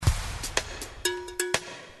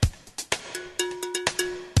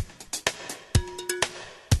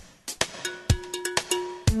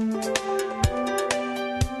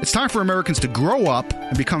time for Americans to grow up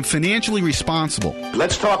and become financially responsible.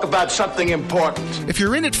 Let's talk about something important. If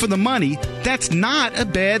you're in it for the money, that's not a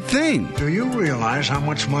bad thing. Do you realize how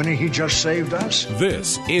much money he just saved us?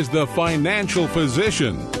 This is The Financial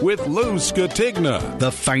Physician with Lou Scatigna.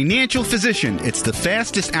 The Financial Physician. It's the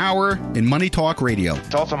fastest hour in Money Talk Radio.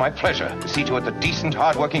 It's also my pleasure to see to it that decent,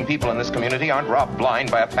 hard-working people in this community aren't robbed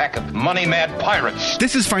blind by a pack of money-mad pirates.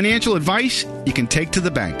 This is financial advice you can take to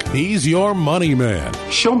the bank. He's your money man.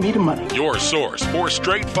 Show me the money. Your source for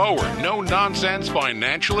straightforward, no-nonsense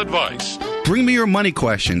financial advice. Bring me your money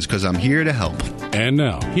questions because I'm here to help. And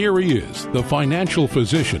now, here he is, the Financial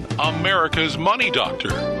Physician, America's money doctor,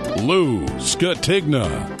 Lou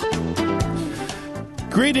Scatigna.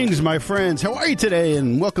 Greetings, my friends. How are you today?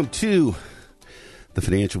 And welcome to The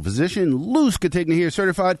Financial Physician. Lou Scatigna here,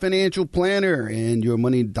 certified financial planner and your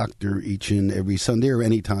money doctor each and every Sunday or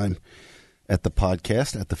anytime at the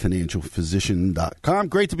podcast at thefinancialphysician.com.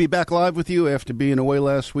 Great to be back live with you after being away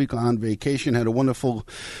last week on vacation. Had a wonderful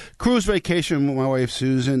cruise vacation with my wife,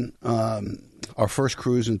 Susan. Our first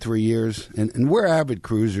cruise in 3 years. And we're avid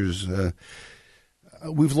cruisers.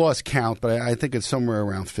 We've lost count, but I think it's somewhere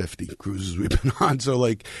around 50 cruises we've been on. So,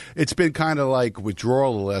 it's been kind of like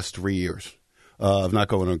withdrawal the last 3 years of not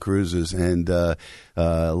going on cruises. And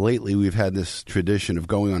lately we've had this tradition of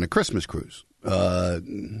going on a Christmas cruise.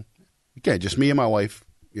 Yeah, just me and my wife.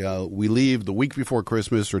 We leave the week before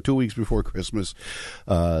Christmas or 2 weeks before Christmas.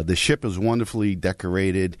 The ship is wonderfully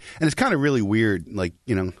decorated. And it's kind of really weird,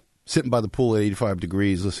 sitting by the pool at 85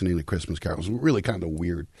 degrees listening to Christmas carols. Really kind of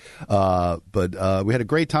weird. But we had a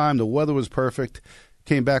great time. The weather was perfect.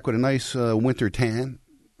 Came back with a nice winter tan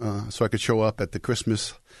so I could show up at the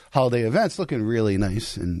Christmas holiday events looking really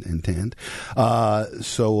nice and tanned.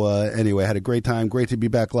 Anyway, I had a great time. Great to be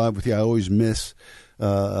back live with you. I always miss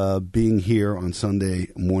being here on Sunday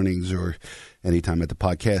mornings or anytime at the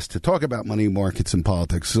podcast to talk about money, markets, and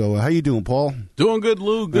politics. So how you doing, Paul? Doing good,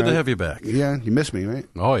 Lou. Good to have you back. Yeah, you missed me, right?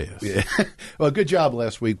 Oh, yes. Yeah. Well, good job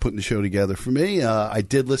last week putting the show together for me. I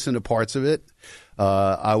did listen to parts of it.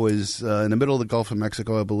 I was in the middle of the Gulf of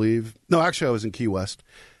Mexico, I believe. No, actually, I was in Key West.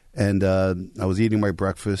 And I was eating my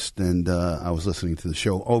breakfast, and I was listening to the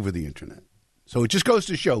show over the Internet. So it just goes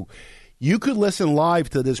to show you could listen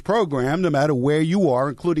live to this program no matter where you are,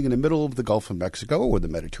 including in the middle of the Gulf of Mexico or the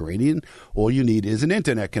Mediterranean. All you need is an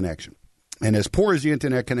Internet connection. And as poor as the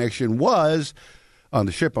Internet connection was on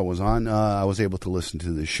the ship I was on, I was able to listen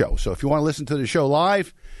to the show. So if you want to listen to the show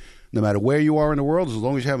live, no matter where you are in the world, as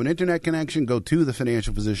long as you have an Internet connection, go to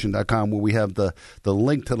thefinancialphysician.com where we have the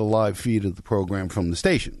link to the live feed of the program from the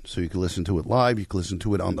station. So you can listen to it live. You can listen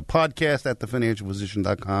to it on the podcast at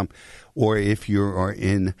thefinancialphysician.com. Or if you are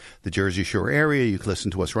in the Jersey Shore area, you can listen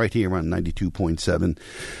to us right here on 92.7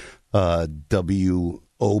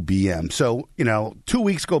 WOBM. So, 2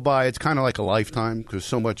 weeks go by. It's kind of like a lifetime because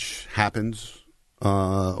so much happens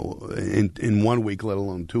in 1 week, let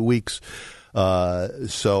alone 2 weeks.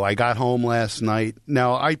 So I got home last night.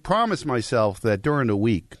 Now, I promised myself that during the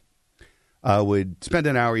week I would spend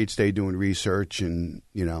an hour each day doing research and,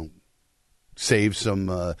 save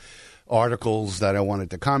some articles that I wanted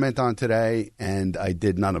to comment on today, and I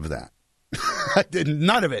did none of that. I did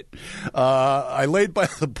none of it. I laid by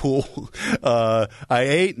the pool. I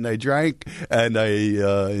ate and I drank and I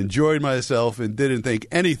enjoyed myself and didn't think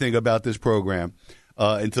anything about this program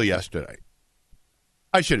until yesterday.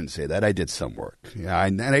 I shouldn't say that. I did some work. Yeah,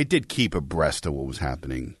 and I did keep abreast of what was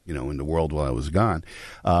happening, in the world while I was gone.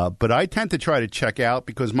 But I tend to try to check out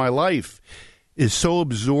because my life is so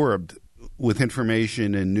absorbed with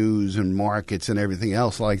information and news and markets and everything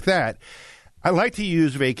else like that. I like to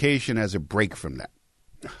use vacation as a break from that.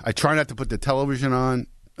 I try not to put the television on.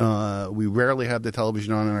 We rarely have the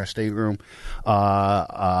television on in our stateroom.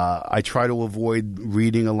 I try to avoid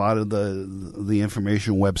reading a lot of the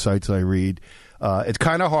information websites I read. It's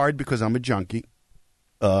kind of hard because I'm a junkie,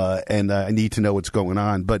 and I need to know what's going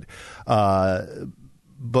on. But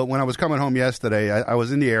when I was coming home yesterday, I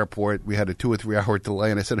was in the airport. We had a 2 or 3 hour delay,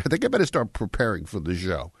 and I said, I think I better start preparing for the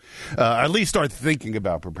show. At least start thinking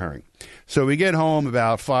about preparing. So we get home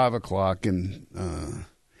about 5 o'clock, and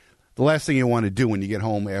the last thing you want to do when you get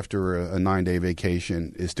home after a 9-day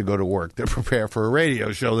vacation is to go to work to prepare for a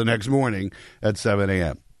radio show the next morning at 7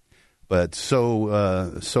 a.m. But so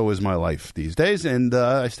is my life these days, and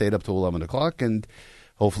I stayed up till 11 o'clock, and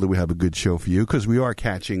hopefully we have a good show for you because we are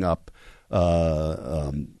catching up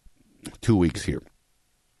 2 weeks here.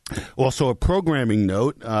 Also, a programming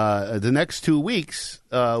note, the next 2 weeks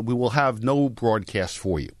we will have no broadcast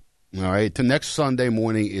for you. All right, the next Sunday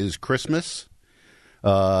morning is Christmas.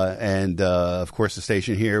 And of course, the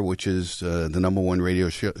station here, which is the number one radio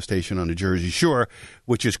station on the Jersey Shore,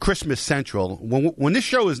 which is Christmas Central. When this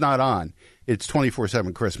show is not on, it's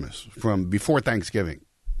 24/7 Christmas from before Thanksgiving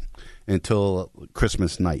until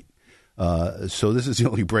Christmas night. So this is the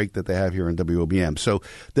only break that they have here on WOBM. So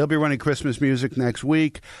they'll be running Christmas music next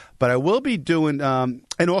week. But I will be doing,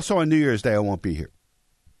 and also on New Year's Day, I won't be here.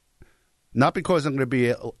 Not because I'm going to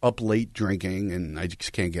be up late drinking and I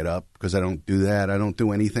just can't get up, because I don't do that. I don't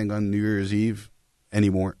do anything on New Year's Eve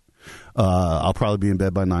anymore. I'll probably be in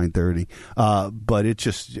bed by 9:30. But it's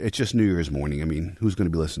just New Year's morning. I mean, who's going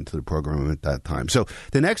to be listening to the program at that time? So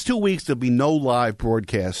the next 2 weeks, there'll be no live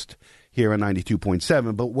broadcast here on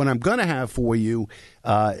 92.7. But what I'm going to have for you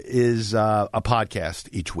is a podcast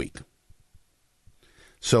each week.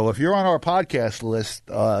 So if you're on our podcast list,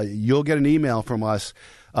 you'll get an email from us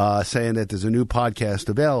saying that there's a new podcast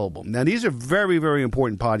available. Now, these are very, very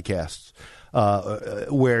important podcasts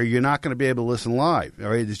where you're not going to be able to listen live. All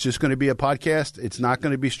right, it's just going to be a podcast. It's not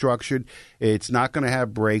going to be structured. It's not going to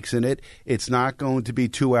have breaks in it. It's not going to be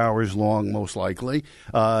 2 hours long, most likely.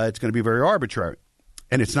 It's going to be very arbitrary.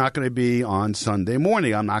 And it's not going to be on Sunday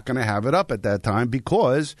morning. I'm not going to have it up at that time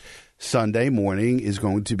because Sunday morning is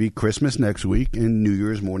going to be Christmas next week and New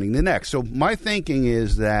Year's morning the next. So my thinking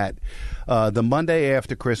is that the Monday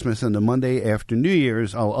after Christmas and the Monday after New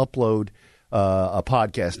Year's, I'll upload a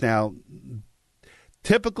podcast. Now,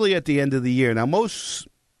 typically at the end of the year, now most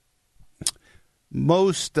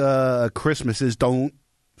Christmases don't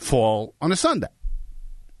fall on a Sunday.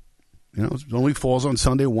 You know, it only falls on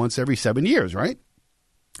Sunday once every 7 years, right?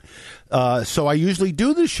 So I usually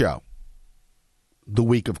do the show the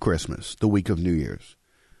week of Christmas, the week of New Year's.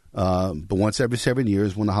 But once every 7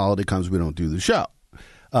 years, when the holiday comes, we don't do the show.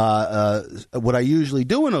 What I usually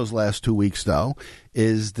do in those last 2 weeks, though,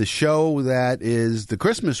 is the show that is the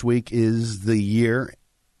Christmas week is the year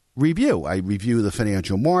review. I review the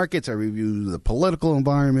financial markets. I review the political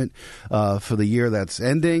environment for the year that's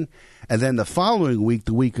ending. And then the following week,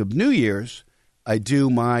 the week of New Year's, I do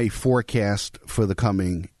my forecast for the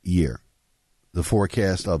coming year. The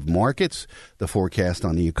forecast of markets, the forecast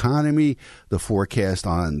on the economy, the forecast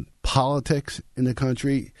on politics in the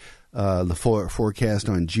country, the forecast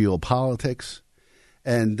on geopolitics.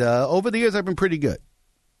 And over the years, I've been pretty good.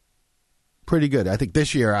 Pretty good. I think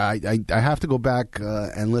this year, I have to go back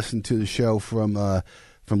and listen to the show from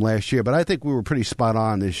last year. But I think we were pretty spot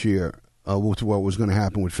on this year with what was going to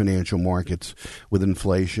happen with financial markets, with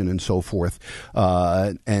inflation and so forth.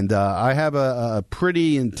 And I have a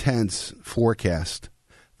pretty intense forecast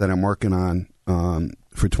that I'm working on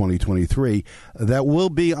for 2023 that will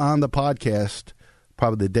be on the podcast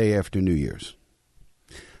probably the day after New Year's.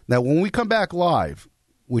 Now, when we come back live,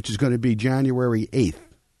 which is going to be January 8th,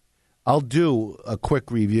 I'll do a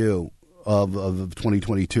quick review of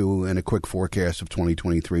 2022 and a quick forecast of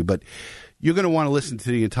 2023. But you're going to want to listen to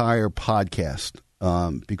the entire podcast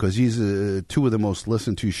because these are two of the most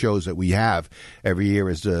listened to shows that we have every year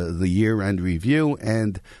is the year-end review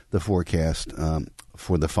and the forecast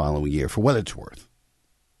for the following year, for what it's worth.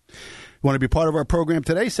 You want to be part of our program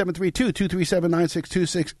today?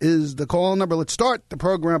 732-237-9626 is the call number. Let's start the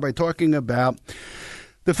program by talking about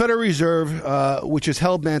the Federal Reserve, which is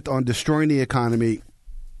hell-bent on destroying the economy,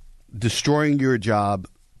 destroying your job,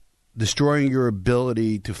 destroying your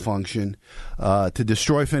ability to function, to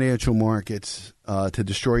destroy financial markets, to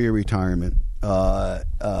destroy your retirement,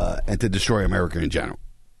 and to destroy America in general.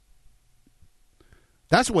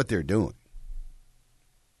 That's what they're doing.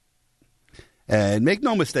 And make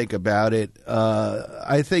no mistake about it,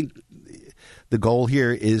 I think the goal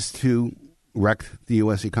here is to wreck the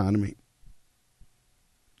U.S. economy.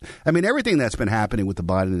 I mean, everything that's been happening with the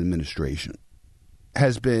Biden administration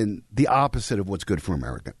has been the opposite of what's good for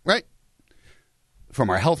America, right? From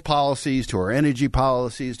our health policies to our energy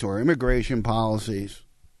policies to our immigration policies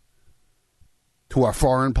to our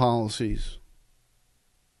foreign policies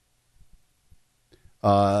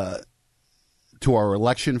to our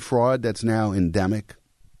election fraud that's now endemic.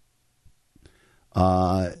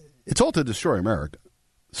 It's all to destroy America.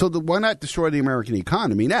 So why not destroy the American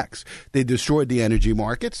economy next? They destroyed the energy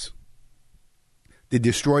markets. They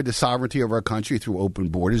destroyed the sovereignty of our country through open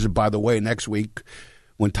borders. And by the way, next week,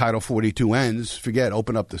 when Title 42 ends,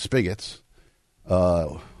 open up the spigots.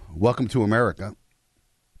 Welcome to America.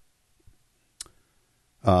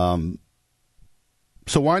 So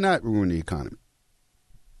why not ruin the economy?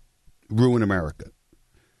 Ruin America.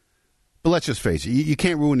 But let's just face it, you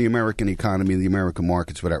can't ruin the American economy and the American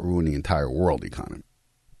markets without ruining the entire world economy.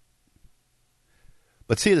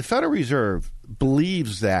 But see, the Federal Reserve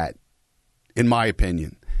believes that, in my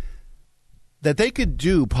opinion, that they could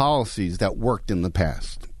do policies that worked in the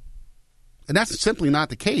past. And that's simply not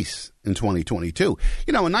the case in 2022.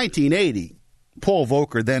 In 1980, Paul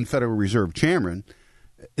Volcker, then Federal Reserve Chairman,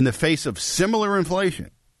 in the face of similar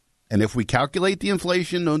inflation, and if we calculate the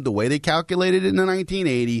inflation the way they calculated it in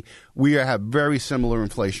 1980, we have very similar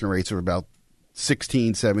inflation rates of about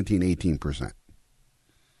 16, 17, 18%.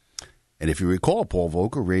 And if you recall, Paul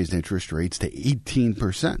Volcker raised interest rates to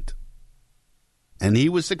 18%. And he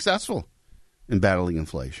was successful in battling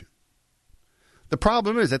inflation. The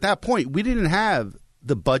problem is, at that point, we didn't have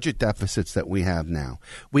the budget deficits that we have now.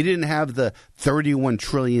 We didn't have the $31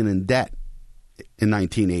 trillion in debt in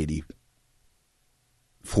 1980,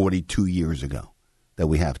 42 years ago, that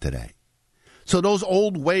we have today. So those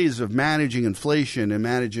old ways of managing inflation and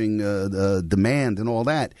managing demand and all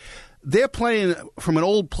that, they're playing from an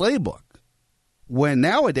old playbook, when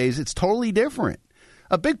nowadays it's totally different.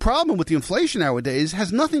 A big problem with the inflation nowadays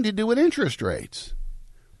has nothing to do with interest rates.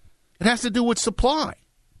 It has to do with supply.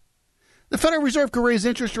 The Federal Reserve could raise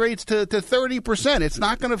interest rates to 30%. It's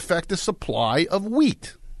not going to affect the supply of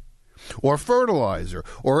wheat or fertilizer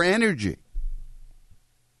or energy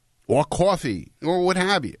or coffee or what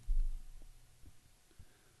have you.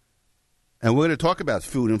 And we're going to talk about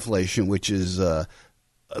food inflation, which has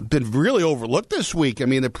been really overlooked this week. I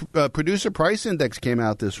mean, the Producer Price Index came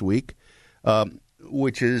out this week,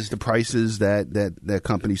 which is the prices that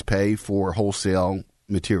companies pay for wholesale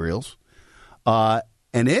materials. And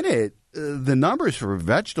in it, the numbers for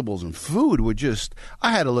vegetables and food were just,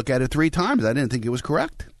 I had to look at it 3 times. I didn't think it was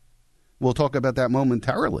correct. We'll talk about that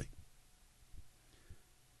momentarily.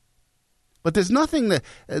 But there's nothing that,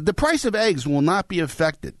 the price of eggs will not be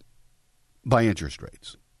affected by interest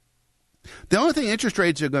rates. The only thing interest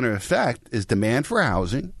rates are going to affect is demand for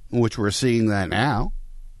housing, which we're seeing that now.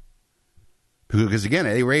 Because, again,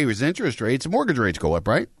 they raise interest rates, mortgage rates go up,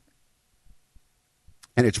 right?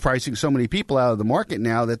 And it's pricing so many people out of the market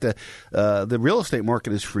now that the real estate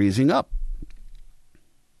market is freezing up.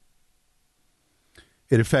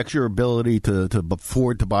 It affects your ability to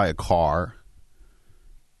afford to buy a car,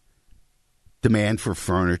 demand for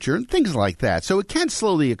furniture, and things like that. So it can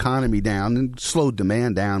slow the economy down and slow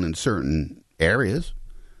demand down in certain areas.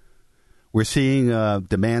 We're seeing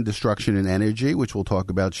demand destruction in energy, which we'll talk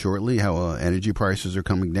about shortly, how energy prices are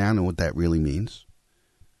coming down and what that really means.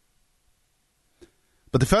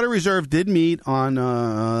 But the Federal Reserve did meet on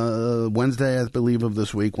Wednesday, I believe, of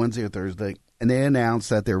this week, Wednesday or Thursday, and they announced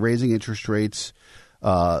that they're raising interest rates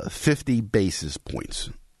 50 basis points.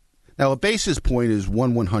 Now, a basis point is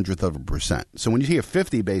 1/100th of a percent. So when you hear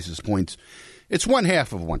 50 basis points, it's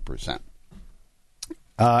 1/2 of 1%.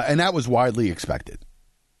 And that was widely expected.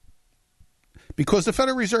 Because the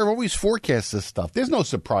Federal Reserve always forecasts this stuff. There's no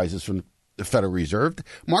surprises from the Federal Reserve.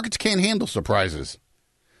 Markets can't handle surprises.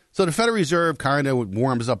 So the Federal Reserve kind of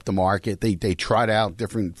warms up the market. They trot out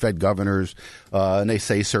different Fed governors, and they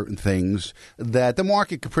say certain things that the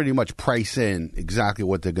market can pretty much price in exactly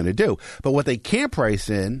what they're going to do. But what they can't price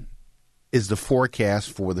in is the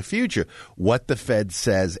forecast for the future, what the Fed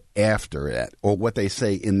says after it, or what they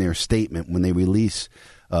say in their statement when they release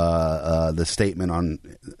the statement on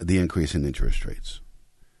the increase in interest rates.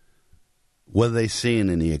 What are they seeing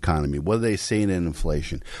in the economy? What are they seeing in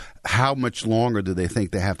inflation? How much longer do they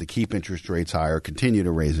think they have to keep interest rates high or continue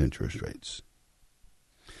to raise interest rates?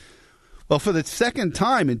 Well, for the second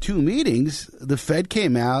time in 2 meetings, the Fed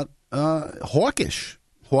came out hawkish.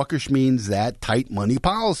 Hawkish means that tight money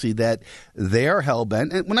policy that they're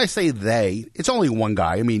hell-bent. And when I say they, it's only one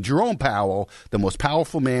guy. I mean, Jerome Powell, the most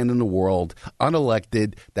powerful man in the world,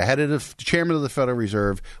 unelected, the head of the chairman of the Federal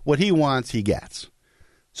Reserve, what he wants, he gets.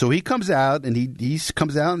 So he comes out and he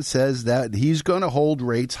comes out and says that he's going to hold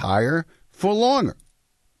rates higher for longer.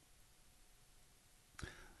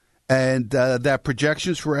 And that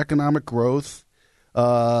projections for economic growth,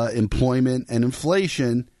 employment, and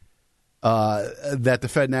inflation, that the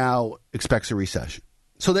Fed now expects a recession.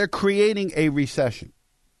 So they're creating a recession.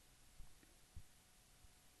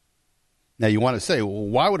 Now you want to say, well,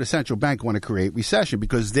 why would a central bank want to create recession?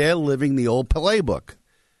 Because they're living the old playbook.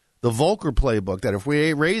 The Volcker playbook, that if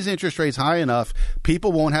we raise interest rates high enough,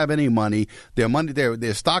 people won't have any money.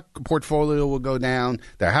 Their stock portfolio will go down.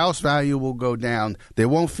 Their house value will go down. They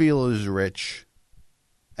won't feel as rich,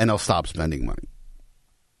 and they'll stop spending money.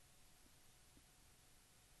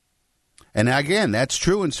 And again, that's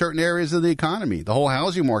true in certain areas of the economy. The whole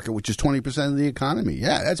housing market, which is 20% of the economy.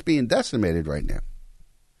 Yeah, that's being decimated right now.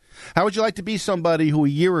 How would you like to be somebody who a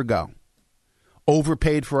year ago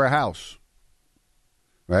overpaid for a house?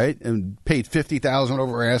 Right? And paid $50,000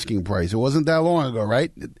 over asking price. It wasn't that long ago,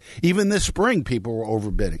 right? Even this spring, people were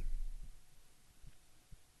overbidding.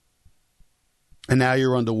 And now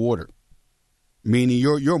you're underwater, meaning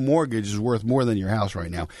your mortgage is worth more than your house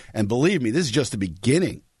right now. And believe me, this is just the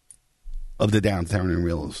beginning of the downturn in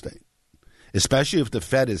real estate, especially if the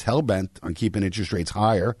Fed is hell-bent on keeping interest rates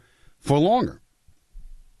higher for longer.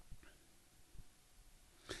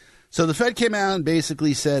 So the Fed came out and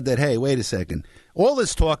basically said that, hey, wait a second, all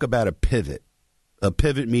this talk about a pivot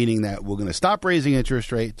meaning that we're going to stop raising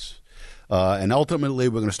interest rates, and ultimately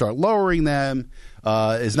we're going to start lowering them,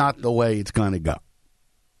 is not the way it's going to go.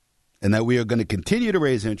 And that we are going to continue to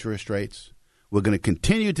raise interest rates. We're going to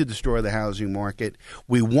continue to destroy the housing market.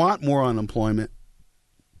 We want more unemployment.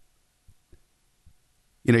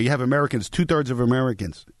 You know, you have Americans, 2/3 of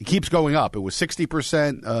Americans. It keeps going up. It was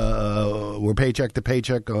 60% were paycheck to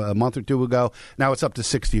paycheck a month or two ago. Now it's up to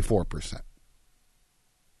 64%.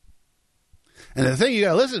 And the thing you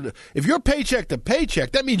got to listen to, if you're paycheck to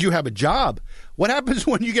paycheck, that means you have a job. What happens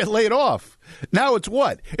when you get laid off? Now it's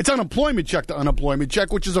what? It's unemployment check to unemployment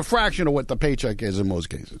check, which is a fraction of what the paycheck is in most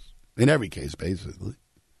cases. In every case, basically.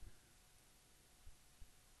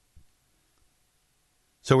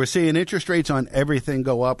 So we're seeing interest rates on everything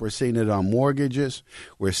go up. We're seeing it on mortgages.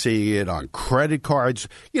 We're seeing it on credit cards.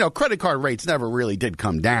 You know, credit card rates never really did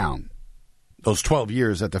come down. Those 12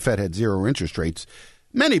 years that the Fed had zero interest rates,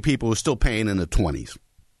 many people were still paying in the 20s.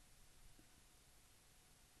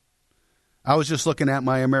 I was just looking at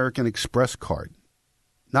my American Express card.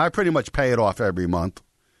 Now, I pretty much pay it off every month,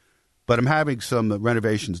 but I'm having some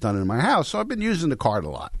renovations done in my house, so I've been using the card a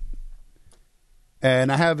lot.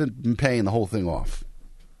 And I haven't been paying the whole thing off,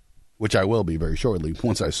 which I will be very shortly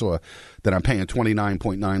once I saw that I'm paying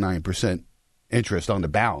 29.99% interest on the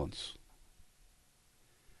balance.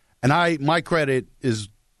 And my credit is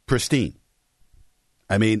pristine.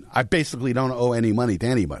 I mean, I basically don't owe any money to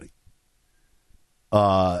anybody.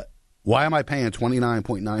 Why am I paying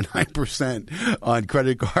 29.99% on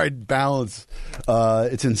credit card balance?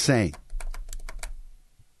 It's insane.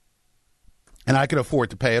 And I can afford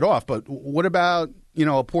to pay it off. But what about, you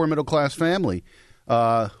know, a poor middle-class family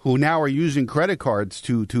who now are using credit cards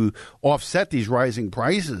to offset these rising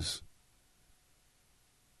prices,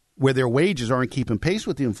 where their wages aren't keeping pace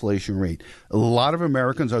with the inflation rate? A lot of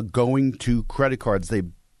Americans are going to credit cards. They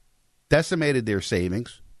decimated their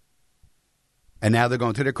savings, and now they're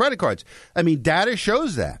going to their credit cards. I mean, data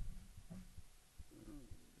shows that.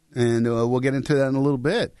 And we'll get into that in a little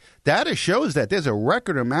bit. Data shows that there's a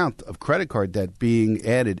record amount of credit card debt being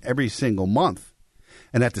added every single month.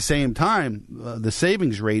 And at the same time, the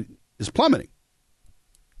savings rate is plummeting.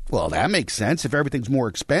 Well, that makes sense. If everything's more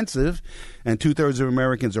expensive and 2/3 of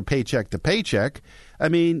Americans are paycheck to paycheck, I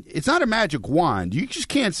mean, it's not a magic wand. You just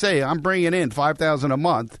can't say I'm bringing in $5,000 a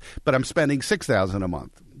month, but I'm spending $6,000 a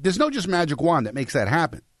month. There's no just magic wand that makes that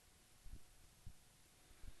happen.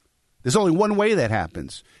 There's only one way that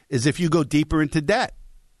happens, is if you go deeper into debt.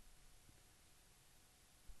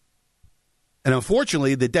 And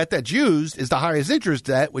unfortunately, the debt that's used is the highest interest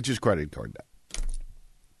debt, which is credit card debt.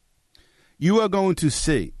 You are going to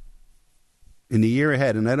see in the year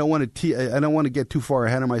ahead, and I don't want to get too far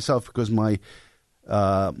ahead of myself because my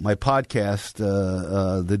podcast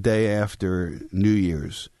the day after New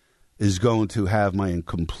Year's is going to have my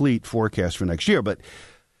complete forecast for next year. But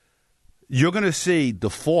you're going to see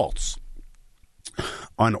defaults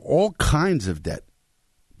on all kinds of debt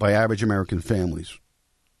by average American families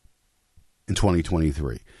in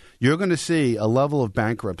 2023. You're going to see a level of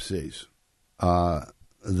bankruptcies that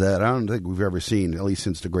I don't think we've ever seen, at least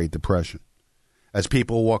since the Great Depression, as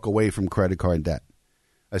people walk away from credit card debt,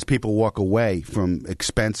 as people walk away from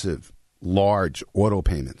expensive, large auto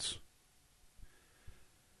payments.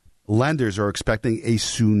 Lenders are expecting a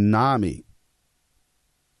tsunami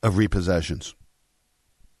of repossessions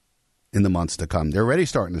in the months to come. They're already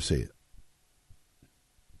starting to see it.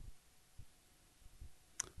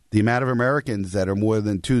 The amount of Americans that are more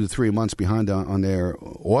than 2 to 3 months behind on their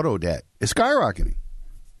auto debt is skyrocketing.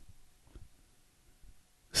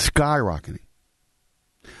 Skyrocketing.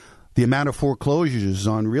 The amount of foreclosures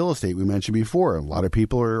on real estate we mentioned before, a lot of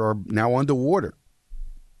people are now underwater.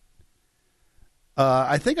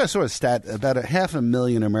 I think I saw a stat, about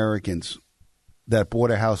 500,000 Americans that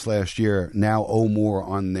bought a house last year now owe more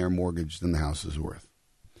on their mortgage than the house is worth.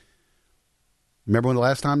 Remember when the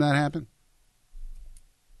last time that happened?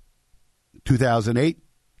 2008?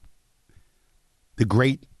 The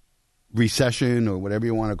Great Recession, or whatever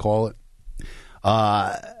you want to call it.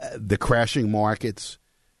 The crashing markets,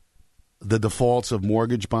 the defaults of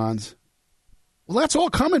mortgage bonds. Well, that's all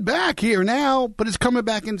coming back here now, but it's coming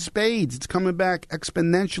back in spades. It's coming back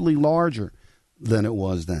exponentially larger than it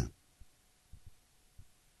was then.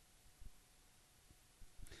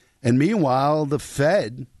 And meanwhile, the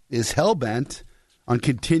Fed is hell-bent on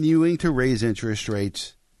continuing to raise interest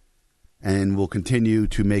rates and will continue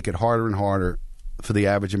to make it harder and harder for the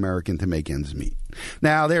average American to make ends meet.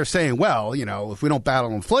 Now, they're saying, well, if we don't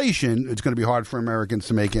battle inflation, it's going to be hard for Americans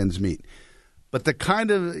to make ends meet. But the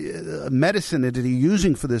kind of medicine that they're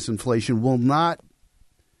using for this inflation will not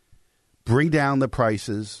bring down the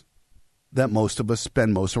prices that most of us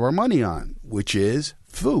spend most of our money on, which is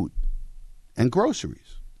food and groceries.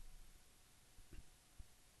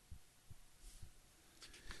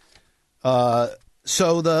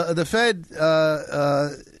 So the Fed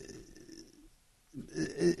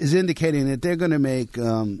is indicating that they're going to make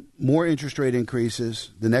more interest rate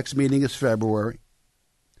increases. The next meeting is February.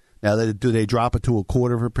 Now, do they drop it to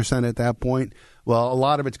 0.25% at that point? Well, a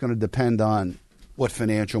lot of it's going to depend on what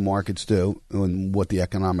financial markets do and what the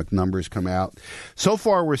economic numbers come out. So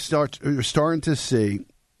far, we're starting to see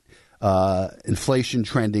inflation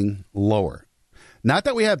trending lower. Not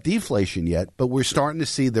that we have deflation yet, but we're starting to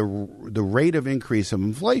see the rate of increase of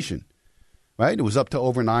inflation. Right? It was up to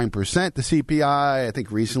over 9%, the CPI. I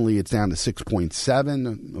think recently it's down to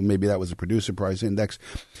 6.7. Maybe that was a producer price index.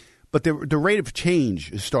 But the rate of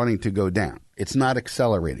change is starting to go down. It's not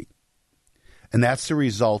accelerating. And that's the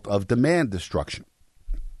result of demand destruction.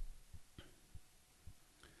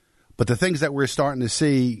 But the things that we're starting to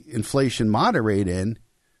see inflation moderate in,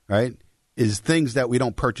 right, is things that we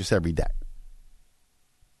don't purchase every day.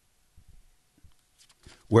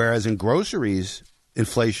 Whereas in groceries,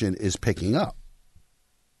 inflation is picking up.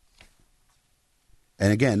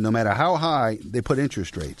 And again, no matter how high they put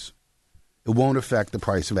interest rates, it won't affect the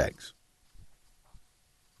price of eggs.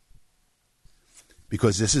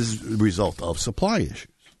 Because this is the result of supply issues.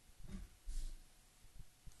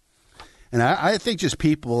 And I think just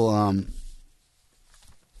people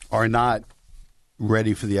are not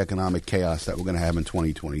ready for the economic chaos that we're going to have in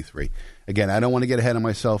 2023. Again, I don't want to get ahead of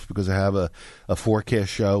myself because I have a forecast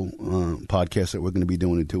show, podcast that we're going to be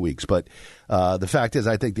doing in 2 weeks. But the fact is,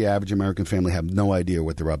 I think the average American family have no idea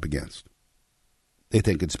what they're up against. They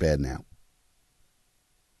think it's bad now.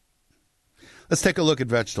 Let's take a look at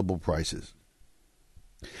vegetable prices.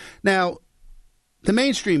 Now, the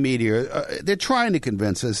mainstream media, they're trying to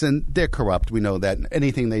convince us, and they're corrupt. We know that.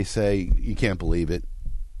 Anything they say, you can't believe it.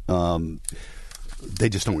 They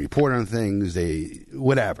just don't report on things.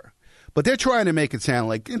 Whatever. But they're trying to make it sound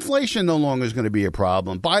like inflation no longer is going to be a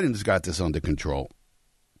problem. Biden's got this under control.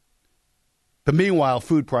 But meanwhile,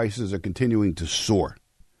 food prices are continuing to soar.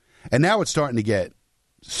 And now it's starting to get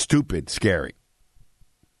stupid, scary.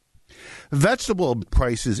 Vegetable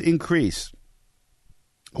prices increased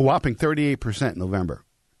a whopping 38% in November.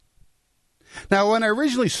 Now, when I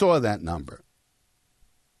originally saw that number,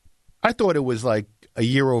 I thought it was like a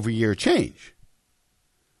year-over-year change.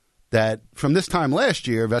 That from this time last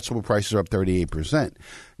year, vegetable prices are up 38%.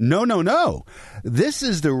 No. This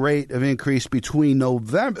is the rate of increase between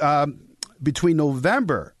November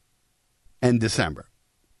and December.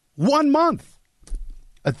 1 month.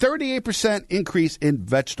 A 38% increase in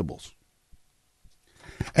vegetables.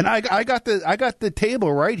 And I got the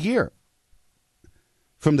table right here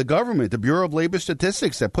from the government, the Bureau of Labor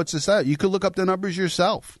Statistics, that puts this out. You could look up the numbers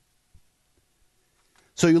yourself.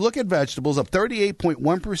 So you look at vegetables, up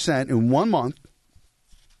 38.1% in 1 month,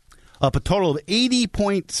 up a total of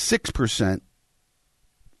 80.6%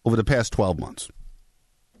 over the past 12 months.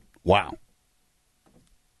 Wow.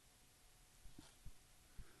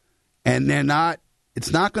 And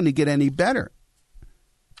it's not going to get any better.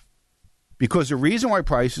 Because the reason why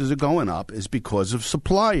prices are going up is because of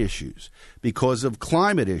supply issues, because of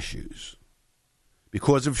climate issues,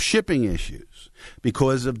 because of shipping issues,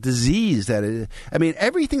 because of disease.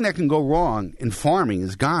 Everything that can go wrong in farming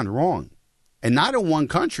has gone wrong. And not in one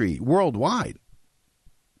country, worldwide.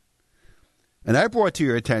 And I brought to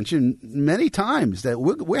your attention many times that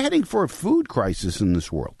we're heading for a food crisis in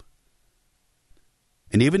this world.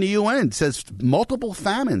 And even the UN says multiple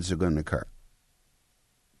famines are going to occur.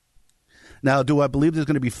 Now, do I believe there's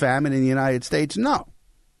going to be famine in the United States? No.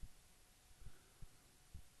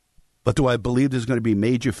 But do I believe there's going to be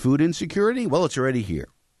major food insecurity? Well, it's already here.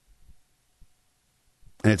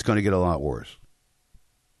 And it's going to get a lot worse.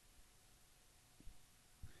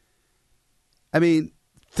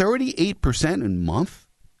 38% in a month?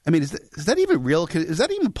 Is that even real? Is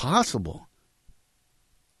that even possible?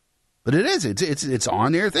 But it is. It's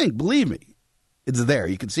on their thing. Believe me. It's there.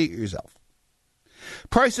 You can see it yourself.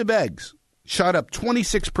 Price of eggs shot up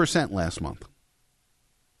 26% last month.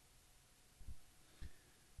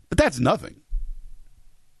 But that's nothing.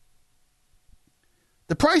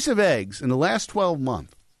 The price of eggs in the last 12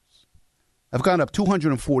 months have gone up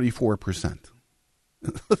 244%.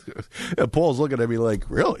 And Paul's looking at me like,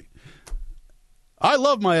 really? I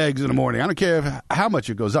love my eggs in the morning. I don't care how much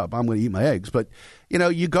it goes up. I'm going to eat my eggs. But,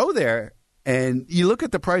 you go there and you look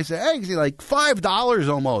at the price of eggs, you're like, $5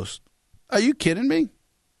 almost. Are you kidding me?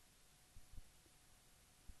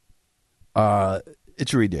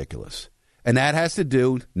 It's ridiculous. And that has to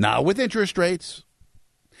do not with interest rates.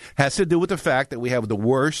 Has to do with the fact that we have the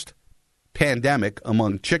worst pandemic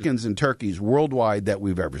among chickens and turkeys worldwide that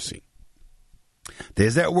we've ever seen.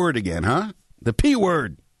 There's that word again, huh? The P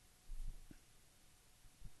word.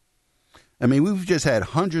 I mean, we've just had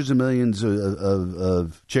hundreds of millions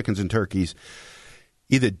of chickens and turkeys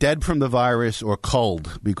either dead from the virus or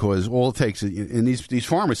culled because all it takes is, and these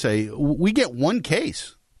farmers say, we get one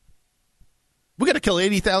case. We got to kill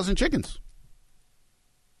 80,000 chickens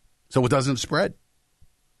so it doesn't spread.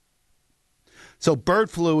 So bird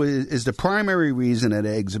flu is the primary reason that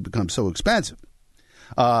eggs have become so expensive.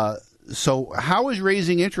 So how is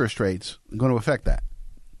raising interest rates going to affect that?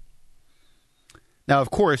 Now, of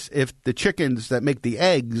course, if the chickens that make the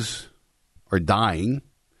eggs are dying,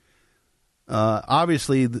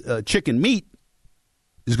 obviously chicken meat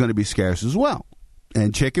is going to be scarce as well.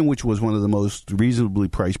 And chicken, which was one of the most reasonably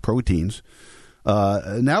priced proteins,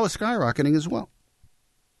 now is skyrocketing as well.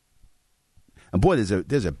 And boy,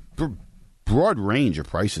 there's a broad range of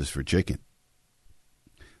prices for chicken.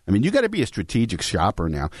 I mean, you got to be a strategic shopper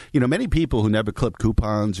now. Many people who never clip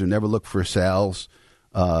coupons or never look for sales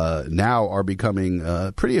now are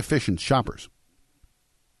becoming pretty efficient shoppers.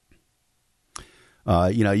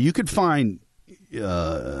 You could find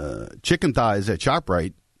chicken thighs at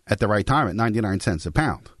ShopRite at the right time at 99 cents a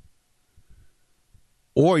pound.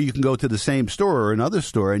 Or you can go to the same store or another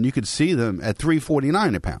store and you could see them at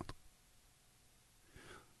 $3.49 a pound.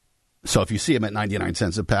 So if you see them at 99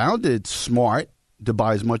 cents a pound, it's smart to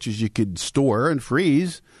buy as much as you could store and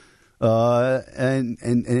freeze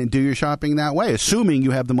and do your shopping that way, assuming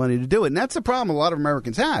you have the money to do it. And that's the problem a lot of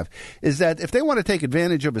Americans have, is that if they want to take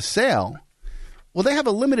advantage of a sale, well, they have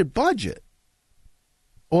a limited budget.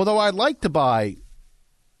 Although I'd like to buy,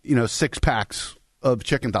 6 packs of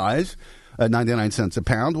chicken thighs at 99 cents a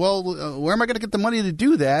pound, well, where am I going to get the money to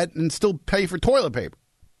do that and still pay for toilet paper?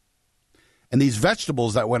 And these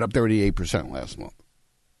vegetables that went up 38% last month.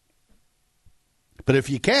 But if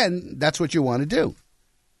you can, that's what you want to do.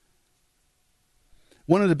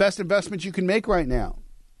 One of the best investments you can make right now,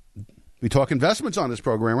 we talk investments on this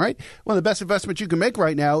program, right? One of the best investments you can make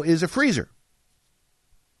right now is a freezer.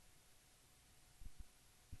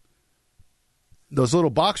 Those little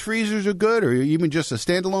box freezers are good, or even just a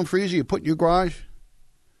standalone freezer you put in your garage.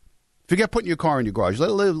 Forget putting your car in your garage.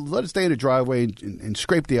 Let it stay in the driveway and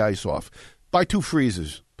scrape the ice off. Buy 2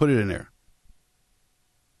 freezers. Put it in there.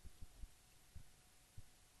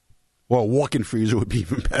 Well, a walk-in freezer would be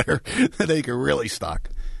even better. They can really stock.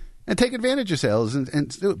 And take advantage of sales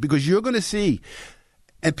and do it. Because you're going to see,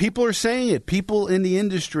 and people are saying it, people in the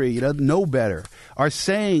industry know better, are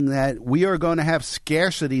saying that we are going to have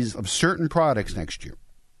scarcities of certain products next year.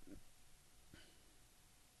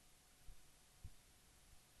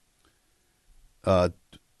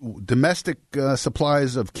 Domestic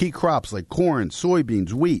supplies of key crops like corn,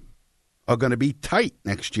 soybeans, wheat are going to be tight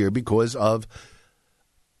next year because of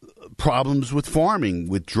problems with farming,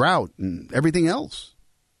 with drought, and everything else.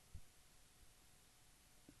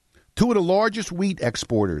 2 of the largest wheat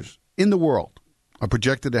exporters in the world are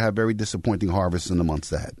projected to have very disappointing harvests in the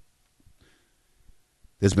months ahead.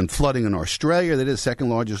 There's been flooding in Australia. That is the second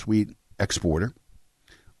largest wheat exporter.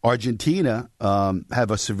 Argentina have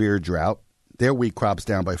a severe drought. Their wheat crop's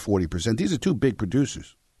down by 40%. These are 2 big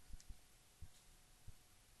producers.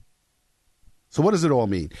 So what does it all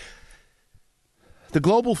mean? The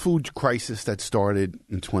global food crisis that started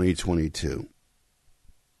in 2022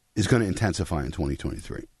 is going to intensify in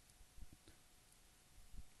 2023.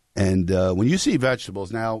 And when you see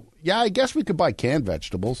vegetables now, I guess we could buy canned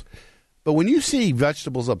vegetables, but when you see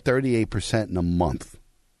vegetables up 38% in a month,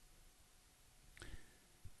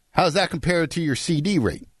 how does that compare to your CD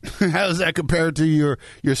rate? How does that compare to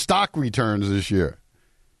your stock returns this year?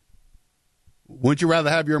 Wouldn't you rather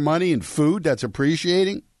have your money in food that's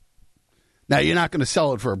appreciating? Now, you're not going to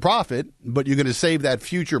sell it for a profit, but you're going to save that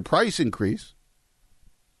future price increase.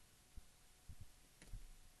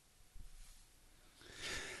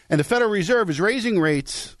 And the Federal Reserve is raising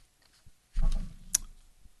rates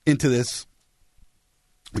into this,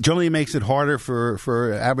 which only makes it harder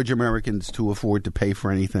for average Americans to afford to pay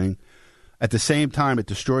for anything. At the same time, it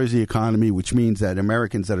destroys the economy, which means that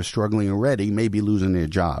Americans that are struggling already may be losing their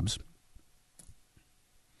jobs.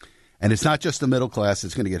 And it's not just the middle class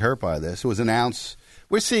that's going to get hurt by this. It was announced,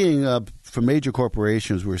 we're seeing, for major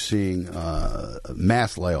corporations, we're seeing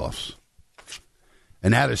mass layoffs.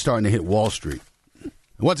 And now they're starting to hit Wall Street.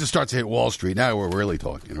 Once it starts to hit Wall Street, now we're really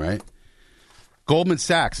talking, right? Goldman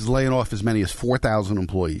Sachs is laying off as many as 4,000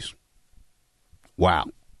 employees. Wow.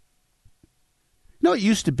 It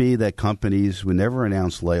used to be that companies would never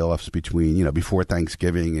announce layoffs before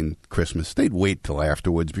Thanksgiving and Christmas. They'd wait till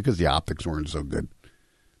afterwards because the optics weren't so good.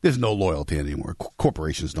 There's no loyalty anymore.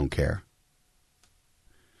 Corporations don't care.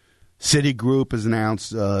 Citigroup has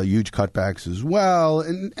announced huge cutbacks as well,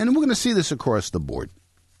 and we're going to see this across the board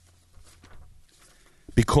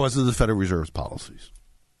because of the Federal Reserve's policies.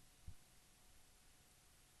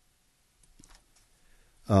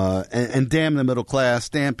 And damn the middle class,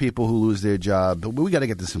 damn people who lose their job. But we got to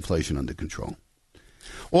get this inflation under control.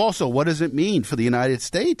 Also, what does it mean for the United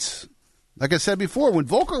States? Like I said before, when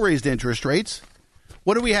Volcker raised interest rates,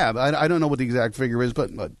 what do we have? I don't know what the exact figure is,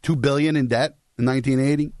 but $2 billion in debt in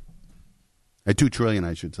 1980? $2 trillion,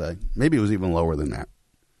 I should say. Maybe it was even lower than that.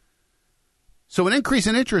 So an increase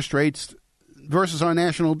in interest rates versus our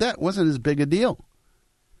national debt wasn't as big a deal.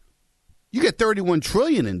 You get $31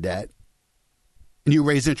 trillion in debt, and you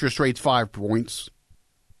raise interest rates 5 points.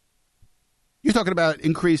 You're talking about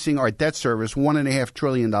increasing our debt service $1.5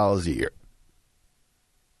 trillion a year.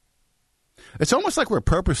 It's almost like we're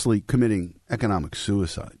purposely committing economic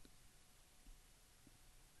suicide.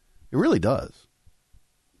 It really does.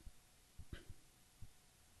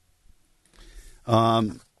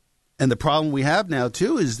 And the problem we have now,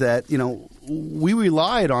 too, is that, we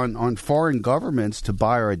relied on foreign governments to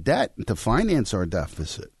buy our debt and to finance our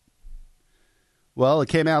deficit. Well, it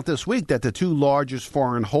came out this week that the two largest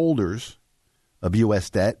foreign holders of U.S.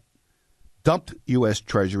 debt dumped U.S.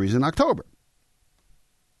 treasuries in October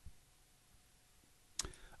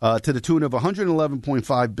to the tune of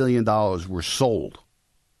 $111.5 billion were sold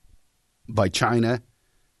by China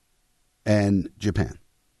and Japan.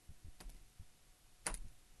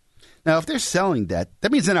 Now, if they're selling debt,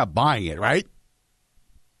 that means they're not buying it, right?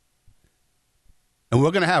 And we're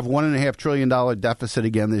going to have $1.5 trillion deficit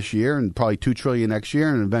again this year, and probably $2 trillion next year,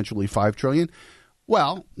 and eventually $5 trillion.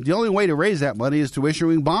 Well, the only way to raise that money is through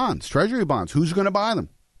issuing bonds, treasury bonds. Who's going to buy them?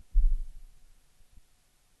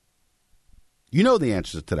 You know the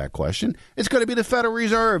answer to that question. It's going to be the Federal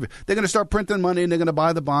Reserve. They're going to start printing money, and they're going to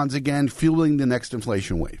buy the bonds again, fueling the next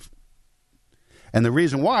inflation wave. And the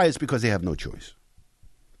reason why is because they have no choice.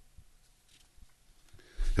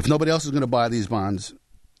 If nobody else is going to buy these bonds,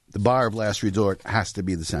 the buyer of last resort has to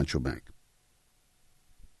be the central bank.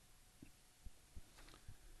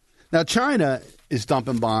 Now, China is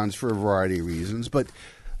dumping bonds for a variety of reasons, but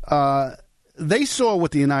they saw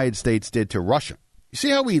what the United States did to Russia. You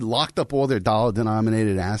see how we locked up all their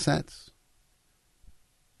dollar-denominated assets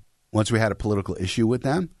once we had a political issue with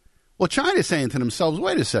them? Well, China's saying to themselves,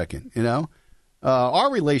 wait a second,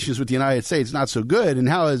 our relations with the United States not so good, and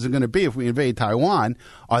how is it going to be if we invade Taiwan?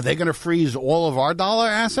 Are they going to freeze all of our dollar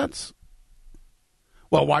assets?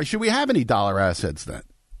 Well, why should we have any dollar assets then?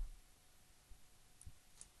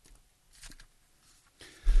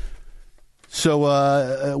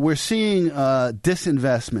 So we're seeing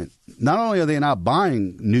disinvestment. Not only are they not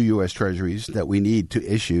buying new U.S. treasuries that we need to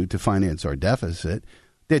issue to finance our deficit,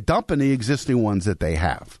 they're dumping the existing ones that they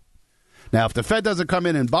have. Now, if the Fed doesn't come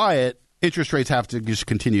in and buy it, interest rates have to just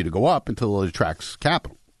continue to go up until it attracts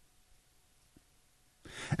capital.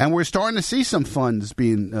 And we're starting to see some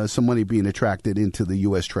money being attracted into the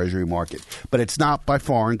U.S. Treasury market. But it's not by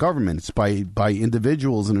foreign governments. It's by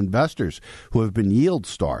individuals and investors who have been yield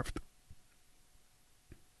starved.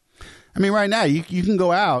 I mean, right now, you can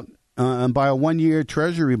go out and buy a one-year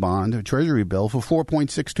Treasury bond, a Treasury bill, for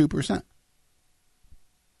 4.62%.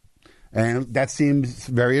 And that seems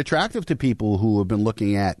very attractive to people who have been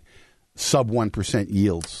looking at sub 1%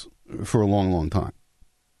 yields for a long, long time.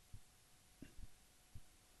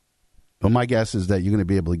 But my guess is that you're going to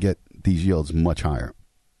be able to get these yields much higher.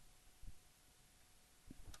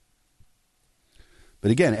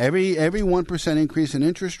 But again, every 1% increase in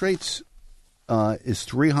interest rates is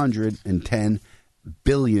 $310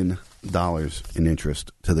 billion in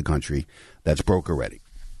interest to the country that's broke already.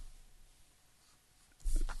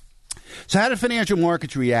 So how do financial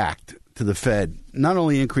markets react to the Fed not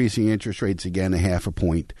only increasing interest rates again 0.5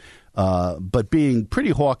 point, but being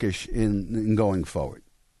pretty hawkish in going forward?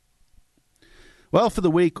 Well, for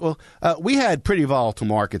the week, we had pretty volatile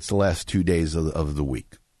markets the last 2 days of the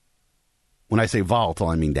week. When I say volatile,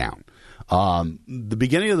 I mean down. The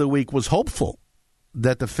beginning of the week was hopeful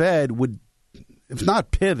that the Fed would, if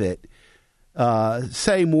not pivot,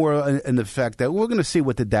 say more in the fact that we're going to see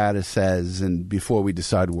what the data says and before we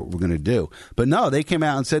decide what we're going to do. But no, they came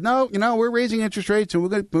out and said, no, we're raising interest rates and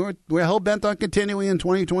we're hell bent on continuing in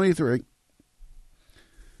 2023.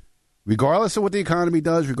 regardless of what the economy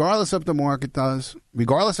does, regardless of what the market does,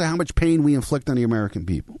 regardless of how much pain we inflict on the American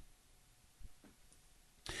people.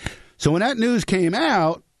 So when that news came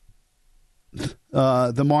out,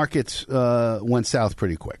 the markets went south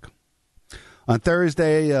pretty quick. On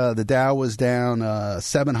Thursday, the Dow was down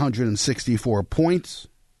 764 points.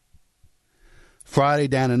 Friday,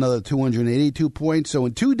 down another 282 points. So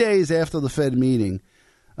in 2 days after the Fed meeting,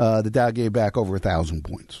 the Dow gave back over 1,000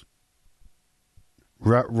 points.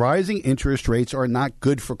 Rising interest rates are not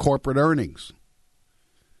good for corporate earnings.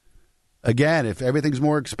 Again, if everything's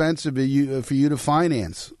more expensive for you to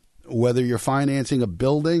finance, whether you're financing a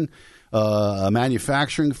building, a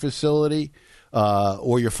manufacturing facility,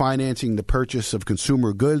 or you're financing the purchase of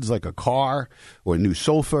consumer goods like a car or a new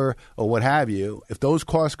sofa or what have you, if those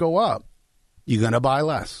costs go up, you're going to buy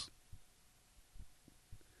less.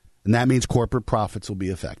 And that means corporate profits will be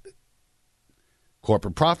affected.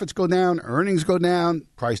 Corporate profits go down, earnings go down,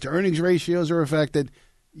 price to earnings ratios are affected.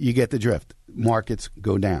 You get the drift. Markets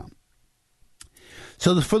go down.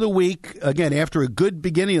 So for the week, again, after a good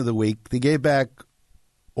beginning of the week, they gave back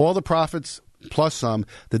all the profits plus some.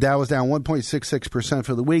 The Dow was down 1.66%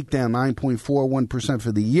 for the week, down 9.41%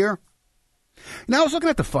 for the year. Now I was looking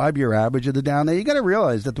at the 5-year average of the Dow. Now you got to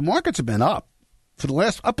realize that the markets have been up for the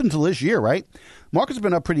last, up until this year, right? Markets have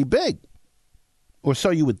been up pretty big, or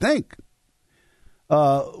so you would think.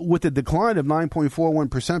 With a decline of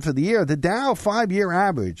 9.41% for the year, the Dow 5-year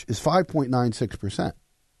average is 5.96%.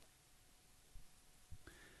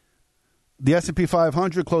 The S&P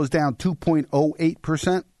 500 closed down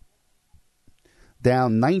 2.08%,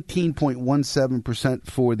 down 19.17%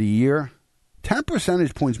 for the year, 10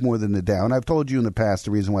 percentage points more than the Dow. And I've told you in the past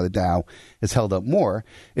the reason why the Dow has held up more.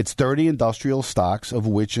 It's 30 industrial stocks, of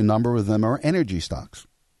which a number of them are energy stocks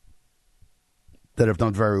that have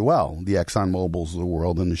done very well, the ExxonMobils of the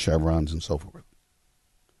world and the Chevrons and so forth.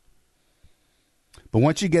 But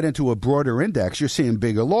once you get into a broader index, you're seeing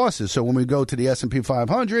bigger losses. So when we go to the S&P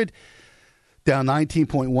 500, down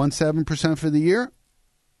 19.17% for the year.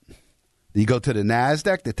 You go to the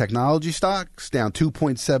NASDAQ, the technology stocks, down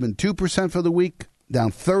 2.72% for the week,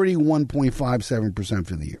 down 31.57%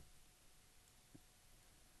 for the year.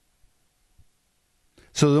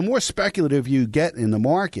 So the more speculative you get in the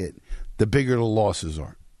market, the bigger the losses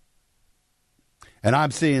are. And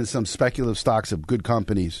I'm seeing some speculative stocks of good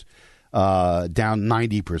companies down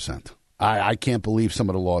 90%. I can't believe some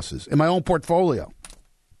of the losses in my own portfolio.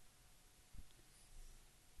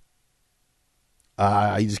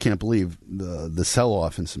 I just can't believe the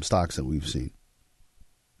sell-off in some stocks that we've seen.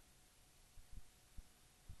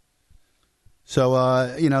 So,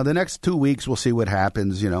 the next 2 weeks, we'll see what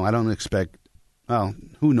happens. I don't expect, well,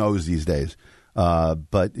 who knows these days.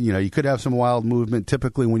 But, you could have some wild movement.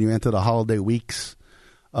 Typically, when you enter the holiday weeks,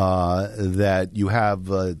 that you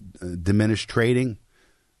have diminished trading.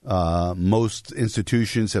 Most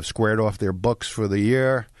institutions have squared off their books for the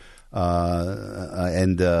year.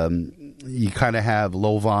 And you kind of have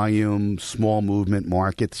low volume, small movement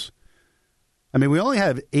markets. I mean, we only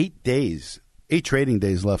have 8 trading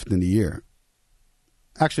days left in the year.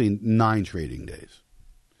 Actually, 9 trading days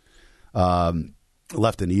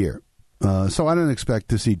left in the year. So I don't expect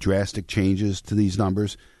to see drastic changes to these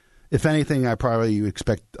numbers. If anything, I probably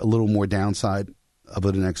expect a little more downside over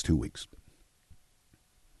the next 2 weeks.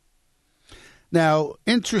 Now,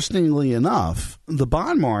 interestingly enough, the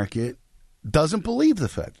bond market doesn't believe the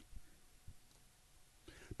Fed.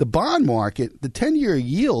 The bond market, the 10-year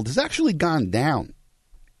yield, has actually gone down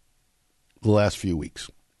the last few weeks.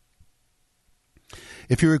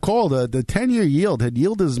 If you recall, the 10-year yield had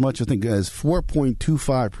yielded as much, I think, as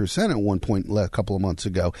 4.25% at one point a couple of months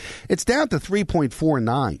ago. It's down to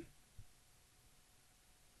 3.49%.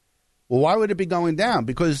 Well, why would it be going down?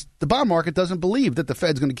 Because the bond market doesn't believe that the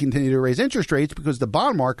Fed's going to continue to raise interest rates, because the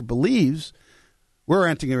bond market believes we're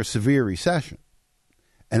entering a severe recession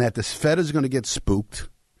and that the Fed is going to get spooked.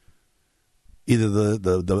 Either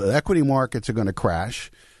the equity markets are going to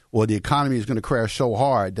crash, or the economy is going to crash so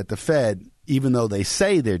hard that the Fed, even though they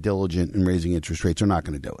say they're diligent in raising interest rates, are not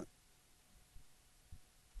going to do it.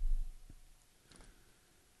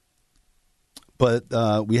 But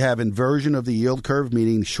we have inversion of the yield curve,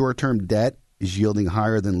 meaning short-term debt is yielding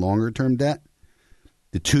higher than longer-term debt.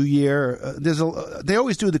 The 2-year, they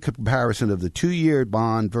always do the comparison of the 2-year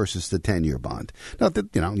bond versus the 10-year bond. Now,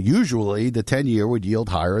 usually the 10-year would yield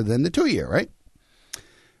higher than the 2-year, right?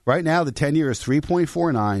 Right now, the 10-year is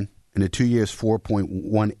 3.49 and the 2-year is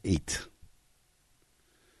 4.18.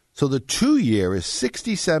 So the 2-year is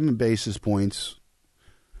 67 basis points,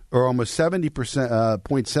 or almost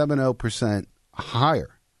 0.70%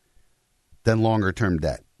 higher than longer-term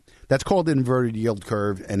debt. That's called the inverted yield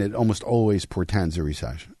curve, and it almost always portends a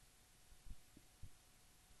recession.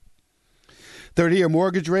 30-year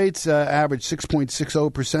mortgage rates averaged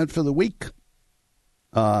 6.60% for the week.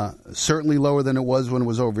 Certainly lower than it was when it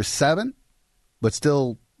was over 7, but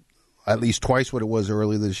still at least twice what it was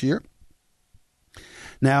earlier this year.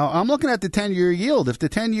 Now, I'm looking at the 10-year yield. If the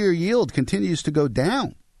 10-year yield continues to go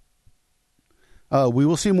down, we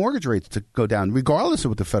will see mortgage rates to go down, regardless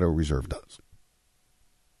of what the Federal Reserve does.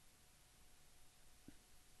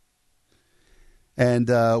 And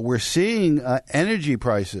we're seeing energy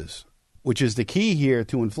prices, which is the key here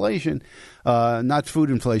to inflation, not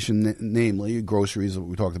food inflation, namely groceries that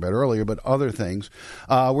we talked about earlier, but other things.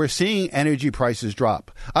 We're seeing energy prices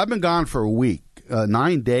drop. I've been gone for a week,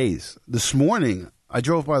 9 days. This morning, I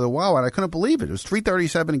drove by the Wawa, and I couldn't believe it. It was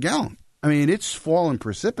 $3.37 a gallon. I mean, it's fallen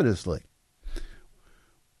precipitously,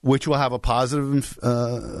 which will have a positive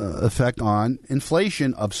effect on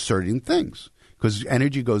inflation of certain things, because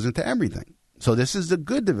energy goes into everything. So this is a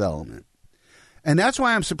good development. And that's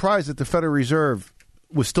why I'm surprised that the Federal Reserve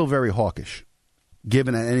was still very hawkish,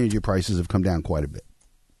 given that energy prices have come down quite a bit.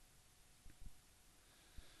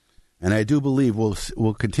 And I do believe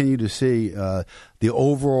we'll continue to see the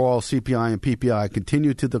overall CPI and PPI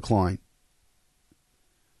continue to decline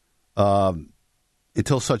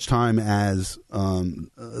until such time as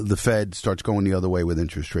the Fed starts going the other way with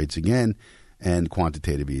interest rates again and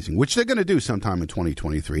quantitative easing, which they're going to do sometime in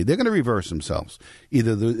 2023. They're going to reverse themselves.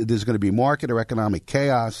 Either there's going to be market or economic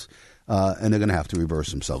chaos, and they're going to have to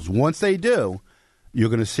reverse themselves. Once they do, you're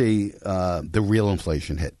going to see the real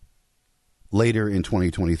inflation hit later in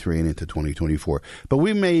 2023 and into 2024. But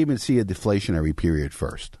we may even see a deflationary period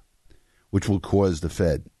first, which will cause the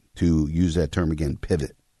Fed to use that term again,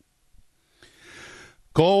 pivot.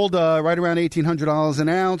 Gold, right around $1,800 an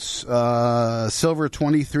ounce. Silver,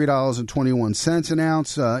 $23.21 an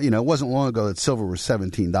ounce. It wasn't long ago that silver was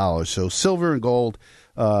 $17. So silver and gold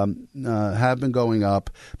have been going up.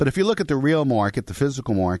 But if you look at the real market, the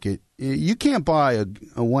physical market, you can't buy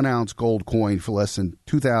a 1 ounce gold coin for less than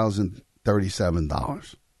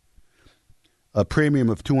 $2,037. A premium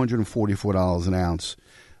of $244 an ounce,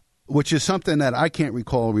 which is something that I can't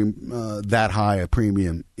recall that high a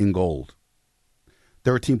premium in gold.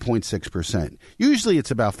 13.6%. Usually it's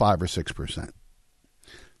about 5 or 6%.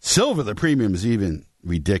 Silver, the premium is even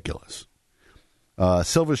ridiculous.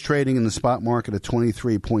 Silver's trading in the spot market at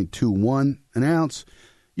 $23.21 an ounce.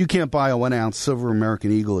 You can't buy a 1 ounce silver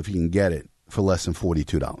American Eagle if you can get it for less than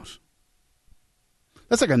 $42.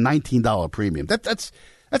 That's like a $19 premium. That's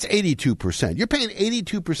 82%. You're paying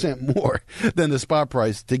 82% more than the spot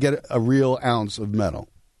price to get a real ounce of metal.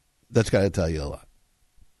 That's got to tell you a lot.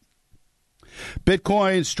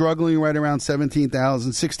 Bitcoin struggling right around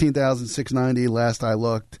 17,000, 16,690 last I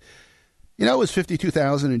looked. It was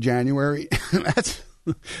 52,000 in January.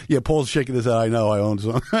 Paul's shaking his head. I know I own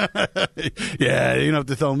some. Yeah, you don't have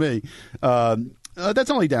to tell me.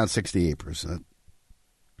 That's only down 68%.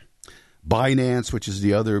 Binance, which is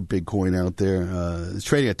the other big coin out there, is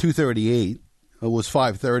trading at 238. It was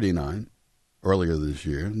 539 earlier this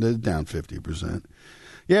year. They're down 50%.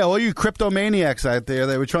 Yeah, all you cryptomaniacs out there,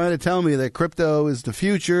 they were trying to tell me that crypto is the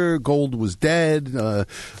future, gold was dead, you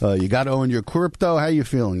got to own your crypto. How you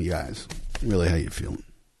feeling, you guys? Really, how you feeling?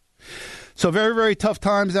 So very, very tough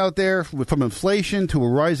times out there, from inflation to a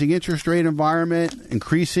rising interest rate environment,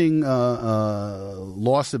 increasing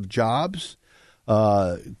loss of jobs,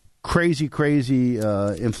 crazy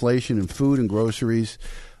inflation in food and groceries,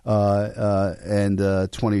 and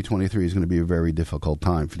 2023 is going to be a very difficult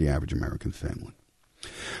time for the average American family.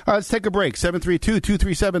 All right, let's take a break.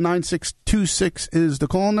 732-237-9626 is the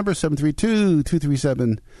call number,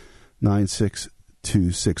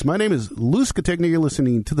 732-237-9626. My name is Lou Scategna. You're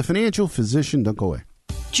listening to The Financial Physician. Don't go away.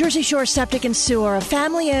 Jersey Shore Septic and Sewer, a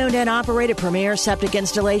family-owned and operated premier septic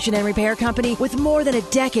installation and repair company with more than a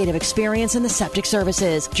decade of experience in the septic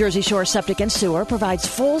services. Jersey Shore Septic and Sewer provides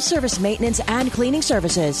full-service maintenance and cleaning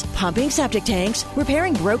services, pumping septic tanks,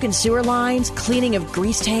 repairing broken sewer lines, cleaning of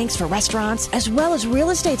grease tanks for restaurants, as well as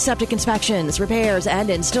real estate septic inspections, repairs, and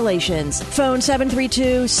installations. Phone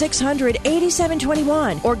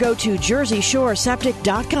 732-600-8721 or go to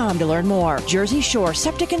JerseyShoreSeptic.com to learn more. Jersey Shore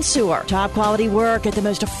Septic and Sewer. Top quality work at the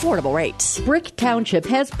most most affordable rates. Brick Township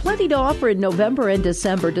has plenty to offer in November and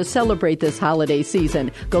December to celebrate this holiday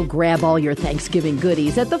season. Go grab all your Thanksgiving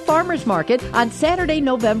goodies at the Farmers Market on Saturday,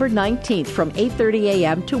 November 19th from 8:30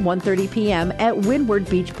 a.m. to 1:30 p.m. at Windward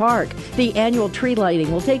Beach Park. The annual tree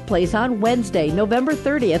lighting will take place on Wednesday, November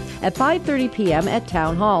 30th at 5:30 p.m. at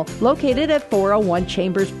Town Hall, located at 401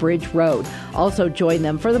 Chambers Bridge Road. Also join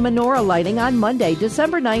them for the menorah lighting on Monday,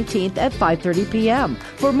 December 19th at 5:30 p.m.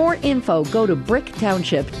 For more info, go to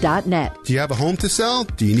bricktownship.net. Do you have a home to sell?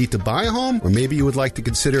 Do you need to buy a home? Or maybe you would like to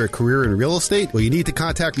consider a career in real estate? Well, you need to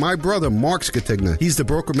contact my brother, Mark Skatigna. He's the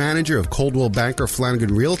broker manager of Coldwell Banker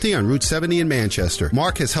Flanagan Realty on Route 70 in Manchester.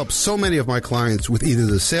 Mark has helped so many of my clients with either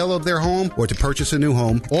the sale of their home or to purchase a new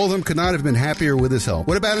home. All of them could not have been happier with his help.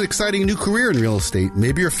 What about an exciting new career in real estate?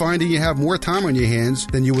 Maybe you're finding you have more time on your hands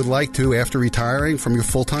than you would like to after retiring from your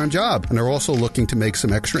full-time job and are also looking to make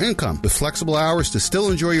some extra income. With flexible hours to still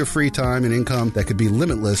enjoy your free time and income that could be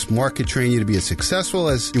limitless, Mark could train you to be as successful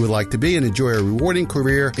as you would like to be and enjoy a rewarding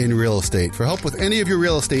career in real estate. For help with any of your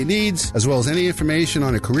real estate needs, as well as any information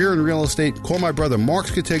on a career in real estate, call my brother Mark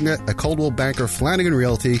Skatigna at Coldwell Banker Flanagan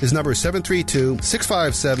Realty. His number is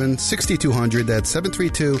 732-657-6200. That's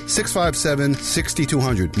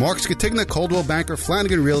 732-657-6200. Mark Skatigna, Coldwell Banker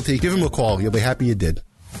Flanagan Realty. Give him a call. You'll be happy you did.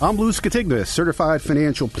 I'm Lou Skatigna, certified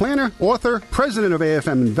financial planner, author, president of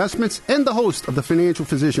AFM Investments, and the host of The Financial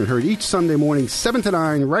Physician, heard each Sunday morning 7 to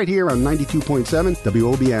 9 right here on 92.7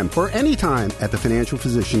 WOBM or anytime at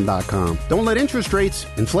thefinancialphysician.com. Don't let interest rates,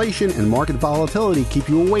 inflation, and market volatility keep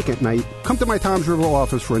you awake at night. Come to my Toms River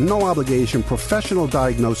office for a no-obligation professional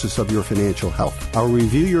diagnosis of your financial health. I'll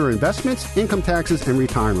review your investments, income taxes, and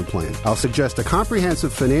retirement plan. I'll suggest a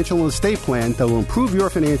comprehensive financial and estate plan that will improve your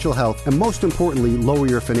financial health and, most importantly, lower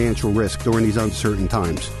your financial risk during these uncertain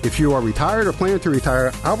times. If you are retired or plan to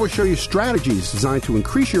retire, I will show you strategies designed to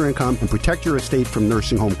increase your income and protect your estate from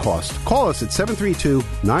nursing home costs. Call us at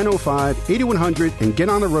 732-905-8100 and get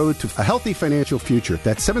on the road to a healthy financial future.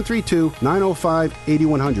 That's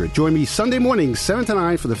 732-905-8100. Join me Sunday mornings 7 to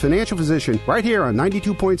 9 for The Financial Physician right here on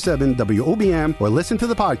 92.7 WOBM or listen to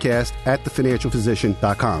the podcast at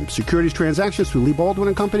thefinancialphysician.com. Securities transactions through Lee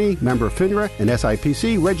Baldwin & Company, member of FINRA and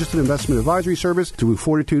SIPC, registered investment advisory service through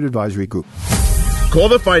Fortitude Advisory Group. Call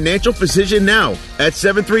the Financial Physician now at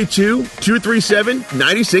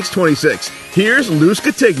 732-237-9626. Here's Lou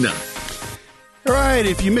Skatigna. All right,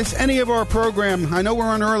 if you miss any of our program, I know we're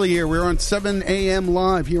on early here. We're on 7 a.m.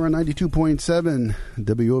 live here on 92.7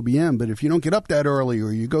 WOBM. But if you don't get up that early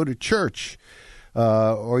or you go to church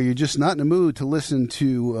or you're just not in the mood to listen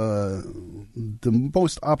to the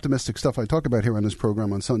most optimistic stuff I talk about here on this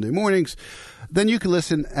program on Sunday mornings, then you can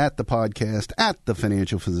listen at the podcast at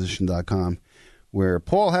thefinancialphysician.com, where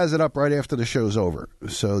Paul has it up right after the show's over.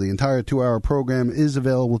 So the entire 2-hour program is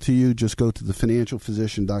available to you. Just go to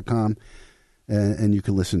thefinancialphysician.com and you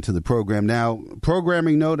can listen to the program. Now,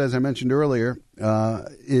 programming note, as I mentioned earlier,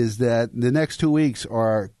 is that the next 2 weeks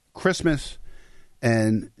are Christmas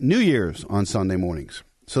and New Year's on Sunday mornings.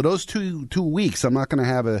 So those two weeks, I'm not going to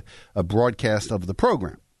have a broadcast of the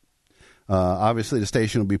program. Obviously, the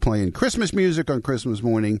station will be playing Christmas music on Christmas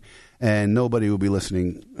morning, and nobody will be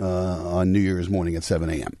listening on New Year's morning at 7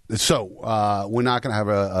 a.m. So we're not going to have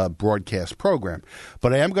a broadcast program.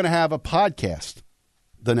 But I am going to have a podcast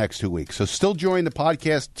the next 2 weeks. So still join the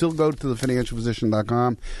podcast. Still go to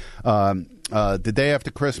thefinancialphysician.com. The day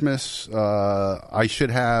after Christmas, I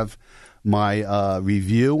should have my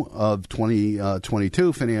review of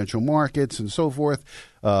 2022 financial markets and so forth.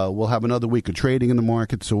 We'll have another week of trading in the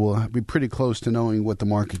market, so we'll be pretty close to knowing what the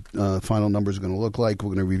market final numbers are going to look like. We're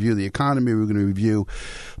going to review the economy. We're going to review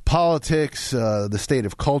politics, the state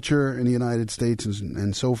of culture in the United States,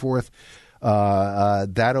 and so forth.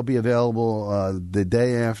 That'll be available the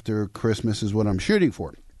day after Christmas is what I'm shooting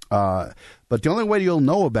for. But the only way you'll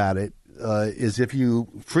know about it is if you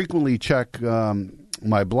frequently check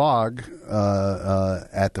my blog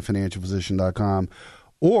at thefinancialphysician.com,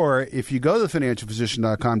 or if you go to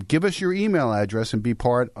thefinancialphysician.com, give us your email address and be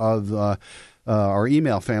part of our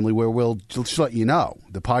email family, where we'll just let you know.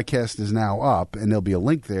 The podcast is now up, and there'll be a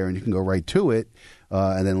link there, and you can go right to it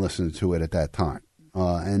and then listen to it at that time.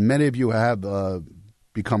 And many of you have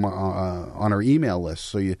become on our email list,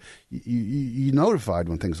 so you're notified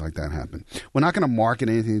when things like that happen. We're not going to market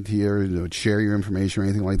anything to you or share your information or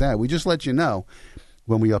anything like that. We just let you know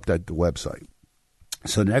when we update the website.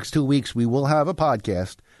 So the next 2 weeks, we will have a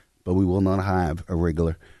podcast, but we will not have a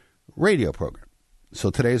regular radio program. So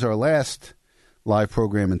today's our last live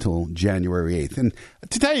program until January 8th. And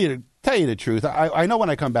to tell you the truth, I know when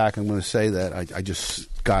I come back, I'm going to say that I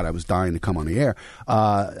was dying to come on the air.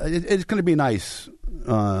 It's going to be nice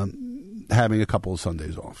having a couple of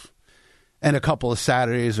Sundays off and a couple of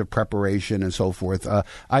Saturdays of preparation and so forth.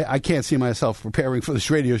 I can't see myself preparing for this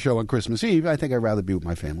radio show on Christmas Eve. I think I'd rather be with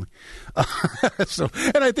my family.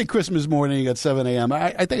 And I think Christmas morning at 7 a.m.,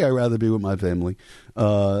 I think I'd rather be with my family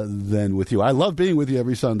than with you. I love being with you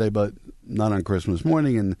every Sunday, but not on Christmas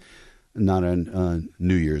morning and not on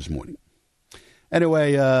New Year's morning.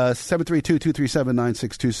 Anyway,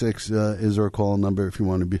 732-237-9626 is our call number if you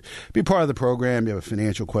want to be part of the program. You have a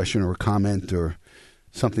financial question or a comment or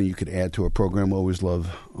something you could add to our program. We always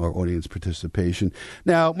love our audience participation.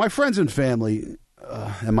 Now, my friends and family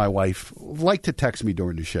and my wife like to text me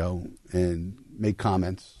during the show and make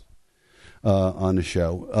comments on the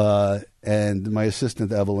show. And my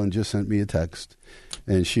assistant, Evelyn, just sent me a text.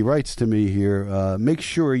 And she writes to me here, make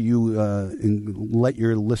sure you let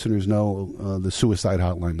your listeners know the suicide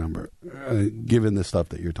hotline number, given the stuff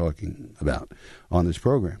that you're talking about on this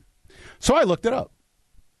program. So I looked it up.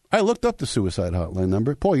 I looked up the suicide hotline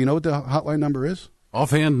number. Paul, you know what the hotline number is?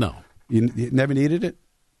 Offhand, no. You never needed it?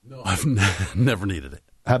 No, I've never needed it.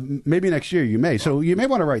 Maybe next year you may. So you may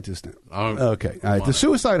want to write this down. Okay. All right. The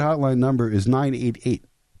suicide hotline number is 988.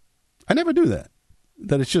 I never do that.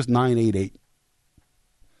 That it's just 988.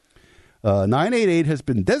 988 has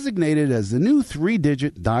been designated as the new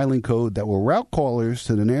 3-digit dialing code that will route callers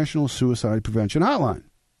to the National Suicide Prevention Hotline.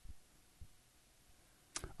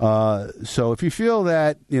 So if you feel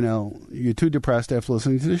that, you're too depressed after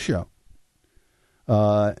listening to the show,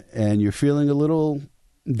 and you're feeling a little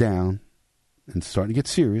down and starting to get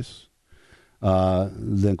serious,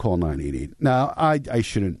 then call 988. Now, I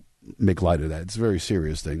shouldn't make light of that. It's a very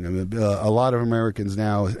serious thing. I mean, a lot of Americans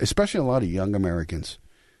now, especially a lot of young Americans,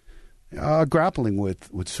 are grappling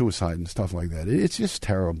with suicide and stuff like that. It's just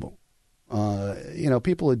terrible.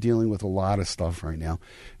 People are dealing with a lot of stuff right now.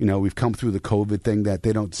 We've come through the COVID thing that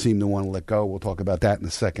they don't seem to want to let go. We'll talk about that in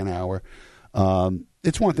the second hour.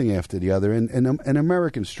 It's one thing after the other, and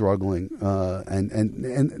Americans struggling,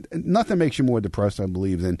 and nothing makes you more depressed, I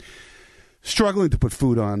believe, than struggling to put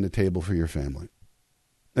food on the table for your family.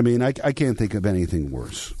 I mean, I can't think of anything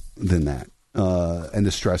worse than that, and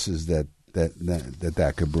the stresses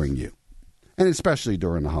that could bring you, and especially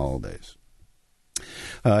during the holidays.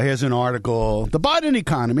 Here's an article. The Biden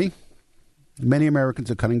economy. Many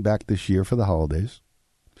Americans are cutting back this year for the holidays.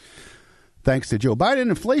 Thanks to Joe Biden,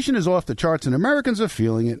 inflation is off the charts and Americans are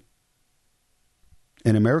feeling it.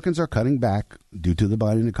 And Americans are cutting back due to the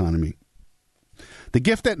Biden economy. The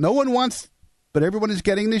gift that no one wants, but everyone is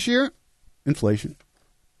getting this year? Inflation.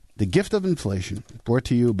 The gift of inflation, brought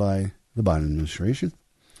to you by the Biden administration.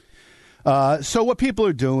 So what people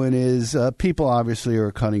are doing is people obviously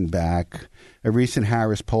are cutting back. A recent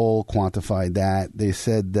Harris poll quantified that. They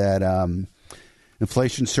said that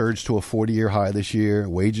inflation surged to a 40-year high this year.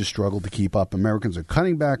 Wages struggle to keep up. Americans are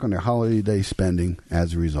cutting back on their holiday spending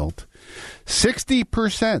as a result.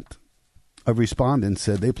 60% of respondents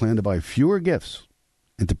said they plan to buy fewer gifts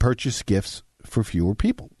and to purchase gifts for fewer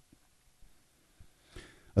people.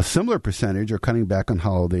 A similar percentage are cutting back on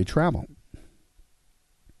holiday travel.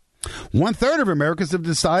 1/3 of Americans have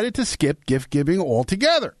decided to skip gift giving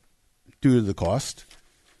altogether due to the cost.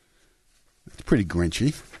 It's pretty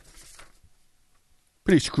grinchy.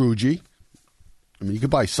 Pretty Scroogey. I mean, you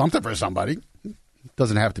could buy something for somebody. It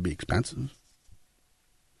doesn't have to be expensive.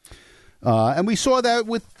 And we saw that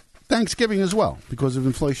with Thanksgiving as well because of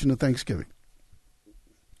inflation at Thanksgiving.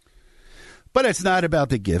 But it's not about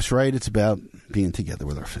the gifts, right? It's about being together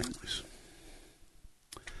with our families.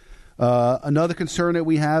 Another concern that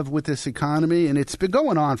we have with this economy, and it's been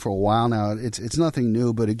going on for a while now, it's nothing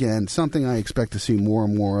new, but again, something I expect to see more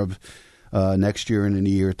and more of next year and in the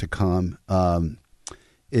year to come,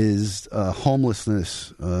 is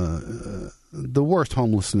homelessness, the worst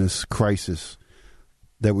homelessness crisis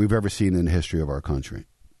that we've ever seen in the history of our country.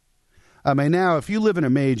 I mean, now, if you live in a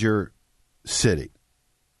major city,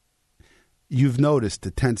 you've noticed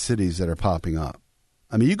the tent cities that are popping up.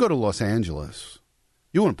 I mean, you go to Los Angeles,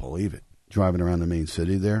 you wouldn't believe it, driving around the main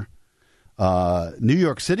city there. New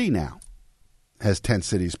York City now has tent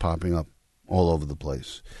cities popping up all over the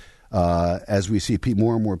place as we see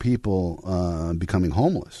more and more people becoming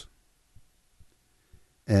homeless.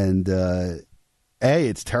 And,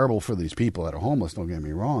 it's terrible for these people that are homeless, don't get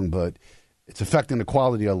me wrong, but it's affecting the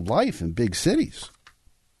quality of life in big cities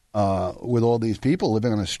with all these people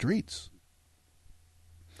living on the streets.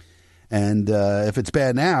 And if it's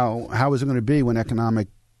bad now, how is it going to be when economic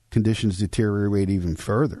conditions deteriorate even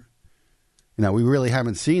further? We really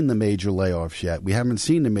haven't seen the major layoffs yet. We haven't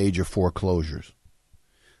seen the major foreclosures.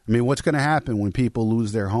 I mean, what's going to happen when people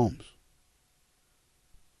lose their homes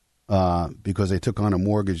because they took on a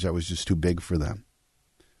mortgage that was just too big for them?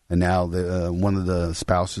 And now one of the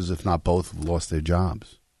spouses, if not both, have lost their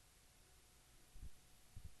jobs.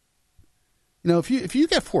 You know, if you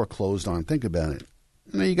get foreclosed on, think about it.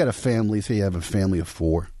 You know, you got a family, say you have a family of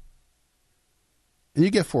 4, and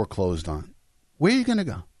you get foreclosed on. Where are you going to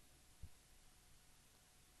go?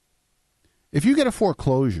 If you get a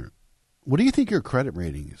foreclosure, what do you think your credit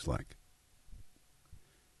rating is like?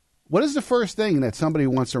 What is the first thing that somebody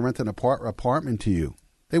wants to rent an apartment to you?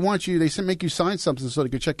 They make you sign something so they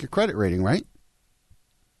can check your credit rating, right?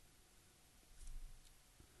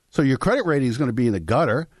 So your credit rating is going to be in the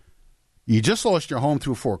gutter. You just lost your home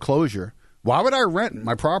through foreclosure. Why would I rent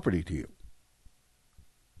my property to you?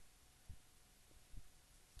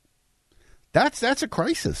 That's a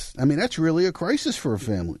crisis. I mean, that's really a crisis for a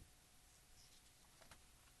family.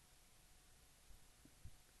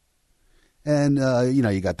 And,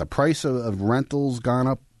 you got the price of rentals gone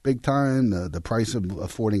up big time, the price of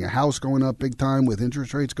affording a house going up big time with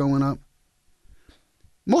interest rates going up.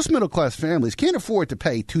 Most middle-class families can't afford to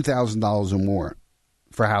pay $2,000 or more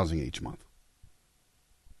for housing each month.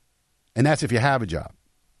 And that's if you have a job.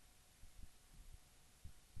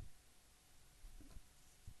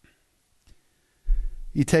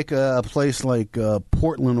 You take a place like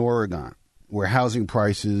Portland, Oregon, where housing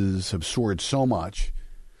prices have soared so much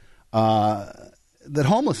that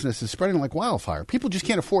homelessness is spreading like wildfire. People just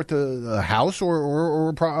can't afford a house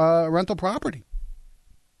or rental property.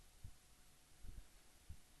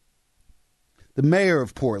 The mayor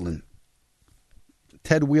of Portland,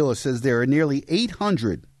 Ted Wheeler, says there are nearly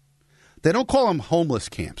 800. They don't call them homeless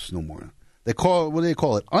camps no more. They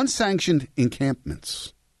call it? Unsanctioned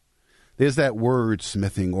encampments. There's that word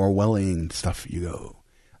smithing, Orwellian stuff. You go,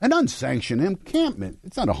 an unsanctioned encampment.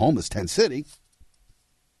 It's not a homeless tent city.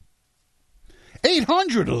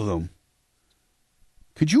 800 of them.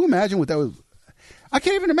 Could you imagine what that was? I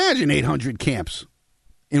can't even imagine 800 camps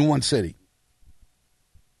in one city.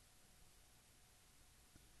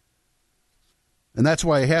 And that's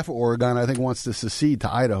why half of Oregon, I think, wants to secede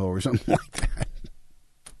to Idaho or something like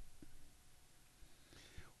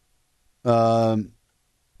that.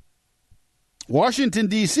 Washington,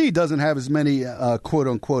 D.C. doesn't have as many,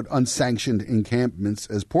 quote-unquote, unsanctioned encampments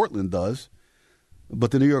as Portland does.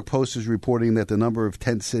 But the New York Post is reporting that the number of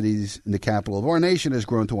tent cities in the capital of our nation has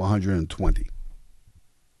grown to 120.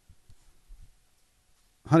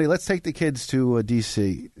 Honey, let's take the kids to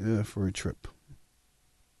D.C. For a trip.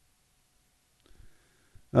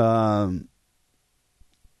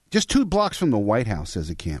 Just 2 blocks from the White House as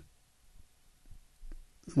a camp.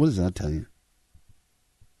 What does that tell you?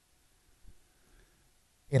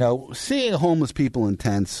 You know, seeing homeless people in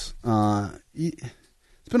tents,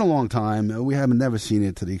 it's been a long time. We haven't never seen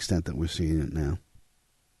it to the extent that we're seeing it now.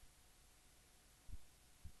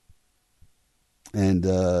 And,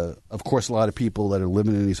 of course, a lot of people that are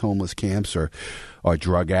living in these homeless camps are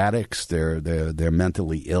drug addicts. They're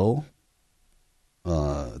mentally ill.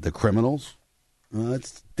 They're criminals.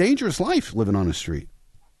 It's a dangerous life living on the street.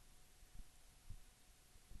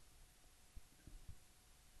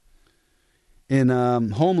 In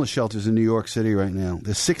homeless shelters in New York City right now,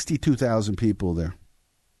 there's 62,000 people there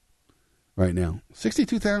right now.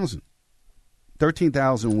 62,000.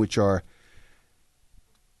 13,000 which are,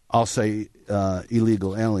 I'll say,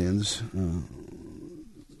 illegal aliens.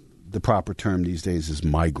 The proper term these days is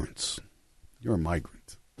migrants. You're a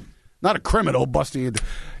migrant. Not a criminal busting into...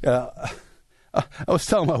 I was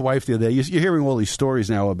telling my wife the other day, you're hearing all these stories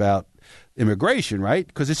now about immigration, right?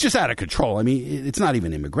 Because it's just out of control. I mean, it's not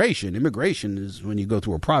even immigration. Immigration is when you go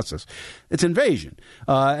through a process. It's invasion.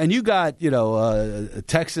 And you got,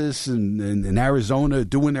 Texas and Arizona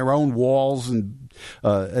doing their own walls. And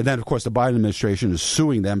then, of course, the Biden administration is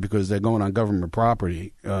suing them because they're going on government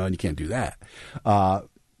property. And you can't do that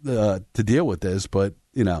to deal with this. But,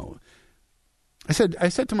 I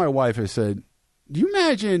said to my wife, I said, do you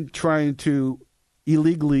imagine trying to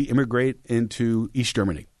illegally immigrate into East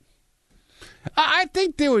Germany? I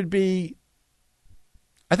think you'd be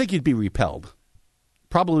repelled,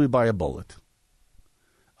 probably by a bullet.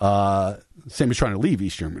 Same as trying to leave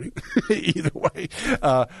East Germany, either way.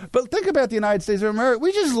 But think about the United States of America.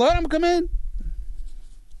 We just let them come in.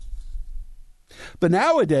 But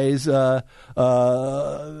nowadays,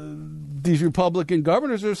 these Republican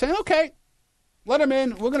governors are saying, okay, let them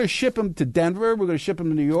in. We're going to ship them to Denver. We're going to ship them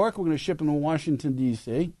to New York. We're going to ship them to Washington,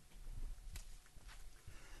 D.C.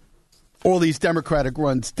 All these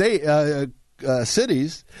Democratic-run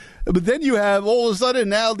cities. But then you have, all of a sudden,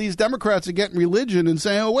 now these Democrats are getting religion and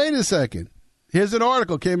saying, oh, wait a second. Here's an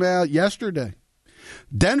article came out yesterday.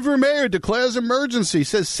 Denver mayor declares emergency,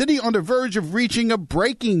 says city on the verge of reaching a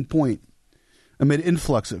breaking point amid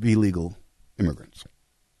influx of illegal immigrants.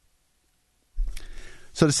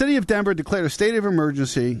 So the city of Denver declared a state of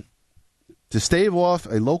emergency to stave off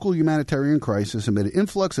a local humanitarian crisis amid an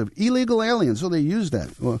influx of illegal aliens. So they use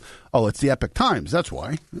that. Well, it's the Epic Times. That's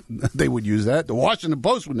why they would use that. The Washington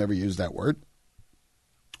Post would never use that word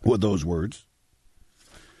or those words.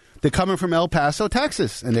 They're coming from El Paso,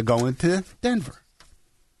 Texas, and they're going to Denver.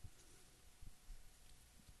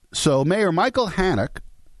 So Mayor Michael Hancock,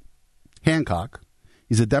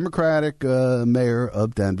 he's a Democratic mayor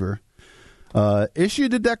of Denver,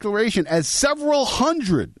 issued a declaration as several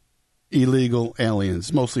hundred illegal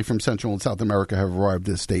aliens, mostly from Central and South America, have arrived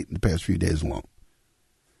at the state in the past few days alone.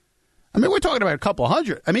 I mean, we're talking about a couple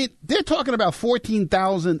hundred. I mean, they're talking about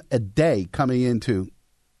 14,000 a day coming into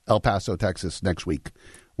El Paso, Texas next week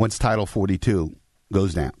once Title 42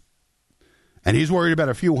 goes down. And he's worried about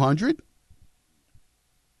a few hundred?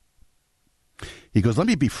 He goes, let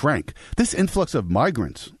me be frank. This influx of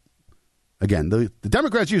migrants, again, the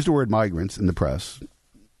Democrats use the word migrants in the press.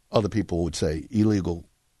 Other people would say illegal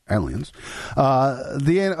aliens.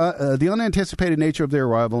 The unanticipated nature of their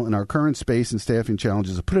arrival and our current space and staffing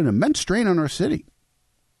challenges have put an immense strain on our city.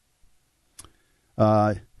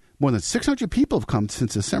 More than 600 people have come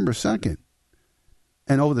since December 2nd.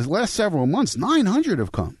 And over the last several months, 900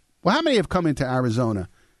 have come. Well, how many have come into Arizona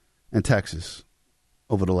and Texas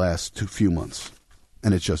over the last few months?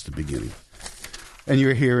 And it's just the beginning. And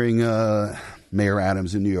you're hearing Mayor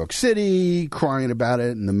Adams in New York City crying about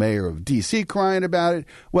it and the mayor of D.C. crying about it.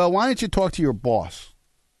 Well, why don't you talk to your boss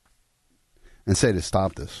and say to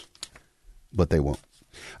stop this? But they won't.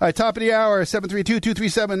 All right, top of the hour,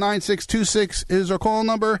 732-237-9626 is our call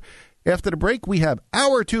number. After the break, we have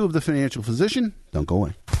hour 2 of The Financial Physician. Don't go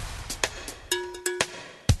away.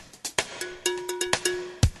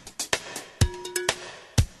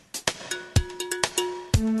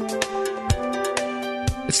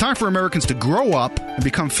 It's time for Americans to grow up and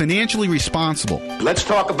become financially responsible. Let's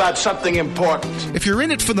talk about something important. If you're in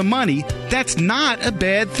it for the money, that's not a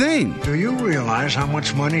bad thing. Do you realize how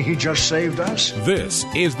much money he just saved us? This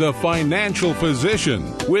is The Financial Physician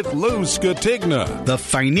with Lou Scatigna. The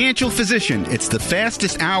Financial Physician. It's the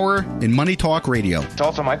fastest hour in Money Talk Radio. It's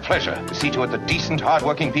also my pleasure to see to it that decent,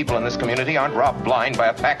 hardworking people in this community aren't robbed blind by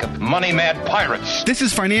a pack of money-mad pirates. This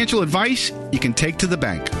is financial advice you can take to the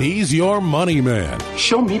bank. He's your money man.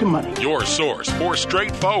 Show me the money. Your source for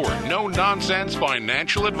straightforward, no-nonsense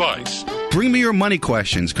financial advice. Bring me your money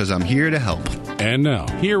questions because I'm here to help. And now,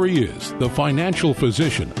 here he is, the Financial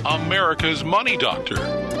Physician, America's money doctor,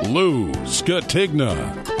 Lou Scatigna.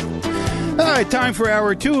 All right, time for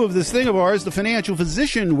hour 2 of this thing of ours, The Financial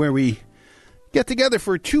Physician, where we get together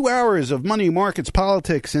for 2 hours of money, markets,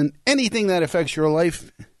 politics, and anything that affects your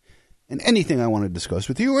life, and anything I want to discuss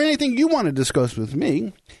with you, or anything you want to discuss with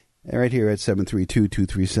me, right here at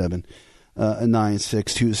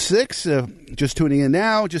 732-237-9626. Just tuning in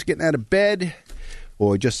now, just getting out of bed,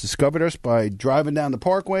 or just discovered us by driving down the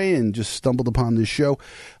parkway and just stumbled upon this show.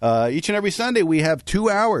 Each and every Sunday, we have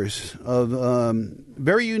 2 hours of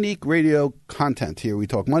very unique radio content here. We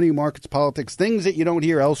talk money, markets, politics, things that you don't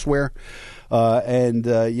hear elsewhere. And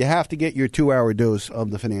you have to get your 2-hour dose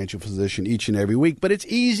of The Financial Physician each and every week. But it's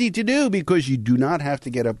easy to do because you do not have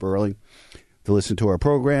to get up early to listen to our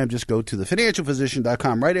program. Just go to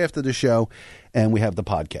thefinancialphysician.com right after the show, and we have the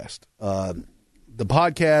podcast. The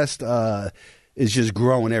podcast is just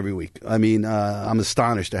growing every week. I mean, I'm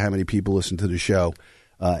astonished at how many people listen to the show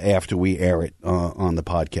after we air it on the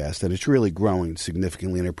podcast, and it's really growing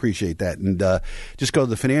significantly, and I appreciate that. And just go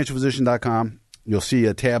to thefinancialphysician.com. You'll see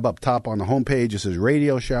a tab up top on the homepage. It says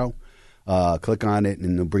radio show. Click on it,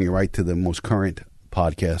 and it'll bring you right to the most current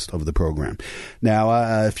podcast of the program.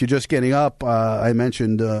 Now, if you're just getting up, I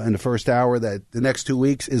mentioned in the first hour that the next 2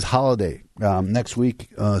 weeks is holiday. Next week,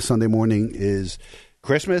 Sunday morning, is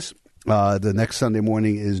Christmas. The next Sunday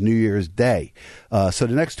morning is New Year's Day. So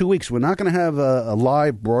the next 2 weeks, we're not going to have a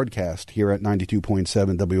live broadcast here at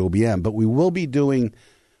 92.7 WOBM, but we will be doing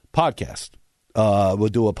podcast. We'll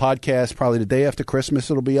do a podcast probably the day after Christmas.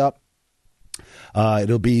 It'll be up.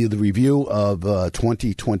 It'll be the review of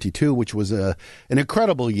 2022, which was an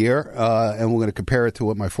incredible year, and we're going to compare it to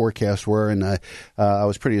what my forecasts were. And I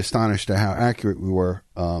was pretty astonished at how accurate we were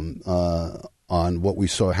on what we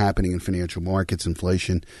saw happening in financial markets,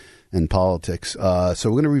 inflation, and politics. So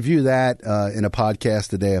we're going to review that in a podcast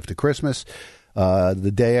the day after Christmas.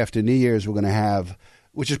 The day after New Year's, we're going to have,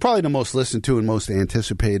 which is probably the most listened to and most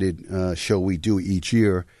anticipated show we do each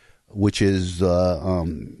year, which is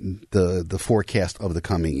the forecast of the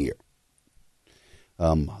coming year.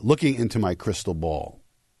 Looking into my crystal ball,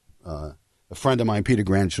 a friend of mine, Peter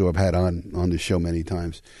Grancho, I've had on the show many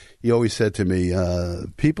times, he always said to me,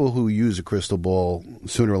 people who use a crystal ball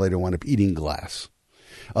sooner or later wind up eating glass.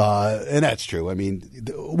 And that's true. I mean,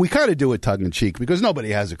 we kind of do it tongue-in-cheek because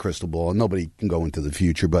nobody has a crystal ball and nobody can go into the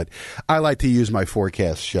future. But I like to use my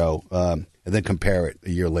forecast show and then compare it a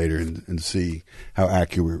year later and see how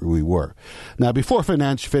accurate we were. Now, before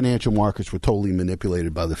financial markets were totally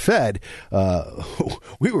manipulated by the Fed,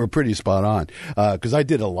 we were pretty spot on because I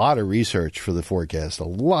did a lot of research for the forecast, a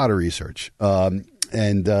lot of research.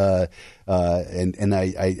 And I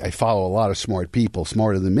follow a lot of smart people,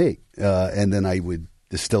 smarter than me. And then I would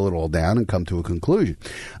distill it all down and come to a conclusion.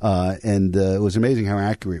 And it was amazing how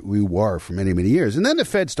accurate we were for many, many years. And then the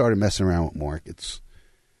Fed started messing around with markets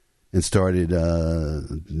and started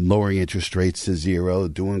lowering interest rates to zero,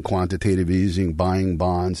 doing quantitative easing, buying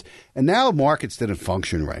bonds. And now markets didn't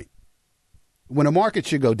function right. When a market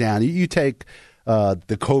should go down, you take the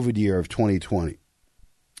COVID year of 2020.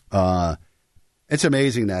 It's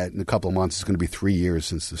amazing that in a couple of months it's going to be 3 years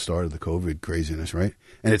since the start of the COVID craziness, right?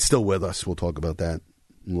 And it's still with us. We'll talk about that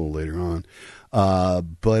a little later on.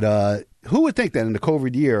 But who would think that in the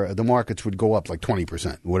COVID year the markets would go up like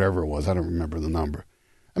 20%, whatever it was? I don't remember the number.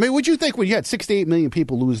 I mean, would you think when you had 68 million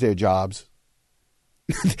people lose their jobs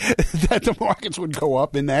that the markets would go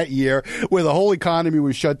up in that year where the whole economy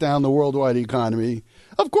was shut down, the worldwide economy?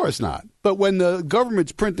 Of course not. But when the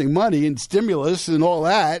government's printing money and stimulus and all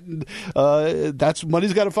that, that's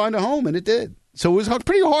money's got to find a home, and it did. So it was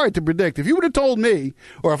pretty hard to predict. If you would have told me,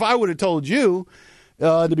 or if I would have told you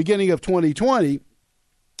at the beginning of 2020,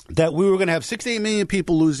 that we were going to have 68 million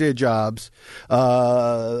people lose their jobs,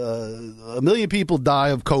 1 million people die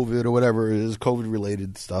of COVID or whatever it is,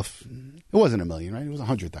 COVID-related stuff. It wasn't 1 million, right? It was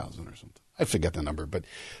 100,000 or something. I forget the number. But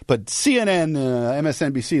CNN,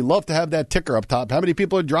 MSNBC love to have that ticker up top. How many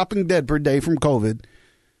people are dropping dead per day from COVID?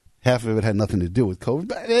 Half of it had nothing to do with COVID.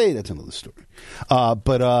 But hey, that's another story.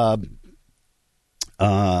 But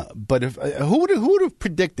if who would have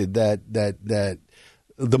predicted that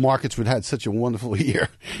the markets would have had such a wonderful year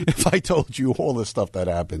if I told you all the stuff that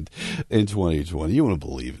happened in 2020? You wouldn't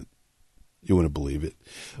believe it. You wouldn't believe it.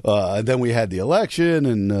 Then we had the election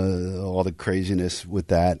and all the craziness with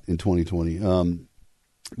that in 2020.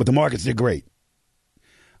 But the markets did great.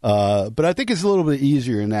 But I think it's a little bit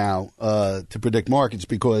easier now to predict markets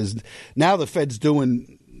because now the Fed's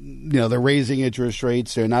doing, they're raising interest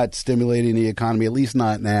rates. They're not stimulating the economy, at least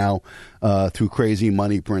not now, through crazy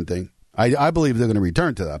money printing. I believe they're going to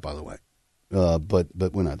return to that, by the way.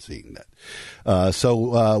 But we're not seeing that.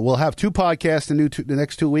 So we'll have 2 podcasts the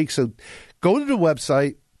next 2 weeks. So go to the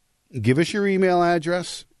website, give us your email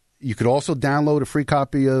address. You could also download a free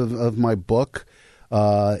copy of my book.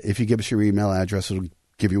 If you give us your email address, it'll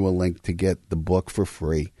give you a link to get the book for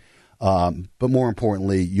free. But more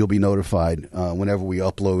importantly, you'll be notified whenever we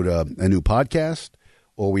upload a new podcast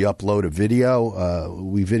or we upload a video.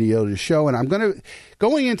 We video the show. And I'm going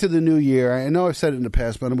into the new year, I know I've said it in the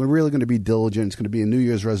past, but I'm really going to be diligent. It's going to be a New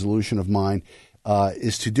Year's resolution of mine,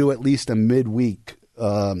 is to do at least a midweek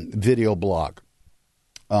video blog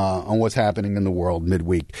on what's happening in the world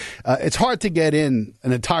midweek. It's hard to get in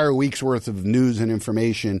an entire week's worth of news and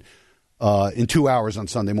information in 2 hours on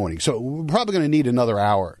Sunday morning. So we're probably going to need another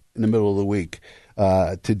hour in the middle of the week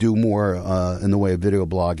to do more in the way of video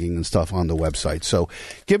blogging and stuff on the website. So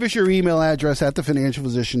give us your email address at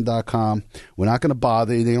thefinancialphysician.com. We're not going to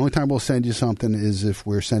bother you. The only time we'll send you something is if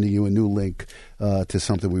we're sending you a new link to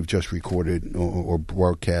something we've just recorded or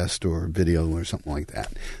broadcast or video or something like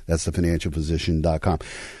that. That's thefinancialphysician.com.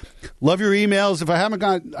 Love your emails. If I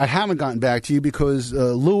haven't gotten back to you because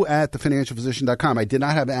Lou at thefinancialphysician.com. I did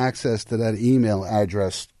not have access to that email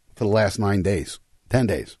address for the last 10 days.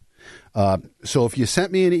 So if you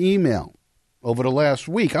sent me an email over the last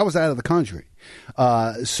week, I was out of the country.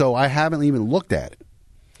 So I haven't even looked at it.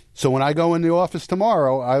 So when I go in the office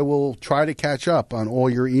tomorrow, I will try to catch up on all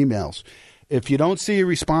your emails. If you don't see a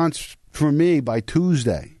response from me by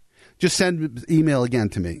Tuesday, just send an email again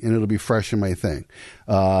to me, and it'll be fresh in my thing.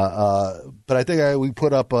 But I think we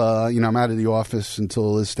put up, I'm out of the office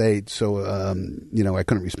until this date, so, I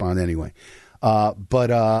couldn't respond anyway.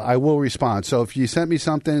 But I will respond. So if you sent me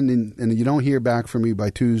something and you don't hear back from me by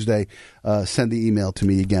Tuesday, send the email to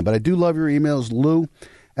me again. But I do love your emails, Lou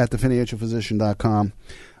at thefinancialphysician.com.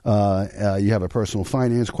 You have a personal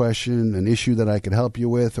finance question, an issue that I could help you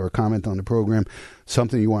with, or a comment on the program,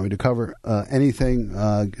 something you want me to cover, anything,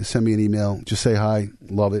 send me an email. Just say hi.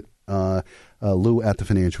 Love it. Lou at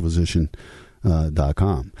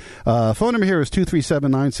thefinancialphysician.com. Phone number here is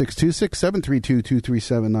 237-9626,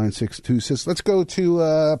 732-237-9626. Let's go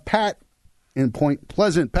to Pat in Point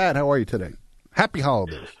Pleasant. Pat, how are you today? Happy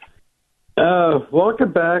holidays.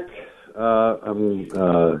 Welcome back. I'm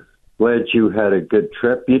glad you had a good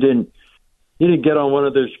trip. You didn't You didn't get on one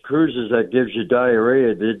of those cruises that gives you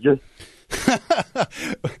diarrhea, did you?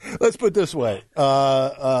 Let's put it this way,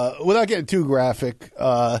 without getting too graphic,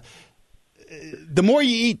 the more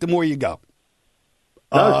you eat, the more you go.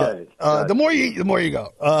 Okay. The more you eat, the more you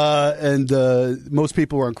go. And most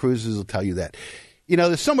people who are on cruises will tell you that. You know,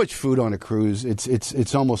 there's so much food on a cruise;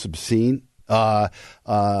 it's almost obscene. I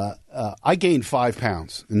gained 5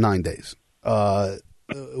 pounds in 9 days,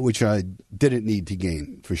 which I didn't need to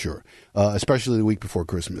gain for sure, especially the week before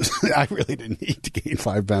Christmas. I really didn't need to gain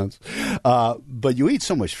 5 pounds. But you eat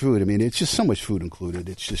so much food. I mean, it's just so much food included.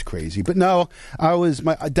 It's just crazy. But no,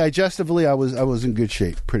 digestively, I was in good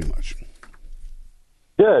shape, pretty much.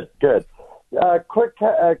 Good. Quick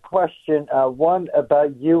question. One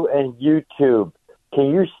about you and YouTube. Can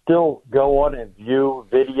you still go on and view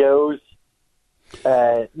videos?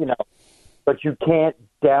 But you can't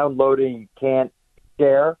download it. You can't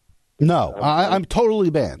share. No, I'm totally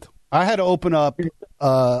banned. I had to open up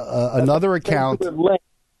another account.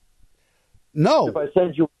 No, if I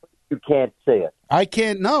send you, you can't see it. I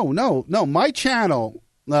can't. No. My channel.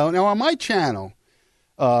 Now on my channel,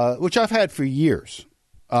 which I've had for years,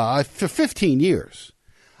 for 15 years.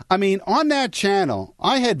 I mean, on that channel,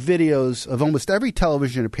 I had videos of almost every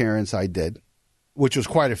television appearance I did, which was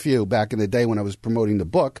quite a few back in the day when I was promoting the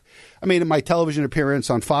book. I mean, my television appearance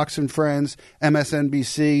on Fox and Friends,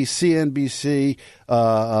 MSNBC, CNBC,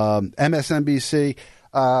 MSNBC,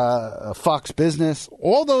 Fox Business,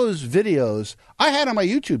 all those videos I had on my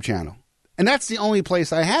YouTube channel. And that's the only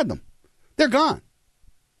place I had them. They're gone.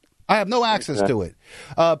 I have no access to it.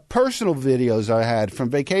 Personal videos I had from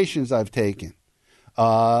vacations I've taken.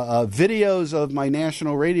 Videos of my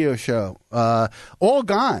national radio show, all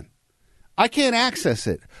gone. I can't access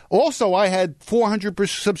it. Also, I had 400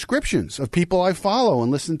 subscriptions of people I follow and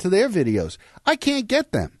listen to their videos. I can't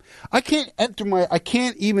get them. I can't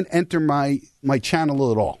even enter my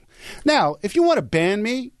channel at all. Now, if you want to ban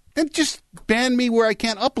me, then just ban me where I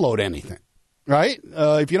can't upload anything. Right?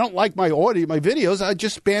 If you don't like my audio, my videos,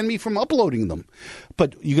 just ban me from uploading them.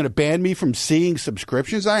 But you're going to ban me from seeing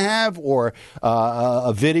subscriptions I have or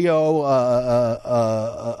a video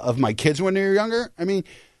of my kids when they're younger? I mean,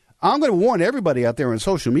 I'm going to warn everybody out there on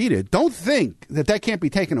social media, don't think that can't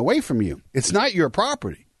be taken away from you. It's not your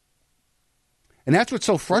property. And that's what's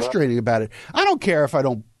so frustrating about it. I don't care if I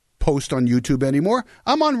don't post on YouTube anymore.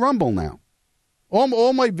 I'm on Rumble now.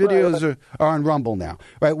 All my videos are on Rumble now,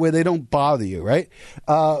 right, where they don't bother you, right?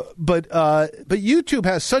 But YouTube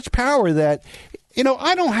has such power that,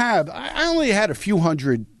 I only had a few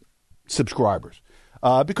hundred subscribers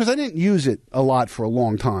because I didn't use it a lot for a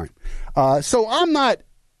long time. So I'm not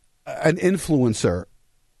an influencer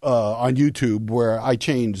on YouTube where I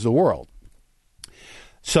change the world.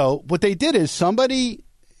 So what they did is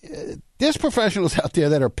there's professionals out there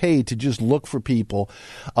that are paid to just look for people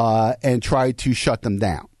and try to shut them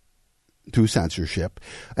down through censorship.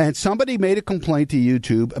 And somebody made a complaint to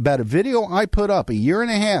YouTube about a video I put up a year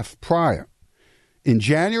and a half prior in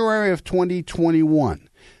January of 2021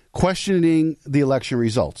 questioning the election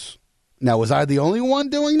results. Now, was I the only one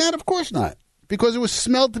doing that? Of course not, because it was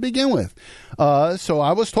smelled to begin with. So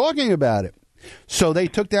I was talking about it. So they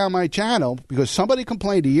took down my channel because somebody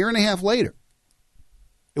complained a year and a half later.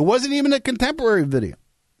 It wasn't even a contemporary video.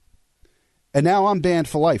 And now I'm banned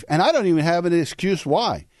for life. And I don't even have an excuse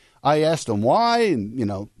why. I asked them why,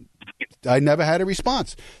 and, I never had a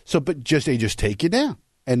response. So, they just take you down.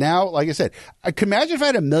 And now, like I said, I can imagine if I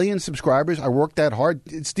had 1 million subscribers, I worked that hard.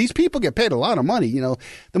 These people get paid a lot of money. The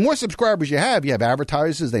more subscribers you have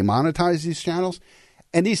advertisers, they monetize these channels.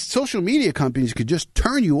 And these social media companies could just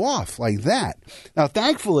turn you off like that. Now,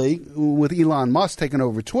 thankfully, with Elon Musk taking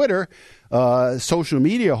over Twitter, social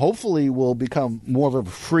media hopefully will become more of a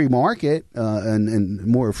free market and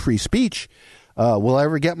more free speech. Will I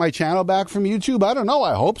ever get my channel back from YouTube? I don't know.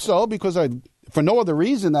 I hope so, because for no other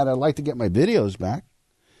reason that I'd like to get my videos back.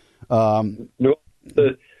 The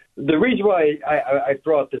reason why I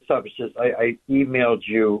brought this up is just I emailed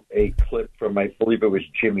you a clip from, I believe it was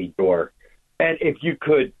Jimmy Dore. And if you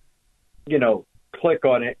could, click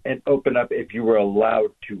on it and open up if you were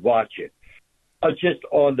allowed to watch it. Just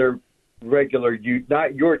on their regular,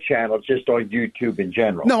 not your channel, just on YouTube in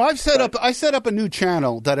general. No, I set up a new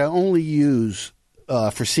channel that I only use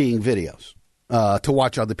for seeing videos, to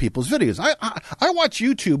watch other people's videos. I watch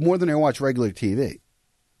YouTube more than I watch regular TV.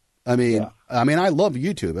 I mean, I love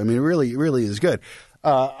YouTube. I mean, it really, really is good.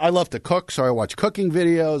 I love to cook, so I watch cooking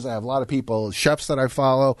videos. I have a lot of people, chefs that I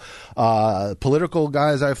follow, political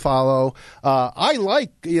guys I follow. I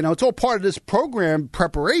like, it's all part of this program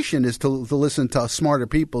preparation is to listen to smarter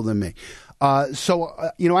people than me. I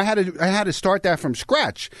had to start that from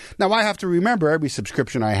scratch. Now I have to remember every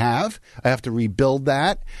subscription I have. I have to rebuild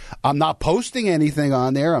that. I'm not posting anything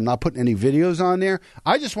on there. I'm not putting any videos on there.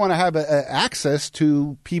 I just want to have access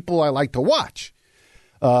to people I like to watch.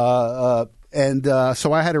 So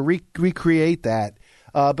I had to recreate that.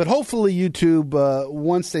 But hopefully YouTube,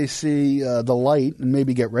 once they see the light and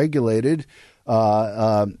maybe get regulated,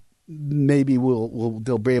 maybe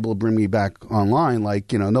they'll be able to bring me back online.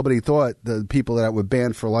 Like, nobody thought the people that were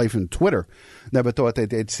banned for life in Twitter never thought that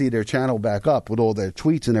they'd see their channel back up with all their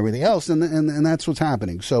tweets and everything else, and that's what's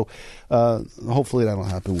happening. So hopefully that'll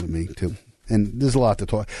happen with me too. And there's a lot to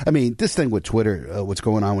talk. I mean, this thing with Twitter, what's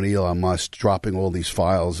going on with Elon Musk dropping all these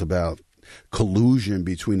files about collusion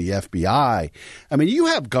between the FBI. I mean, you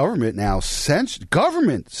have government now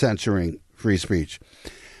censoring free speech.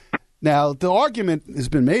 Now, the argument has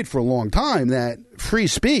been made for a long time that free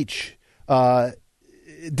speech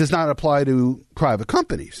does not apply to private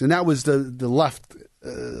companies. And that was the left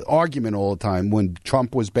argument all the time when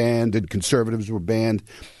Trump was banned and conservatives were banned,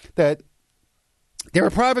 that they're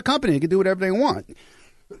a private company. They can do whatever they want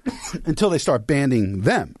until they start banning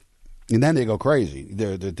them. And then they go crazy.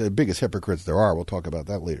 They're the biggest hypocrites there are. We'll talk about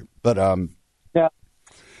that later. But yeah,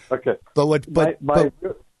 okay. But what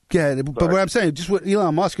I'm saying, just what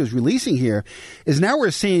Elon Musk is releasing here, is now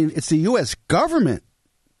we're seeing it's the U.S. government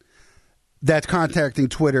that's contacting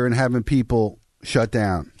Twitter and having people shut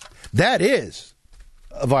down. That is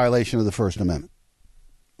a violation of the First Amendment.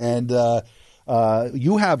 And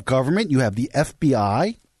you have government, you have the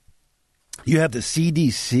FBI, you have the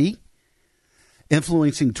CDC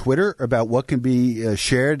influencing Twitter about what can be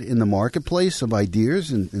shared in the marketplace of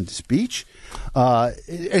ideas and speech.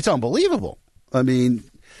 It's unbelievable. I mean,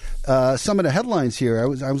 some of the headlines here, I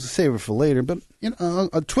was saving for later, but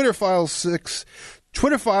Twitter File 6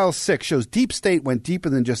 shows Deep State went deeper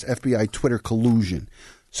than just FBI Twitter collusion.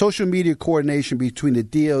 Social media coordination between the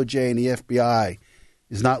DOJ and the FBI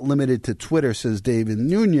is not limited to Twitter, says David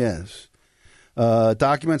Nunez.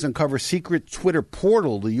 Documents uncover secret Twitter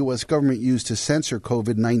portal the U.S. government used to censor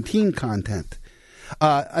COVID-19 content.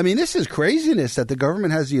 I mean, this is craziness that the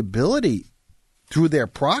government has the ability through their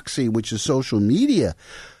proxy, which is social media,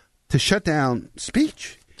 to shut down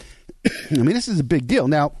speech. I mean, this is a big deal.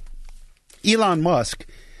 Now, Elon Musk,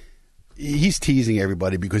 he's teasing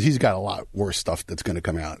everybody because he's got a lot worse stuff that's going to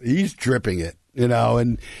come out. He's dripping it,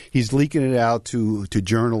 and he's leaking it out to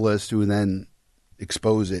journalists who then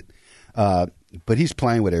expose it. But he's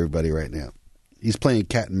playing with everybody right now. He's playing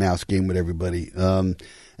cat and mouse game with everybody. And,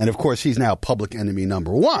 of course, he's now public enemy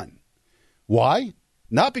number one. Why?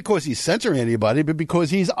 Not because he's censoring anybody, but because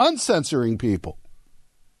he's uncensoring people.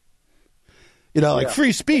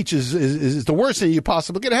 Free speech is the worst thing you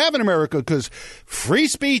possibly could have in America, because free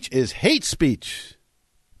speech is hate speech.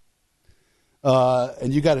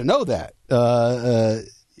 And you got to know that.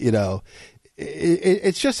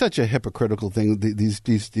 It's just such a hypocritical thing. These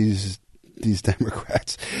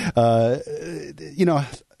Democrats,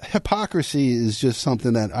 hypocrisy is just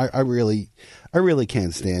something that I really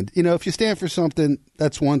can't stand. If you stand for something,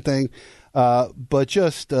 that's one thing, but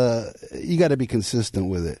just you got to be consistent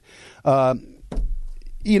with it.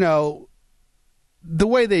 The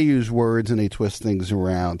way they use words and they twist things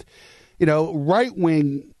around. Right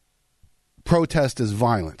wing protest is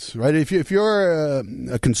violence, right? If you're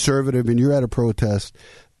a conservative and you're at a protest,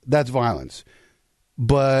 that's violence.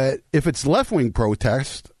 But if it's left-wing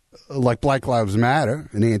protest, like Black Lives Matter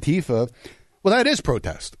and Antifa, well, that is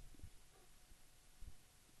protest.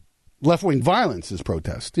 Left-wing violence is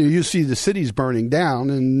protest. You see the cities burning down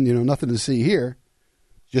and, nothing to see here.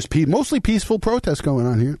 Just mostly peaceful protests going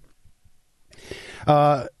on here.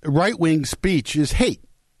 Right-wing speech is hate.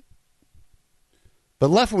 But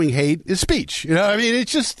left-wing hate is speech.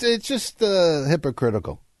 It's just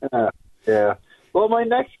hypocritical. Yeah. Well, my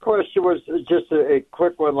next question was just a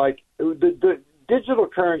quick one. Like, the digital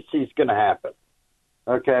currency is going to happen.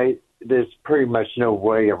 Okay, there's pretty much no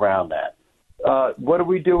way around that. What do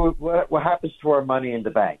we do? What happens to our money in the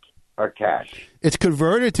bank, our cash? It's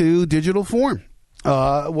converted to digital form.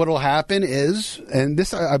 What will happen is, and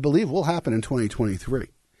this I believe will happen in 2023,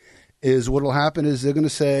 is what will happen is they're going to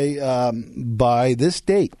say by this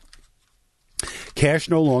date, cash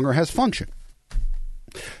no longer has function.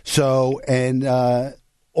 So, and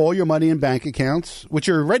all your money in bank accounts, which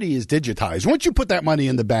already is digitized. Once you put that money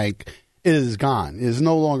in the bank, it is gone. It is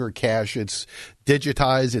no longer cash. It's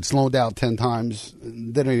digitized. It's loaned out 10 times.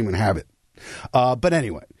 They don't even have it. But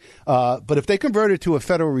anyway, but if they convert it to a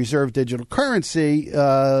Federal Reserve digital currency,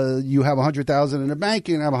 you have 100,000 in the bank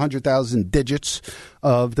and have 100,000 digits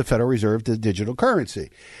of the Federal Reserve digital currency.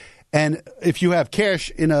 And if you have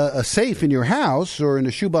cash in a safe in your house or in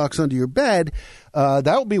a shoebox under your bed, that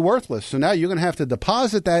will be worthless. So now you're going to have to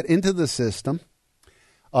deposit that into the system,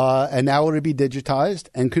 and now it'll be digitized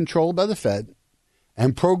and controlled by the Fed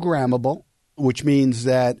and programmable, which means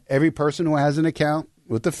that every person who has an account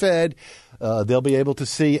with the Fed, they'll be able to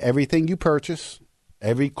see everything you purchase,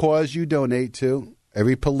 every cause you donate to,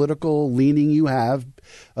 every political leaning you have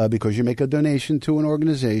because you make a donation to an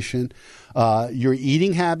organization, your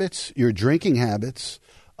eating habits, your drinking habits,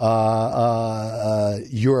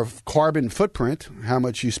 your carbon footprint, how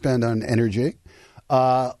much you spend on energy,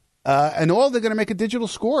 and all they're going to make a digital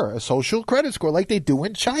score, a social credit score like they do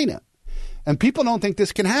in China. And people don't think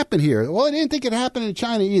this can happen here. Well, I didn't think it happened in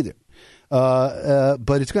China either.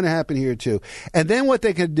 But it's going to happen here too. And then what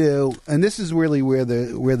they could do, and this is really where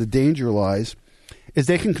the danger lies, is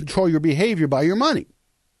they can control your behavior by your money.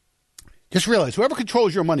 Just realize whoever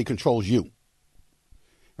controls your money controls you.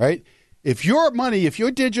 Right? If your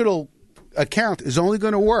digital account is only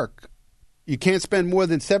going to work, you can't spend more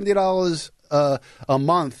than $70 a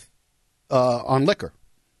month on liquor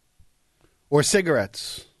or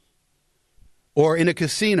cigarettes or in a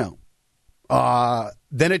casino,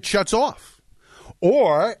 then it shuts off.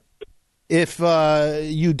 Or if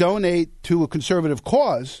you donate to a conservative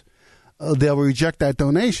cause, they'll reject that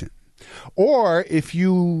donation. Or if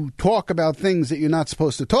you talk about things that you're not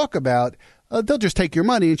supposed to talk about, they'll just take your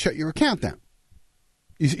money and shut your account down.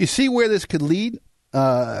 You see where this could lead?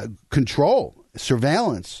 Control,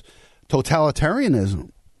 surveillance,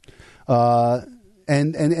 totalitarianism.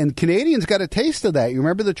 And Canadians got a taste of that. You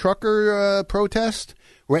remember the trucker protest?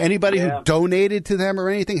 Where anybody who donated to them or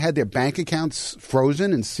anything had their bank accounts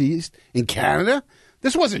frozen and seized in Canada?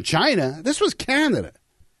 This wasn't China. This was Canada.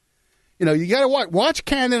 You know, you got to watch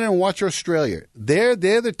Canada and watch Australia. They're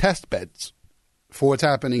the test beds for what's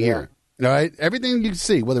happening here. All right? Everything you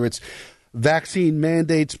see, whether it's vaccine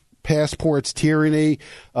mandates, passports, tyranny,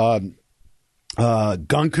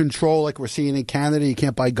 gun control like we're seeing in Canada. You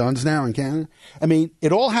can't buy guns now in Canada. I mean,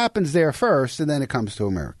 it all happens there first, and then it comes to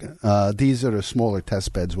America. These are the smaller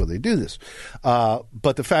test beds where they do this.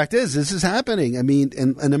 But the fact is, this is happening. I mean,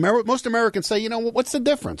 and most Americans say, you know, what's the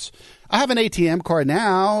difference? I have an ATM card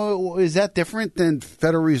now. Is that different than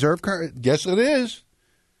Federal Reserve card? Yes, it is.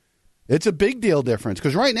 It's a big deal difference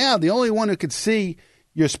because right now, the only one who could see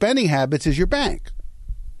your spending habits is your bank.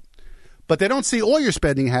 But they don't see all your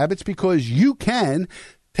spending habits because you can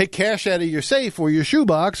take cash out of your safe or your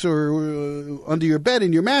shoebox or under your bed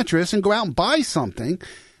in your mattress and go out and buy something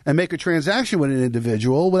and make a transaction with an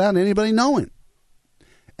individual without anybody knowing.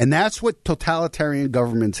 And that's what totalitarian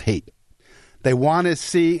governments hate. They want to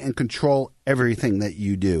see and control everything that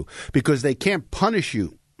you do because they can't punish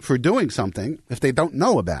you for doing something if they don't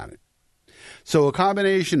know about it. So a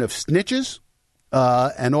combination of snitches,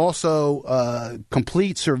 and also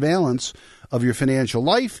complete surveillance of your financial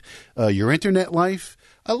life, your internet life.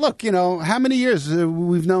 Look, you know, how many years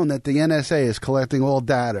we've known that the NSA is collecting all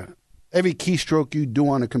data. Every keystroke you do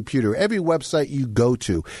on a computer, every website you go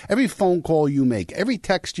to, every phone call you make, every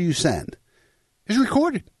text you send is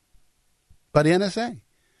recorded by the NSA.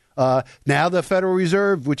 Now the Federal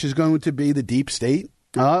Reserve, which is going to be the deep state,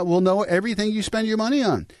 will know everything you spend your money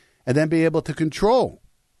on and then be able to control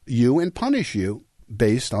you and punish you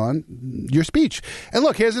based on your speech. And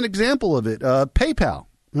look, here's an example of it. PayPal.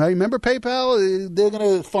 Right? Remember PayPal? They're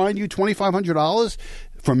going to fine you $2,500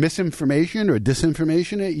 for misinformation or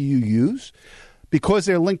disinformation that you use because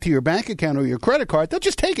they're linked to your bank account or your credit card. They'll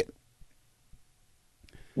just take it.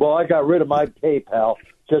 Well, I got rid of my PayPal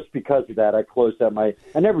just because of that. I closed out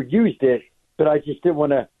I never used it, but I just didn't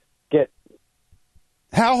want to get.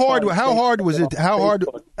 How hard was it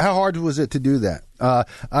to do that?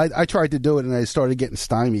 I tried to do it and I started getting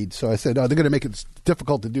stymied. So I said, "Oh, they're going to make it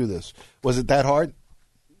difficult to do this." Was it that hard?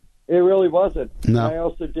 It really wasn't. No. I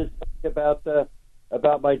also did think about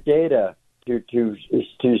my data to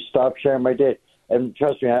stop sharing my data. And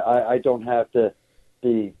trust me, I don't have the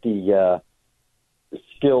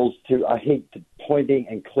skills to. I hate pointing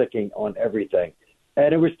and clicking on everything,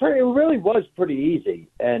 and it really was pretty easy.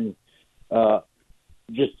 And I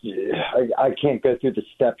can't go through the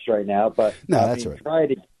steps right now, but that's right. Try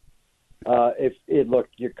to. Look,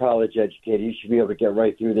 you're college educated. You should be able to get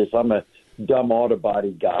right through this. I'm a dumb auto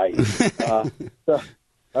body guy.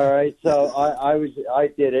 All right. So I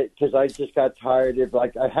did it because I just got tired of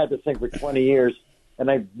I had this thing for 20 years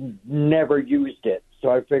and I never used it. So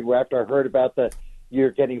I figured after I heard about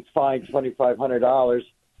you're getting fined $2,500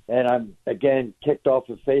 and I'm again kicked off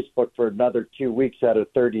of Facebook for another 2 weeks out of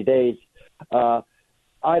 30 days.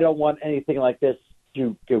 I don't want anything like this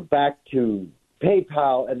to go back to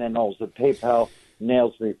PayPal and then also PayPal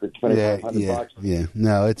nails me for $2,500. Yeah.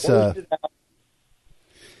 No, it's I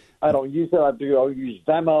don't use it. I use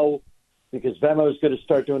Venmo because Venmo is going to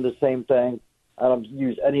start doing the same thing. I don't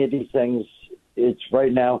use any of these things. It's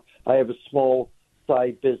right now. I have a small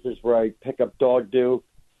side business where I pick up dog do.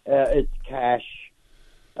 It's cash.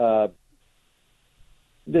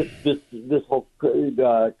 This whole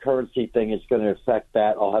currency thing is going to affect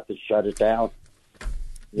that. I'll have to shut it down.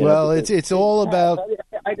 It's all about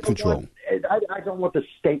control. I don't want the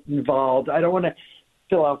state involved. I don't want to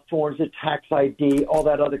fill out forms of tax ID, all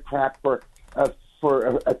that other crap for a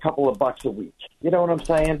couple of bucks a week. You know what I'm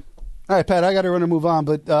saying? All right, Pat, I got to run and move on,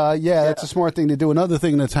 but that's a smart thing to do. Another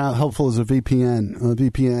thing that's helpful is a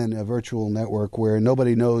VPN, a virtual network where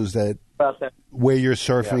nobody knows where you're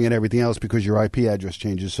surfing and everything else because your IP address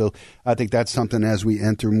changes. So I think that's something as we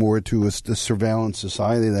enter more to the surveillance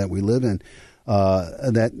society that we live in,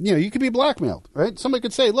 that you could be blackmailed, right? Somebody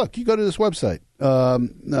could say, "Look, you go to this website,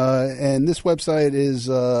 and this website is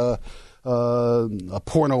a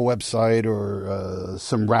porno website or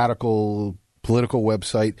some radical political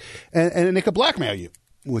website," and they could blackmail you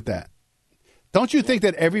with that. Don't you think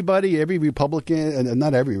that every Republican,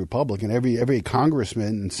 not every Republican, every congressman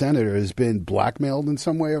and senator has been blackmailed in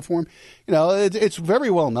some way or form? It's very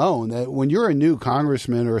well known that when you're a new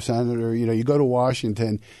congressman or a senator, you go to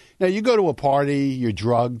Washington, you go to a party, you're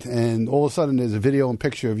drugged, and all of a sudden there's a video and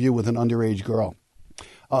picture of you with an underage girl.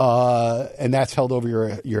 And that's held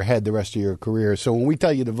over your head the rest of your career. So when we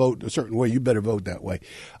tell you to vote a certain way, you better vote that way.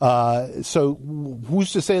 So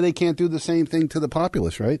who's to say they can't do the same thing to the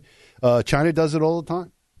populace, right? China does it all the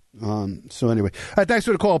time. So anyway, thanks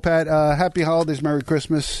for the call, Pat. Happy holidays, Merry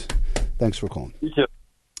Christmas. Thanks for calling. You too.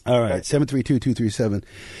 All right, 732-237.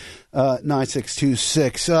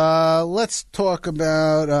 9626. Let's talk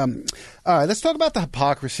about let's talk about the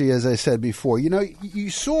hypocrisy, as I said before. You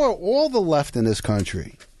saw all the left in this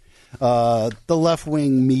country, the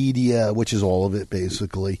left-wing media, which is all of it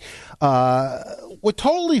basically, were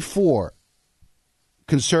totally for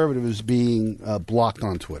conservatives being blocked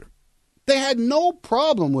on Twitter. They had no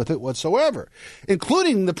problem with it whatsoever,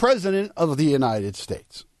 including the President of the United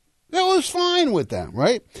States. It was fine with them,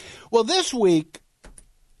 right? Well, this week,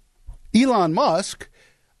 Elon Musk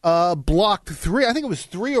blocked three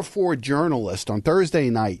or four journalists on Thursday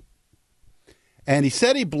night, and he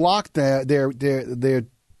said he blocked their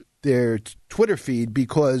Twitter feed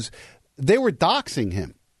because they were doxing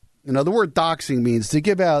him. The word doxing means to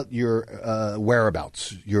give out your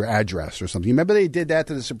whereabouts, your address or something. You remember they did that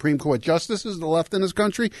to the Supreme Court justices, the left in this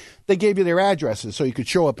country? They gave you their addresses so you could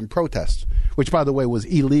show up and protest, which, by the way, was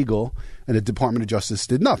illegal, and the Department of Justice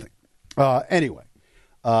did nothing. Anyway.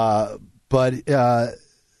 But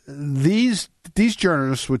these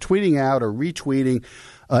journalists were tweeting out or retweeting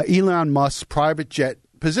Elon Musk's private jet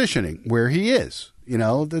positioning where he is.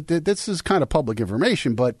 This is kind of public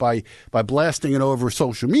information, but by blasting it over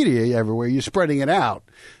social media everywhere, you're spreading it out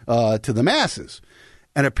to the masses.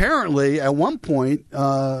 And apparently, at one point,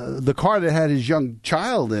 the car that had his young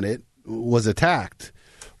child in it was attacked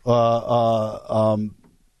by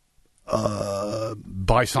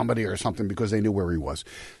somebody or something because they knew where he was.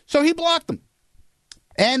 So he blocked them.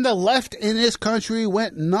 And the left in this country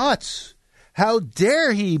went nuts. How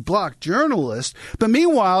dare he block journalists? But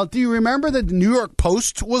meanwhile, do you remember that the New York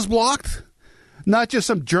Post was blocked? Not just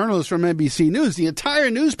some journalists from NBC News, the entire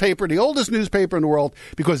newspaper, the oldest newspaper in the world,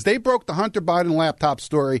 because they broke the Hunter Biden laptop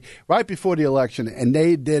story right before the election, and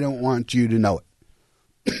they didn't want you to know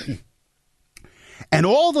it. And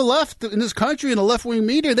all the left in this country and the left-wing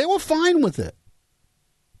media, they were fine with it.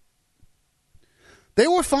 They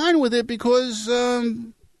were fine with it because,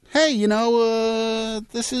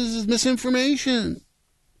 this is misinformation.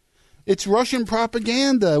 It's Russian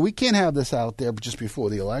propaganda. We can't have this out there just before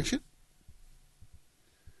the election.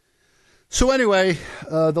 So anyway,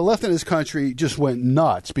 the left in this country just went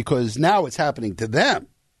nuts because now it's happening to them.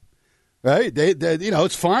 Right? They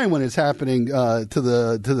it's fine when it's happening to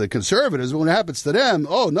the conservatives. But when it happens to them,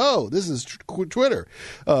 oh no, this is Twitter.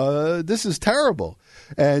 This is terrible.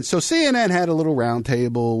 And so CNN had a little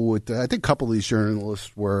roundtable with I think a couple of these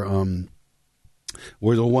journalists were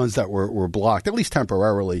the ones that were blocked, at least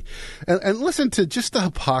temporarily. And listen to just the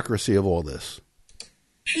hypocrisy of all this.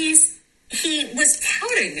 He was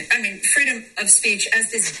touting, freedom of speech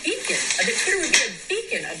as this beacon. Twitter would be a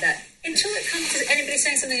beacon of that until it comes to anybody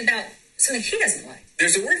saying something about something he doesn't like.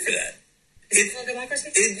 There's a word for that. Is it called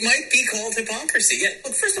hypocrisy? It might be called hypocrisy. Yeah.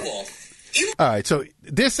 Look, first of all, all right. So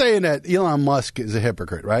they're saying that Elon Musk is a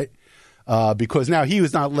hypocrite, right? Because now he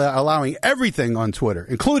was not allowing everything on Twitter,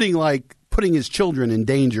 including like putting his children in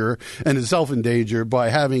danger and himself in danger by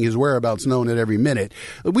having his whereabouts known at every minute.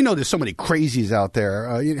 We know there's so many crazies out there.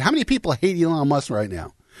 How many people hate Elon Musk right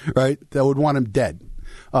now, right, that would want him dead?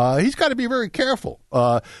 He's got to be very careful.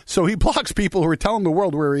 So he blocks people who are telling the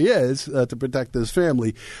world where he is to protect his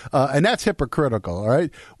family. And that's hypocritical, all right?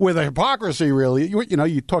 Where the hypocrisy really,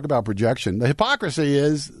 you talk about projection. The hypocrisy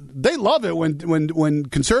is they love it when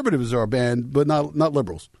conservatives are banned, but not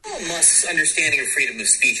liberals. Musk's understanding of freedom of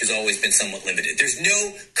speech has always been somewhat limited. There's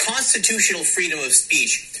no constitutional freedom of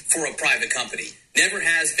speech for a private company. Never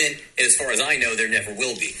has been, and as far as I know, there never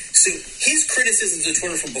will be. So his criticisms of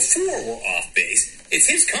Twitter from before were off base. It's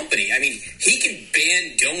his company. I mean, he can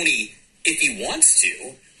ban Doney if he wants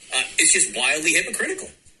to. It's just wildly hypocritical.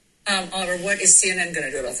 Oliver, what is CNN going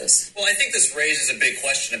to do about this? Well, I think this raises a big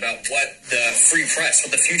question about what the free press,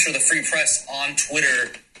 what the future of the free press on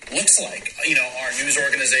Twitter looks like. Are news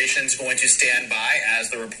organizations going to stand by as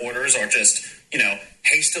the reporters are just,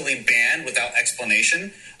 hastily banned without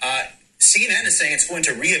explanation? CNN is saying it's going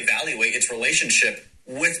to reevaluate its relationship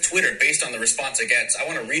with Twitter based on the response it gets. I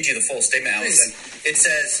want to read you the full statement, Allison. It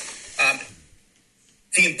says,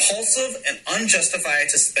 the impulsive and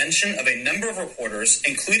unjustified suspension of a number of reporters,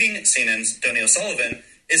 including CNN's Donny O'Sullivan,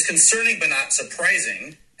 is concerning but not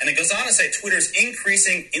surprising. And it goes on to say Twitter's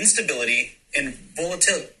increasing instability and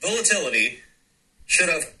volatility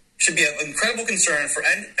should be of incredible concern for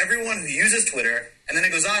everyone who uses Twitter. And then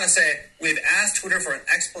it goes on to say, we've asked Twitter for an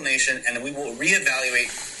explanation and we will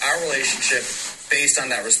reevaluate our relationship based on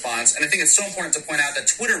that response. And I think it's so important to point out that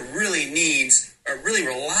Twitter really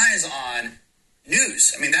relies on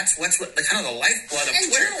news. I mean, that's what the kind of the lifeblood of and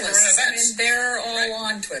Twitter. Journalists. I mean, they're all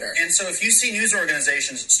on Twitter. And so if you see news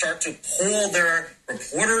organizations start to pull their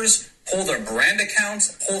reporters, pull their brand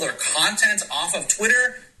accounts, pull their content off of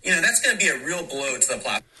Twitter, that's going to be a real blow to the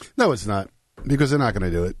platform. No, it's not, because they're not going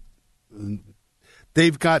to do it.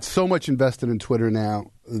 They've got so much invested in Twitter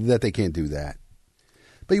now that they can't do that.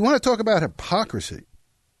 But you want to talk about hypocrisy.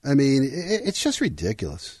 I mean, it's just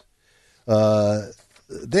ridiculous.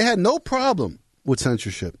 They had no problem with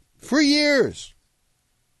censorship for years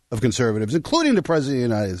of conservatives, including the President of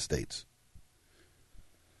the United States.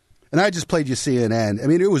 And I just played you CNN. I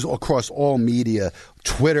mean, it was across all media.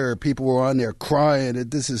 Twitter, people were on there crying,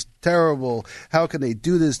 this is terrible. How can they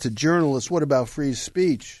do this to journalists? What about free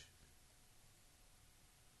speech?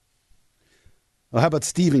 Well, how about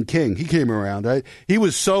Stephen King? He came around, right? He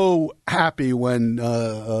was so happy when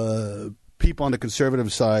people on the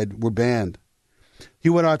conservative side were banned. He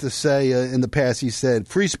went on to say in the past, he said,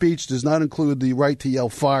 free speech does not include the right to yell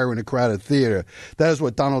fire in a crowded theater. That is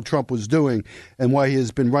what Donald Trump was doing and why he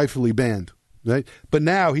has been rightfully banned. Right? But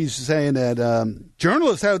now he's saying that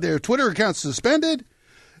journalists have their Twitter accounts suspended.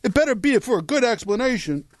 It better be for a good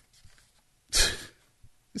explanation.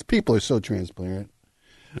 These people are so transparent.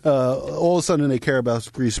 All of a sudden they care about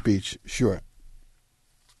free speech. Sure.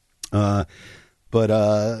 But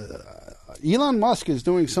Elon Musk is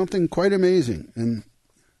doing something quite amazing, and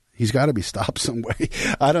he's got to be stopped some way.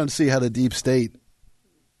 I don't see how the deep state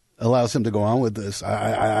allows him to go on with this.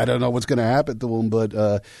 I don't know what's going to happen to him,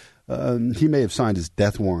 but he may have signed his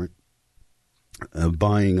death warrant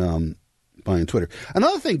buying Twitter.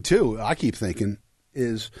 Another thing, too, I keep thinking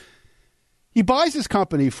is he buys this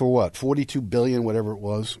company for what, $42 billion, whatever it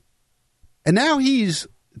was, and now he's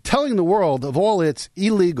telling the world of all its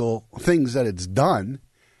illegal things that it's done,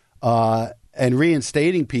 and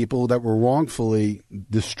reinstating people that were wrongfully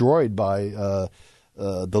destroyed by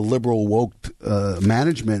the liberal woke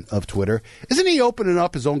management of Twitter. Isn't he opening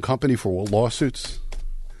up his own company for lawsuits?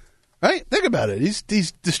 Right? Think about it. He's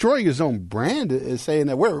destroying his own brand, is saying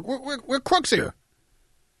that we're crooks here,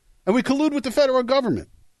 and we collude with the federal government.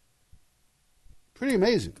 Pretty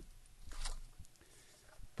amazing.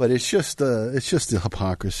 But it's just the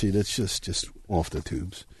hypocrisy that's just off the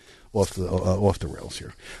tubes. Off the rails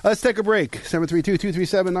here. Let's take a break.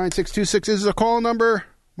 732-237-9626 This is a call number.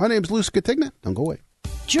 My name's Lou Scatigna. Don't go away.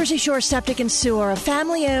 Jersey Shore Septic and Sewer, a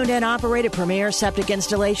family-owned and operated premier septic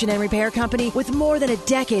installation and repair company with more than a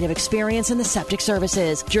decade of experience in the septic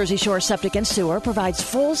services. Jersey Shore Septic and Sewer provides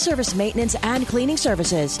full-service maintenance and cleaning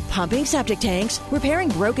services, pumping septic tanks, repairing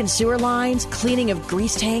broken sewer lines, cleaning of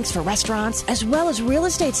grease tanks for restaurants, as well as real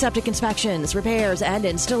estate septic inspections, repairs, and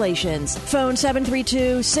installations. Phone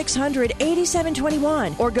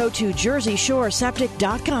 732-600-8721 or go to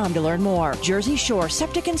jerseyshoreseptic.com to learn more. Jersey Shore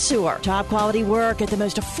Septic and Sewer. Top quality work at the most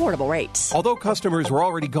most affordable rates. Although customers were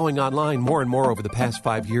already going online more and more over the past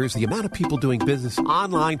 5 years, the amount of people doing business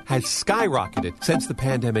online has skyrocketed since the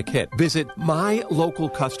pandemic hit. Visit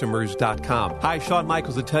mylocalcustomers.com. Hi, Shawn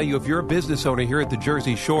Michaels to tell you, if you're a business owner here at the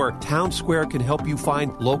Jersey Shore, Town Square can help you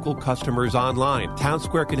find local customers online. Town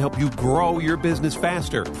Square can help you grow your business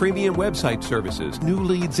faster. Premium website services, new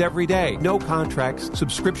leads every day, no contracts,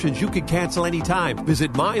 subscriptions you can cancel anytime.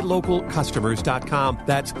 Visit mylocalcustomers.com.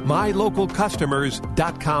 That's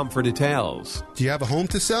mylocalcustomers.com for details. Do you have a home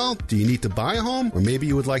to sell? Do you need to buy a home? Or maybe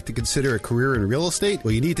you would like to consider a career in real estate?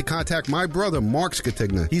 Well, you need to contact my brother, Mark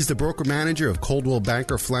Skatigna. He's the broker manager of Coldwell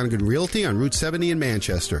Banker Flanagan Realty on Route 70 in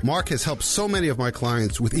Manchester. Mark has helped so many of my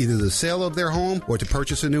clients with either the sale of their home or to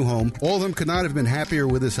purchase a new home. All of them could not have been happier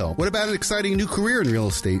with his help. What about an exciting new career in real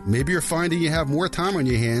estate? Maybe you're finding you have more time on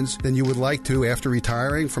your hands than you would like to after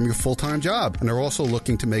retiring from your full-time job, and are also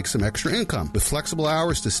looking to make some extra income. With flexible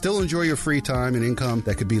hours to still enjoy your free time and income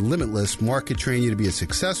that could be limitless, Mark could train you to be as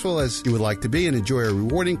successful as you would like to be and enjoy a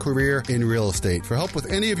rewarding career in real estate. For help with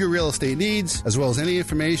any of your real estate needs, as well as any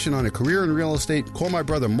information on a career in real estate, call my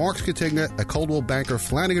brother Mark Skatigna at Coldwell Banker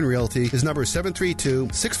Flanagan Realty. His number is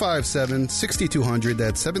 732-657-6200.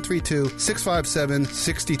 That's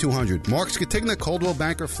 732-657-6200. Mark Skatigna, Coldwell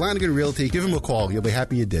Banker Flanagan Realty. Give him a call. You'll be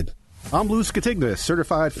happy you did. I'm Lou Skatigna,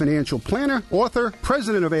 certified financial planner, author,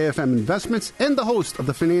 president of AFM Investments, and the host of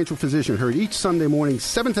The Financial Physician, heard each Sunday morning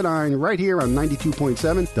 7 to 9 right here on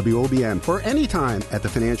 92.7 WOBM, or anytime at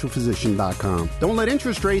thefinancialphysician.com. Don't let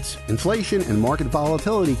interest rates, inflation, and market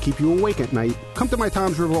volatility keep you awake at night. Come to my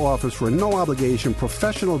Toms River office for a no-obligation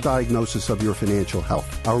professional diagnosis of your financial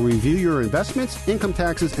health. I'll review your investments, income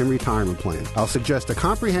taxes, and retirement plan. I'll suggest a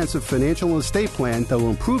comprehensive financial and estate plan that will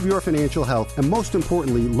improve your financial health and, most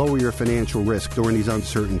importantly, lower your financial risk during these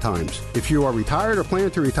uncertain times. If you are retired or plan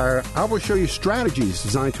to retire, I will show you strategies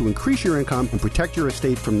designed to increase your income and protect your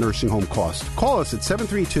estate from nursing home costs. Call us at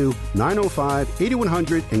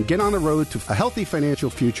 732-905-8100 and get on the road to a healthy financial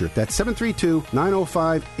future. That's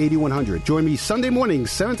 732-905-8100. Join me Sunday mornings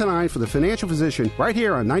 7 to 9 for The Financial Physician right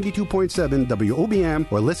here on 92.7 WOBM,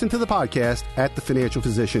 or listen to the podcast at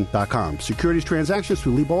thefinancialphysician.com. Securities transactions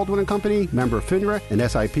through Lee Baldwin & Company, member FINRA and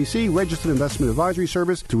SIPC, registered investment advisory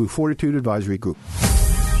service through Fortitude Advisory Group.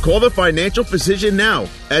 Call the Financial Physician now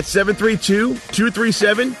at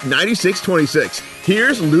 732-237-9626.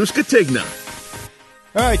 Here's Lou Skatigna.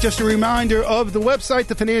 All right, just a reminder of the website,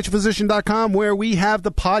 thefinancialphysician.com, where we have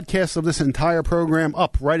the podcast of this entire program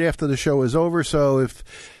up right after the show is over. So if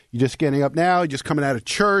you're just getting up now, you're just coming out of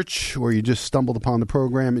church, or you just stumbled upon the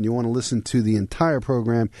program and you want to listen to the entire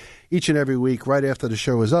program each and every week right after the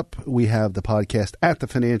show is up, we have the podcast at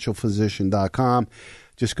thefinancialphysician.com.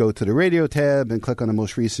 Just go to the radio tab and click on the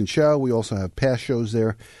most recent show. We also have past shows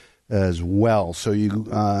there as well. So you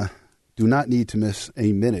do not need to miss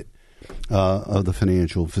a minute of The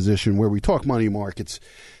Financial Physician, where we talk money markets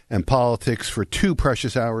and politics for 2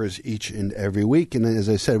 precious hours each and every week. And as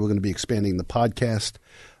I said, we're going to be expanding the podcast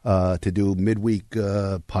to do midweek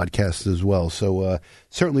podcasts as well. So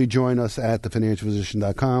certainly join us at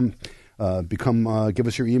thefinancialphysician.com. Give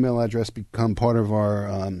us your email address, become part of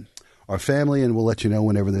our family, and we'll let you know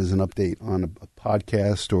whenever there's an update on a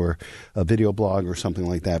podcast or a video blog or something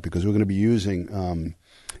like that, because we're going to be using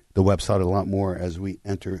the website a lot more as we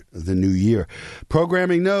enter the new year.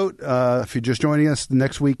 Programming note, if you're just joining us,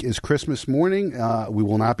 next week is Christmas morning. We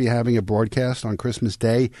will not be having a broadcast on Christmas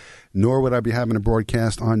Day, nor would I be having a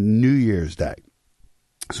broadcast on New Year's Day.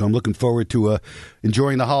 So I'm looking forward to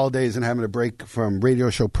enjoying the holidays and having a break from radio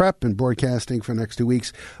show prep and broadcasting for the next 2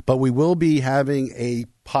 weeks. But we will be having a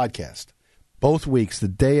podcast both weeks. The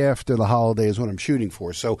day after the holiday is what I'm shooting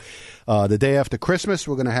for. So the day after Christmas,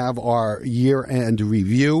 we're going to have our year-end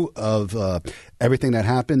review of everything that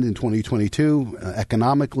happened in 2022,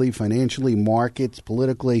 economically, financially, markets,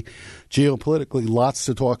 politically, geopolitically, lots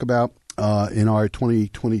to talk about in our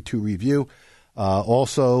 2022 review.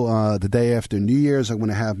 Also, the day after New Year's, I'm going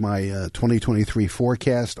to have my 2023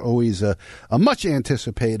 forecast, always a much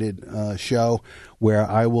anticipated show where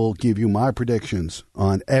I will give you my predictions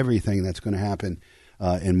on everything that's going to happen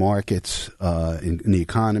in markets, in the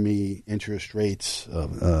economy, interest rates,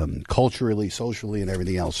 culturally, socially, and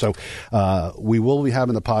everything else. So we will be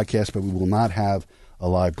having the podcast, but we will not have a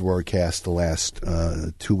live broadcast the last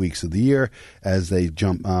 2 weeks of the year as they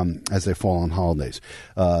fall on holidays.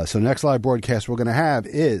 So the next live broadcast we're going to have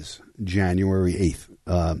is January 8th.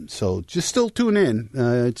 So just still tune in.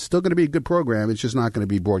 It's still going to be a good program. It's just not going to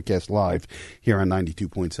be broadcast live here on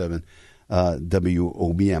 92.7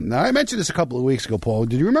 WOBM. Now, I mentioned this a couple of weeks ago, Paul.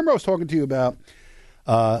 Did you remember I was talking to you about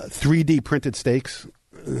 3D printed steaks?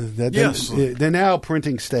 They're now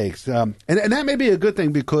printing steaks. And that may be a good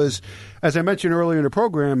thing because, as I mentioned earlier in the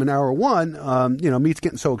program, in hour one, meat's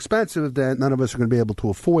getting so expensive that none of us are going to be able to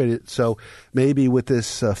afford it. So maybe with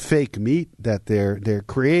this fake meat that they're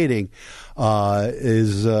creating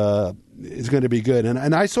is going to be good.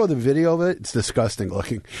 And I saw the video of it. It's disgusting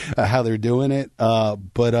looking how they're doing it.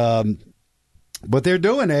 But they're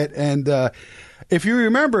doing it. And if you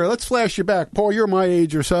remember, let's flash you back. Paul, you're my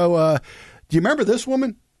age or so. Do you remember this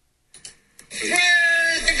woman?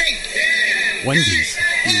 Where's the beef? Wendy's.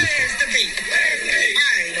 Where's the beef?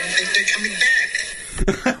 I don't think they're coming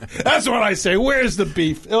back. That's what I say. Where's the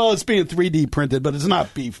beef? Well, it's being 3D printed, but it's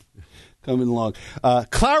not beef coming along.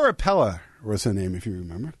 Clara Peller was her name, if you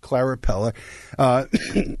remember. Clara Peller.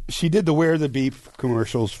 She did the Where the Beef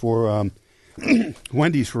commercials for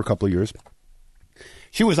Wendy's for a couple of years.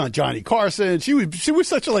 She was on Johnny Carson. She was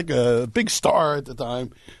such a big star at the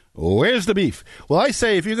time. Where's the beef? Well, I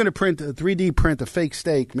say if you're going to 3D print a fake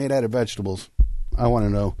steak made out of vegetables, I want to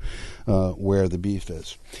know where the beef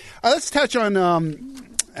is. Let's touch on,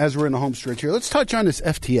 as we're in the home stretch here, let's touch on this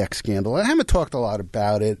FTX scandal. I haven't talked a lot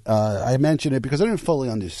about it. I mentioned it because I didn't fully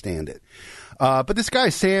understand it. But this guy,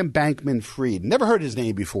 Sam Bankman-Fried, never heard his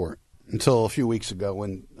name before until a few weeks ago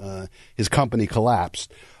when his company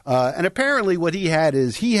collapsed. And apparently what he had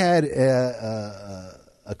is a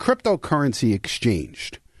cryptocurrency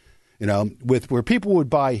exchanged. Where people would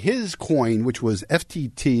buy his coin, which was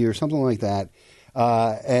FTT or something like that,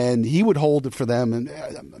 and he would hold it for them. And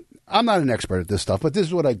I'm not an expert at this stuff, but this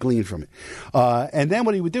is what I gleaned from it. And then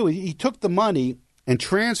what he would do, he took the money and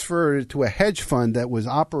transferred it to a hedge fund that was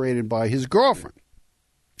operated by his girlfriend.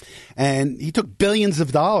 And he took billions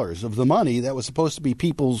of dollars of the money that was supposed to be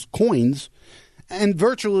people's coins and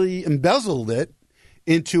virtually embezzled it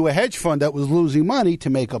into a hedge fund that was losing money to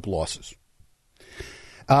make up losses.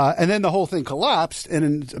 And then the whole thing collapsed,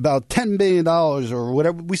 and about $10 billion or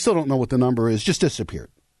whatever, we still don't know what the number is, just disappeared.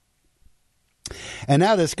 And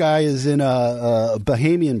now this guy is in a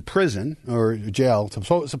Bahamian prison or jail,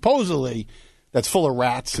 supposedly that's full of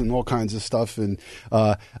rats and all kinds of stuff. And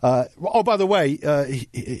by the way,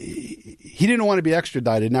 he didn't want to be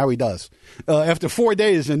extradited. Now he does. After 4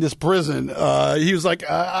 days in this prison, he was like,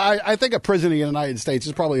 I think a prison in the United States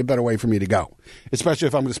is probably a better way for me to go, especially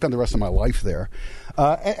if I'm going to spend the rest of my life there.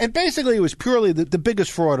 And basically, it was purely the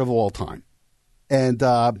biggest fraud of all time. And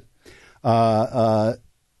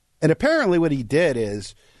apparently what he did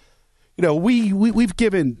is, we've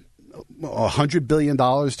given $100 billion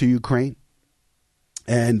to Ukraine.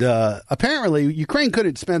 And apparently, Ukraine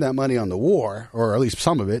couldn't spend that money on the war, or at least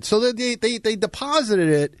some of it. So they deposited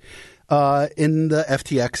it in the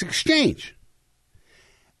FTX exchange.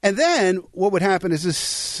 And then what would happen is this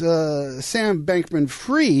Sam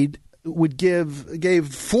Bankman-Fried gave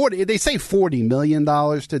 $40 million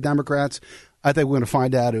to Democrats. I think we're going to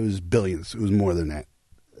find out it was billions. It was more than that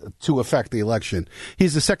to affect the election.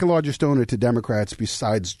 He's the second largest donor to Democrats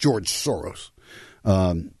besides George Soros.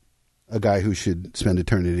 A guy who should spend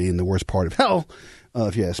eternity in the worst part of hell,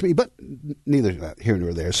 if you ask me. But neither here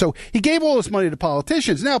nor there. So he gave all this money to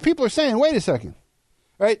politicians. Now people are saying, wait a second,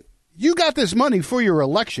 right? You got this money for your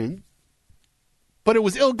election, but it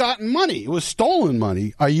was ill-gotten money. It was stolen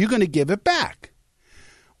money. Are you going to give it back?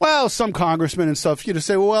 Well, some congressmen and stuff, you just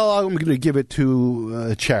say, well, I'm going to give it to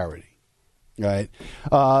a charity, right?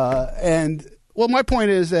 Well, my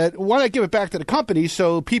point is that why not give it back to the company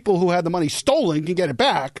so people who had the money stolen can get it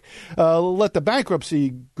back? Let the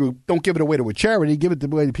bankruptcy group, don't give it away to a charity, give it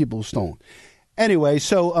away to people who stolen. Anyway,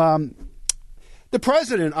 so the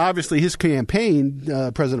president, obviously his campaign,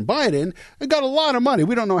 President Biden, got a lot of money.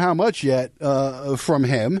 We don't know how much yet from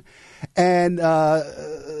him. And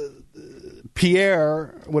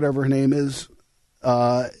Pierre, whatever her name is,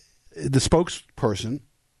 the spokesperson,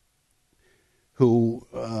 who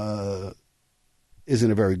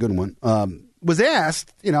isn't a very good one, was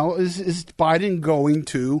asked, is Biden going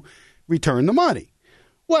to return the money?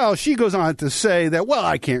 Well, she goes on to say that, well,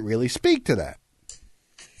 I can't really speak to that.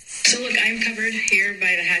 So look, I'm covered here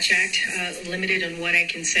by the Hatch Act, limited on what I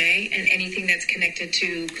can say, and anything that's connected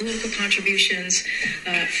to political contributions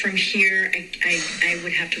from here, I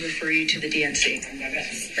would have to refer you to the DNC. I'm not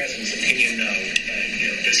asking the president's opinion, though.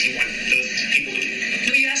 Does he want those people to...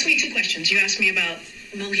 No, you asked me two questions. You asked me about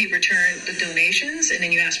will he return the donations, and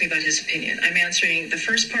then you asked me about his opinion. I'm answering the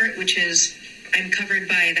first part, which is I'm covered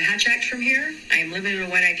by the Hatch Act from here. I'm limited on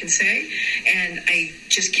what I can say, and I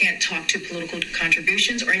just can't talk to political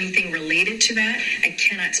contributions or anything related to that. I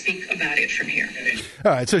cannot speak about it from here.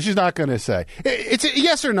 All right, so she's not going to say. It's a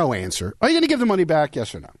yes or no answer. Are you going to give the money back,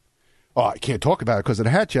 yes or no? Oh, I can't talk about it because of the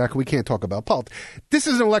hat jack. We can't talk about politics. This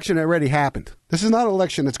is an election that already happened. This is not an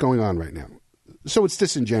election that's going on right now. So it's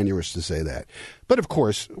disingenuous to say that. But, of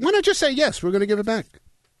course, why not just say, yes, we're going to give it back?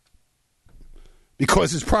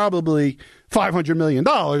 Because it's probably $500 million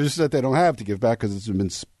that they don't have to give back because it's been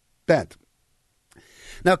spent.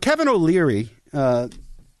 Now, Kevin O'Leary,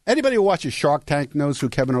 anybody who watches Shark Tank knows who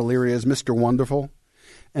Kevin O'Leary is, Mr. Wonderful,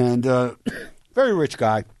 and very rich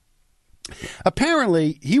guy.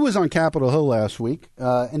 Apparently, he was on Capitol Hill last week,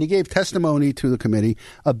 and he gave testimony to the committee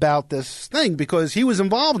about this thing because he was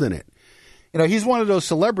involved in it. You know, he's one of those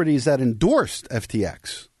celebrities that endorsed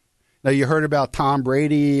FTX. Now, you heard about Tom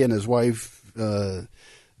Brady and his wife,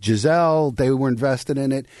 Giselle. They were invested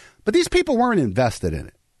in it. But these people weren't invested in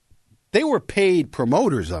it. They were paid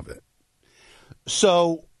promoters of it.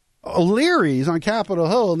 So O'Leary's on Capitol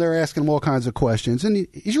Hill, and they're asking him all kinds of questions. And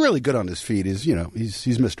he's really good on his feet. He's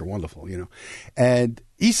Mr. Wonderful, And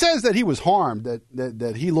he says that he was harmed,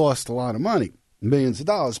 that he lost a lot of money, millions of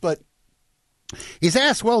dollars. But he's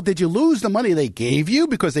asked, well, did you lose the money they gave you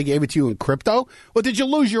because they gave it to you in crypto? Or did you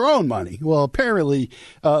lose your own money? Well, apparently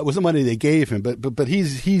it was the money they gave him, but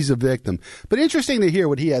he's a victim. But interesting to hear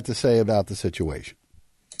what he had to say about the situation.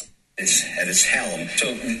 At its helm. So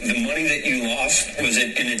the money that you lost, was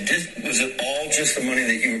it all just the money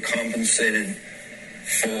that you were compensated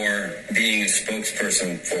for being a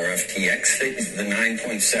spokesperson for FTX? The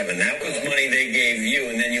 9.7, that was money they gave you,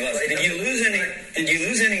 and then you lost. Did you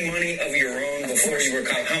lose any money of your own before you were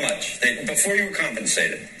how much? Before you were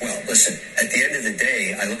compensated? Well, listen, at the end of the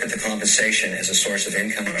day, I look at the compensation as a source of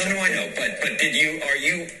income. No, I know, but are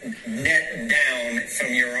you net down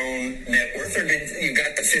from your own net worth, or did you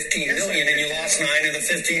got the $15 million and you lost 9 of the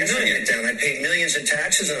 $15 million? Down. I paid millions in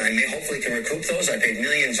taxes, and I hopefully can recoup those. I paid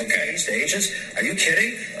millions in fees to agents. Are you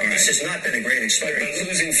kidding? All right. This has not been a great experience. But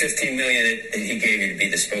losing $15 million that he gave you to be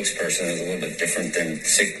the spokesperson is a little bit different than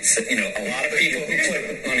a lot of people who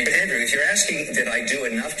put money. But Andrew, if you're asking, did I do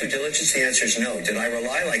enough due diligence? The answer is no. Did I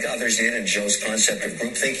rely like others did in Joe's concept of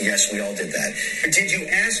groupthink? Yes, we all did that. But did you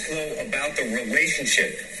ask, though, about the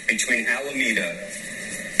relationship between Alameda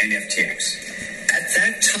and FTX? At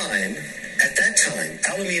that time,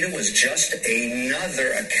 Alameda was just another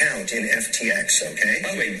account in FTX, okay?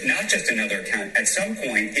 By the way, not just another account. At some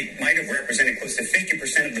point, it might have represented close to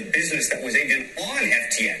 50% of the business that was even on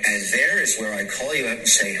FTX. And there is where I call you up and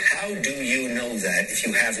say, how do you know that if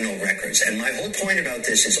you have no records? And my whole point about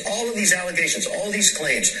this is all of these allegations, all these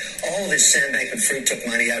claims, all of this Sam Bankman-Fried took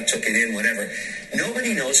money out, took it in, whatever.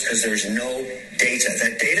 Nobody knows because there's no data.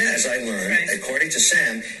 That data, as I learned, according to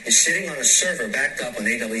Sam, is sitting on a server backed up on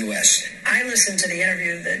AWS. I listened to the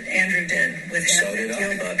interview that Andrew did with him in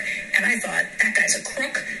DealBook, and I thought, that guy's a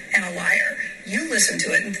crook and a liar. You listened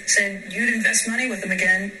to it and said you'd invest money with him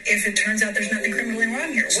again if it turns out there's nothing criminally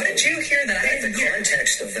wrong here. What did you hear that I didn't hear? The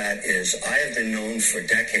context of that is I have been known for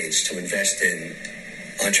decades to invest in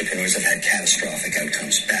entrepreneurs that had catastrophic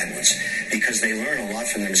outcomes, bad ones, because they learn a lot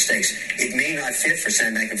from their mistakes. It may not fit for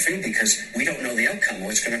Sam Bankman-Fried because we don't know the outcome,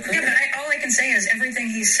 what's going to occur. Yeah, but all I can say is everything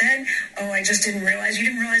he said, I just didn't realize. You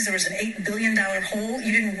didn't realize there was an $8 billion hole?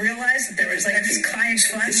 You didn't realize that there was his client's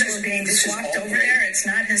funds that were being swapped over there? It's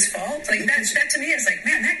not his fault? That to me is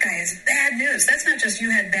man, that guy is bad news. That's not just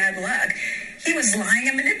you had bad luck. He was lying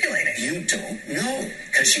and manipulating. You don't know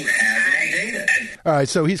because you have no data. All right,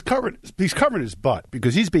 so he's covering his butt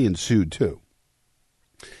because he's being sued too.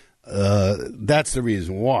 That's the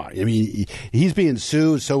reason why. I mean, he's being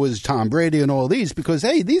sued. So is Tom Brady and all these because,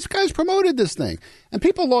 hey, these guys promoted this thing. And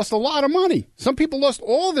people lost a lot of money. Some people lost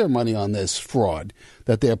all their money on this fraud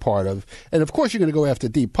that they're part of. And, of course, you're going to go after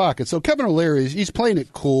deep pockets. So Kevin O'Leary, he's playing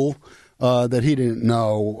it cool. That he didn't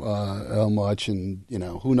know much, and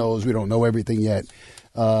who knows? We don't know everything yet.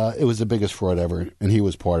 It was the biggest fraud ever, and he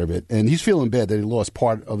was part of it. And he's feeling bad that he lost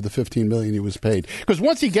part of the $15 million he was paid because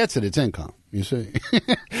once he gets it, it's income. You see,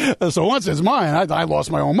 so once it's mine, I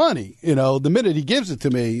lost my own money. The minute he gives it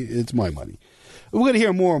to me, it's my money. We're going to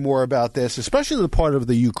hear more and more about this, especially the part of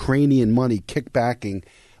the Ukrainian money kickbacking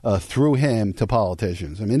through him to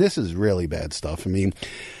politicians. I mean, this is really bad stuff. I mean.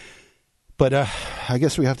 But I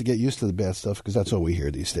guess we have to get used to the bad stuff because that's all we hear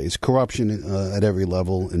these days. Corruption at every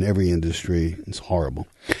level, in every industry. It's horrible.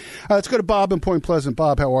 Let's go to Bob in Point Pleasant.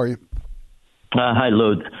 Bob, how are you? Hi,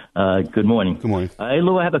 Lou. Good morning. Good morning.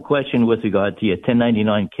 Lou, I have a question with regard to your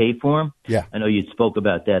 1099-K form. Yeah. I know you spoke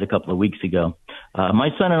about that a couple of weeks ago. My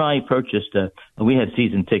son and I purchased, we had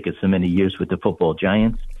season tickets for many years with the football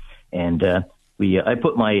Giants, and I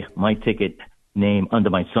put my ticket name under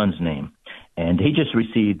my son's name. And he just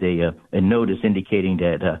received a notice indicating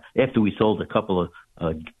that after we sold a couple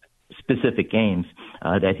of specific games,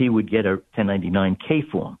 that he would get a 1099-K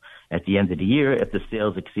form. at the end of the year if the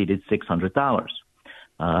sales exceeded $600.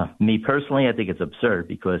 Me personally, I think it's absurd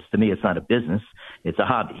because to me it's not a business, it's a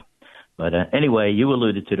hobby. But anyway, you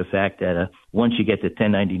alluded to the fact that once you get the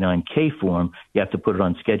 1099-K form, you have to put it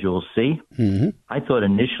on Schedule C. Mm-hmm. I thought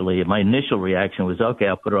initially, my initial reaction was, okay,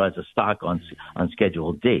 I'll put it as a stock on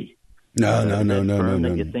Schedule D. No.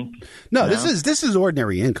 You think? No, this is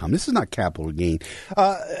ordinary income. This is not capital gain.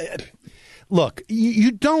 Look,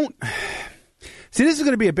 you don't. See, this is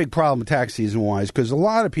going to be a big problem tax season-wise because a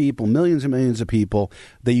lot of people, millions and millions of people,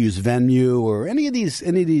 they use Venmo or any of these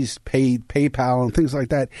PayPal and things like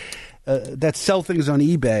that that sell things on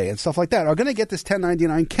eBay and stuff like that are going to get this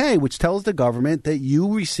 1099-K, which tells the government that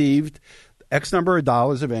you received X number of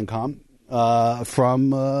dollars of income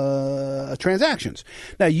from transactions.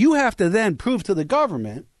 Now, you have to then prove to the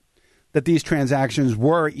government that these transactions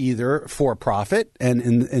were either for profit and,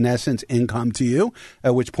 in essence, income to you,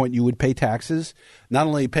 at which point you would pay taxes. Not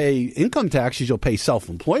only pay income taxes, you'll pay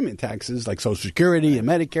self-employment taxes like Social Security and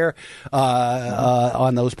Medicare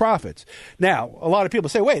on those profits. Now, a lot of people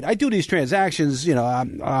say, wait, I do these transactions,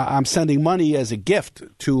 I'm sending money as a gift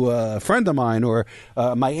to a friend of mine, or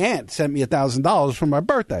my aunt sent me $1,000 for my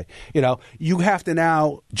birthday. You have to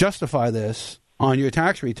now justify this on your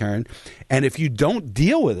tax return, and if you don't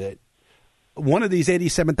deal with it, one of these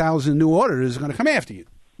 87,000 new auditors is going to come after you.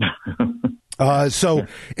 So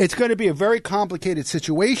it's going to be a very complicated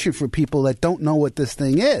situation for people that don't know what this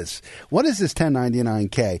thing is. What is this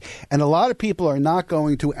 1099-K? And a lot of people are not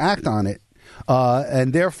going to act on it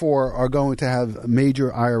and therefore are going to have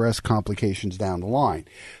major IRS complications down the line.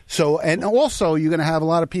 So, and also you're going to have a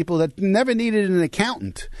lot of people that never needed an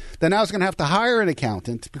accountant. They're now going to have to hire an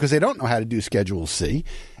accountant because they don't know how to do Schedule C.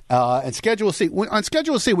 And Schedule C, on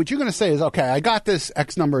Schedule C, what you're going to say is, okay, I got this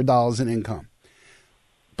X number of dollars in income,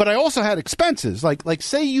 but I also had expenses. Like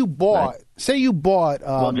say you bought.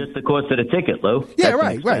 Well, just the cost of the ticket, Lou. Yeah,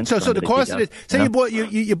 right. So the cost of it. Say you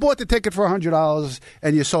bought the ticket for $100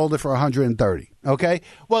 and you sold it for $130. Okay.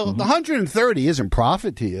 Well, the $130 isn't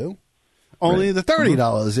profit to you. Only the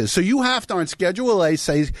 $30 is. So you have to on Schedule A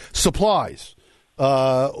say supplies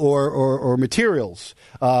or materials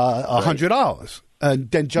 $100.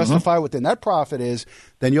 Then justify what the net profit is,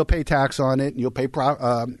 then you'll pay tax on it, and you'll pay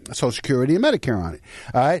Social Security and Medicare on it.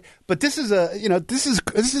 All right, but this is this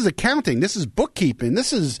is accounting, this is bookkeeping,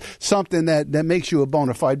 this is something that makes you a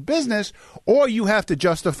bona fide business, or you have to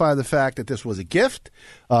justify the fact that this was a gift,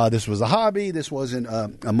 this was a hobby, this wasn't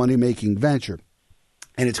a money making venture,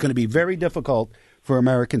 and it's going to be very difficult for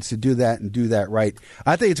Americans to do that and do that right.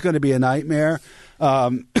 I think it's going to be a nightmare.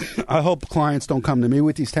 I hope clients don't come to me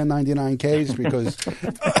with these 1099-Ks because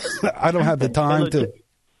I don't have the time to.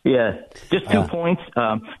 Yeah, just 2 points.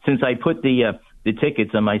 Since I put the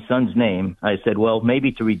tickets on my son's name, I said, well,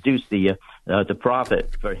 maybe to reduce the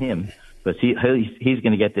profit for him, because he's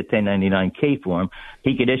going to get the 1099-K form.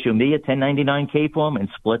 He could issue me a 1099-K form and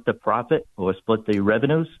split the profit or split the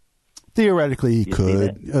revenues. Theoretically, he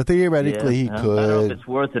could. He could. I don't know if it's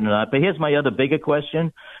worth it or not. But here's my other bigger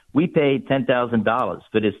question. We paid $10,000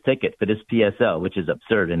 for this ticket, for this PSL, which is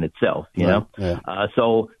absurd in itself, you know? Yeah.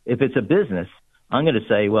 So if it's a business, I'm going to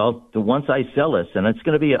say, well, once I sell this, and it's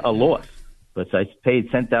going to be a loss, but I paid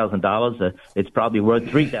 $10,000, it's probably worth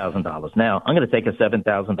 $3,000. Now, I'm going to take a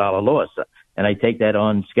 $7,000 loss, and I take that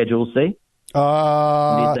on Schedule C?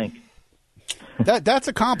 What do you think? That's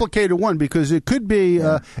a complicated one because it could be,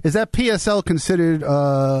 is that PSL considered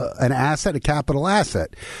an asset, a capital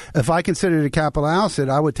asset? If I considered it a capital asset,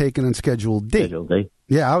 I would take it on Schedule D. Schedule D.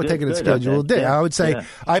 Yeah, I would take it in Schedule D. Yeah. I would say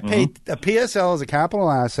I paid a PSL as a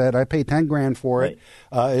capital asset. I paid $10,000 for it.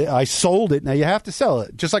 I sold it. Now you have to sell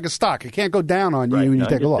it, just like a stock. It can't go down on you when you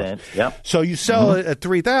take a loss. Yep. So you sell it at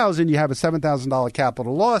 $3,000. You have a $7,000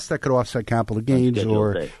 capital loss that could offset capital gains,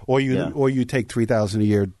 or you take $3,000 a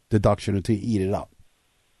year deduction until you eat it up.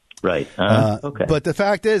 Right. Okay. But the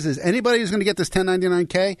fact is anybody who's going to get this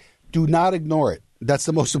 1099-K, do not ignore it. That's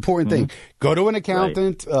the most important thing. Go to an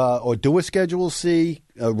accountant or do a Schedule C,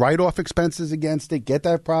 write off expenses against it, get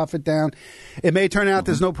that profit down. It may turn out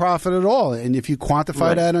there's no profit at all. And if you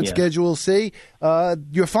quantify that on Schedule C,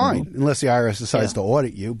 you're fine, unless the IRS decides to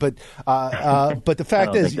audit you. But the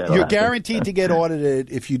fact is, you're guaranteed to get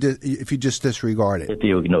audited if you just disregard it. If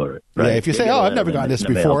you ignore it. Right. Yeah, if you say, I've never gotten this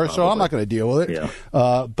before, so I'm not going to deal with it.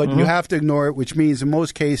 Yeah. But you have to ignore it, which means in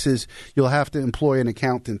most cases you'll have to employ an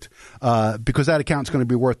accountant because that accountant's going to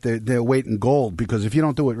be worth their weight in gold, because if you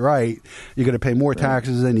don't do it right, you're going to pay more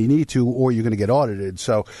taxes than you need to, or you're going to get audited.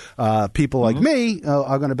 So people like me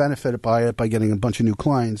are going to benefit by it by getting a bunch of new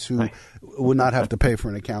clients who would not have to pay for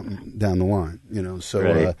an accountant down the line. So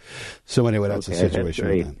Right. So anyway, that's the Okay, situation. that's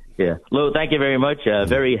with great. that. Yeah. Lou, thank you very much.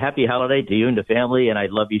 Very happy holiday to you and the family, and I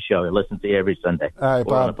love your show. I listen to you every Sunday. All right,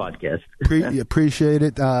 or on the Bob. podcast. Appreciate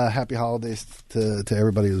it. Happy holidays to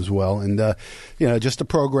everybody as well. And, just a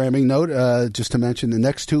programming note, just to mention the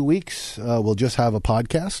next 2 weeks, we'll just have a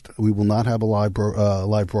podcast. We will not have a live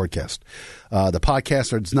broadcast. The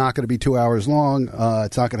podcast is not going to be 2 hours long.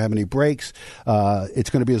 It's not going to have any breaks.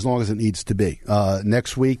 It's going to be as long as it needs to be.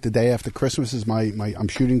 Next week, the day after Christmas is I'm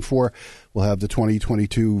shooting for. We'll have the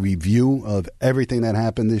 2022 review of everything that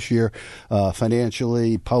happened this year,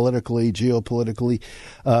 financially, politically, geopolitically.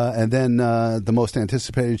 And then the most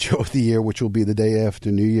anticipated show of the year, which will be the day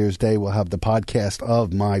after New Year's Day, we'll have the podcast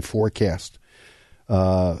of my forecast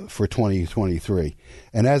for 2023.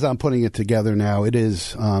 And as I'm putting it together now, it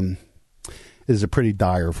is a pretty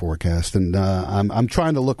dire forecast. And I'm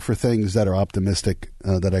trying to look for things that are optimistic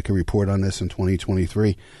that I can report on this in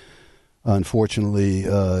 2023. Unfortunately,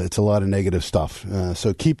 it's a lot of negative stuff.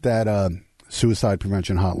 So keep that suicide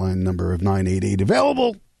prevention hotline number of 988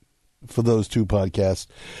 available for those two podcasts.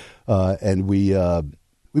 And we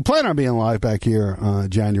plan on being live back here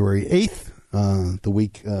January 8th,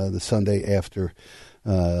 the Sunday after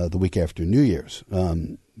the week after New Year's.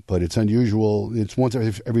 But it's unusual. It's once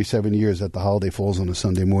every 7 years that the holiday falls on a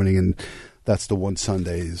Sunday morning, and that's the one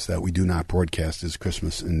Sundays that we do not broadcast is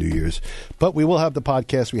Christmas and New Year's. But we will have the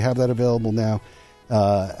podcast. We have that available now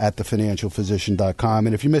at thefinancialphysician.com.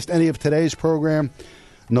 And if you missed any of today's program,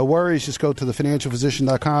 no worries. Just go to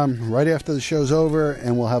thefinancialphysician.com right after the show's over,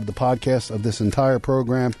 and we'll have the podcast of this entire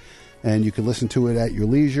program. And you can listen to it at your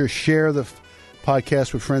leisure. Share the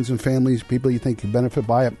podcast with friends and families, people you think could benefit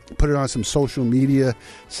by it. Put it on some social media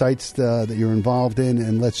sites that you're involved in,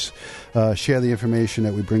 and let's share the information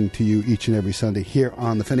that we bring to you each and every Sunday here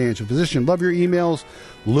on The Financial Physician. Love your emails,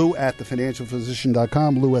 Lou at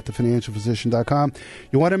thefinancialphysician.com, Lou at thefinancialphysician.com.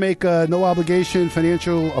 You want to make a no-obligation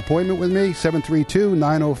financial appointment with me?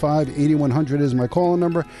 732-905-8100 is my call-in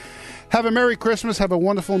number. Have a Merry Christmas. Have a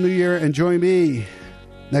wonderful New Year, and join me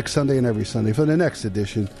next Sunday and every Sunday for the next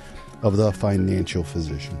edition of The Financial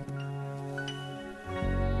Physician.